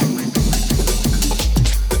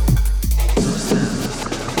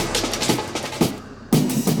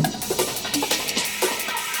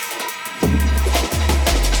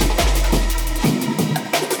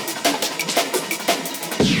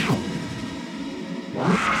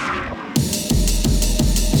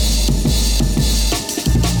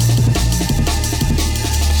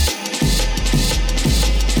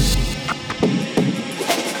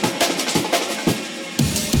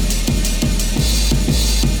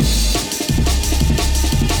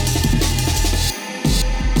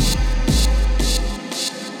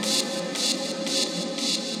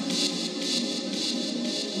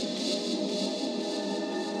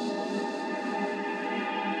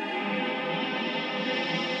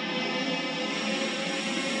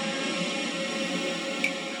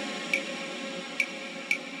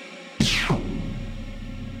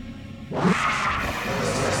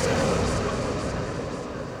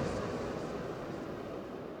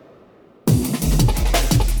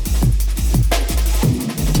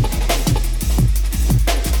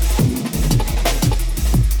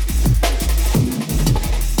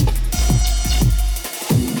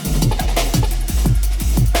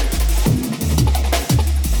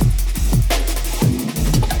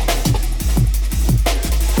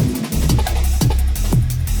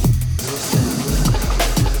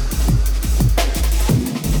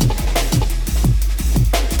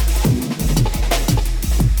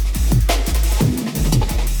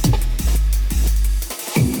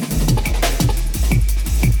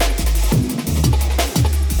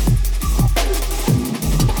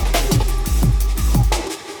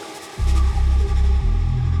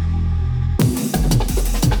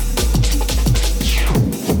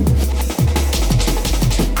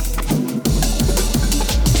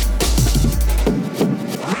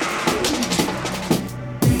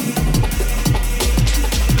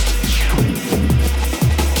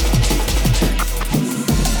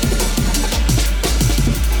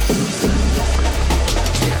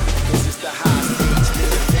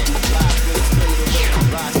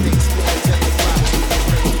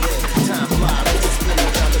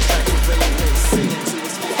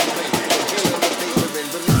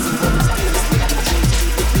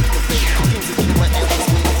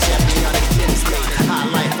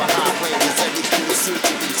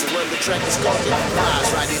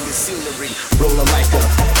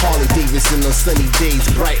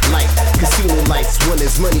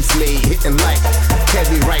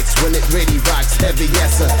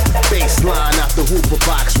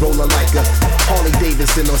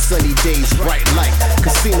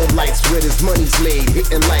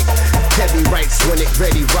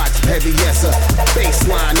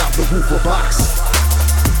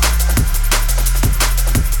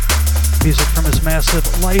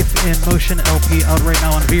 Life in Motion LP out right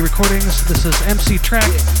now on V Recordings. This is MC Track,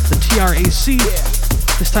 the TRAC.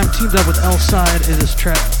 This time teamed up with L-Side. It is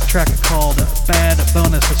track called Bad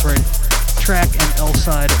Bonus. That's right. Track and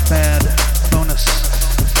L-Side Bad Bonus.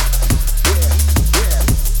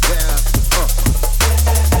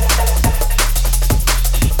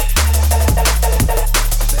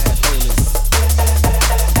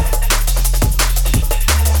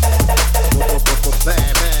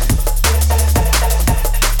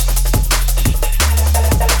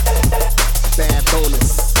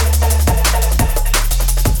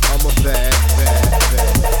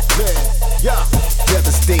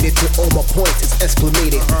 stated till all my points is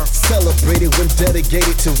explanated. Celebrated when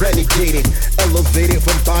dedicated to renegated. Elevated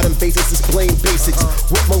from bottom basis is plain basics.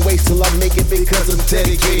 Work my way till I make it because I'm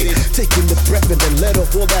dedicated. Taking the breath and then let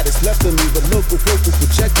off all that is left of me. With local focus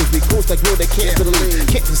projectors, we coast like no they can't believe.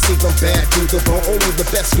 Can't deceive, I'm bad to the bone, only the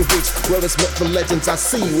best can reach. Where it's meant for legends, I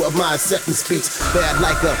see you of my acceptance speech. Bad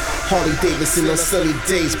like a Harley Davidson on sunny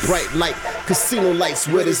days. Bright like casino lights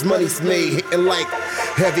where this money's made. Hitting like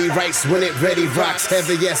heavy rights when it ready rocks.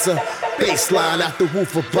 Heavy yes sir. Baseline out the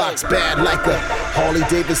woofer box. Bad like a Harley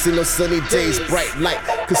Davidson on sunny days. Bright like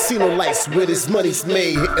casino lights where this money's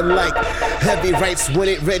made. Hitting like heavy rights when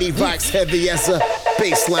it ready rocks. Heavy as a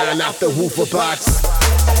baseline out the woofer box.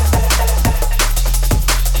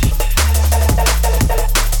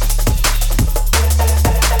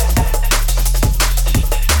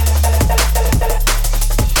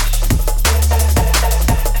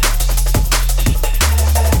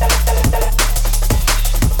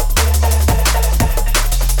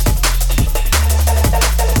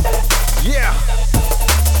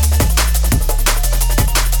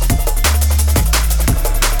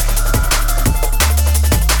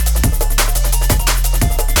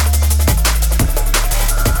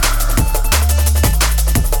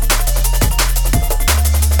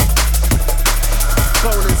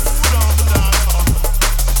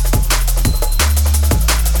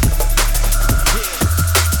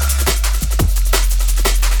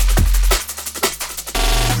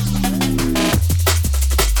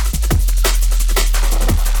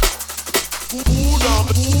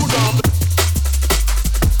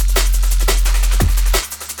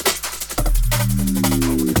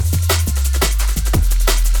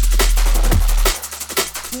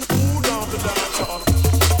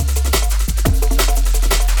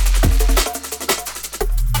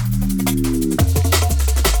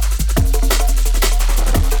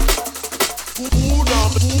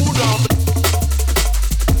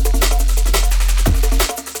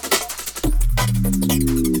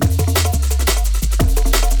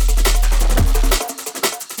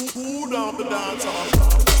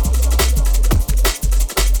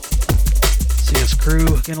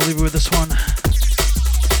 Gonna leave you with this one.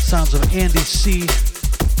 Sounds of Andy C.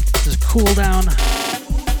 This is Cool Down.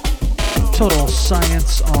 Total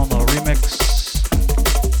Science on the remix.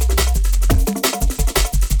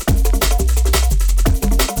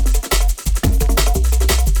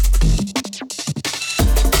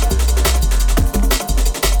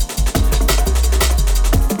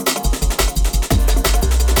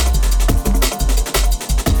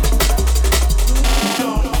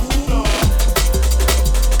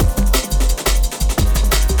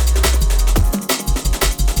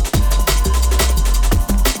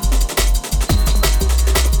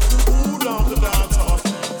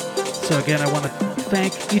 Again, I want to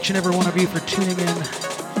thank each and every one of you for tuning in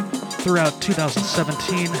throughout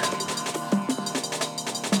 2017.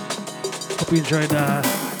 Hope you enjoyed a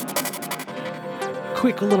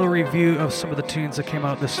quick little review of some of the tunes that came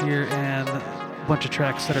out this year and a bunch of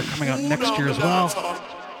tracks that are coming out next year as well.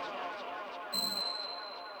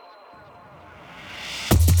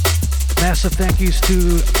 Massive thank yous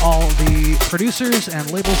to all the producers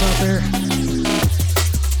and labels out there,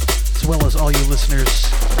 as well as all you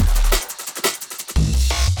listeners.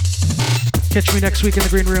 Catch me next week in the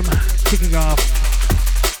Green Room, kicking off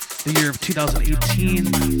the year of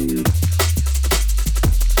 2018.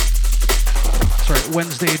 Sorry,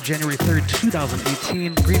 Wednesday, January 3rd,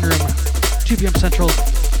 2018. Green Room, 2 p.m. Central,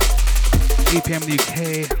 8 p.m. in the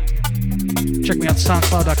UK. Check me out,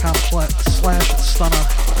 soundcloud.com/STUNNA,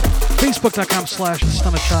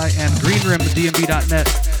 Facebook.com/STUNNACHI, and greenroomdmb.net.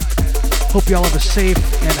 Hope you all have a safe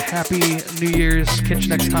and happy New Year's. Catch you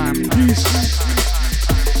next time. Peace.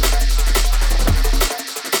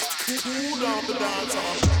 Down the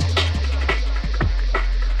dance.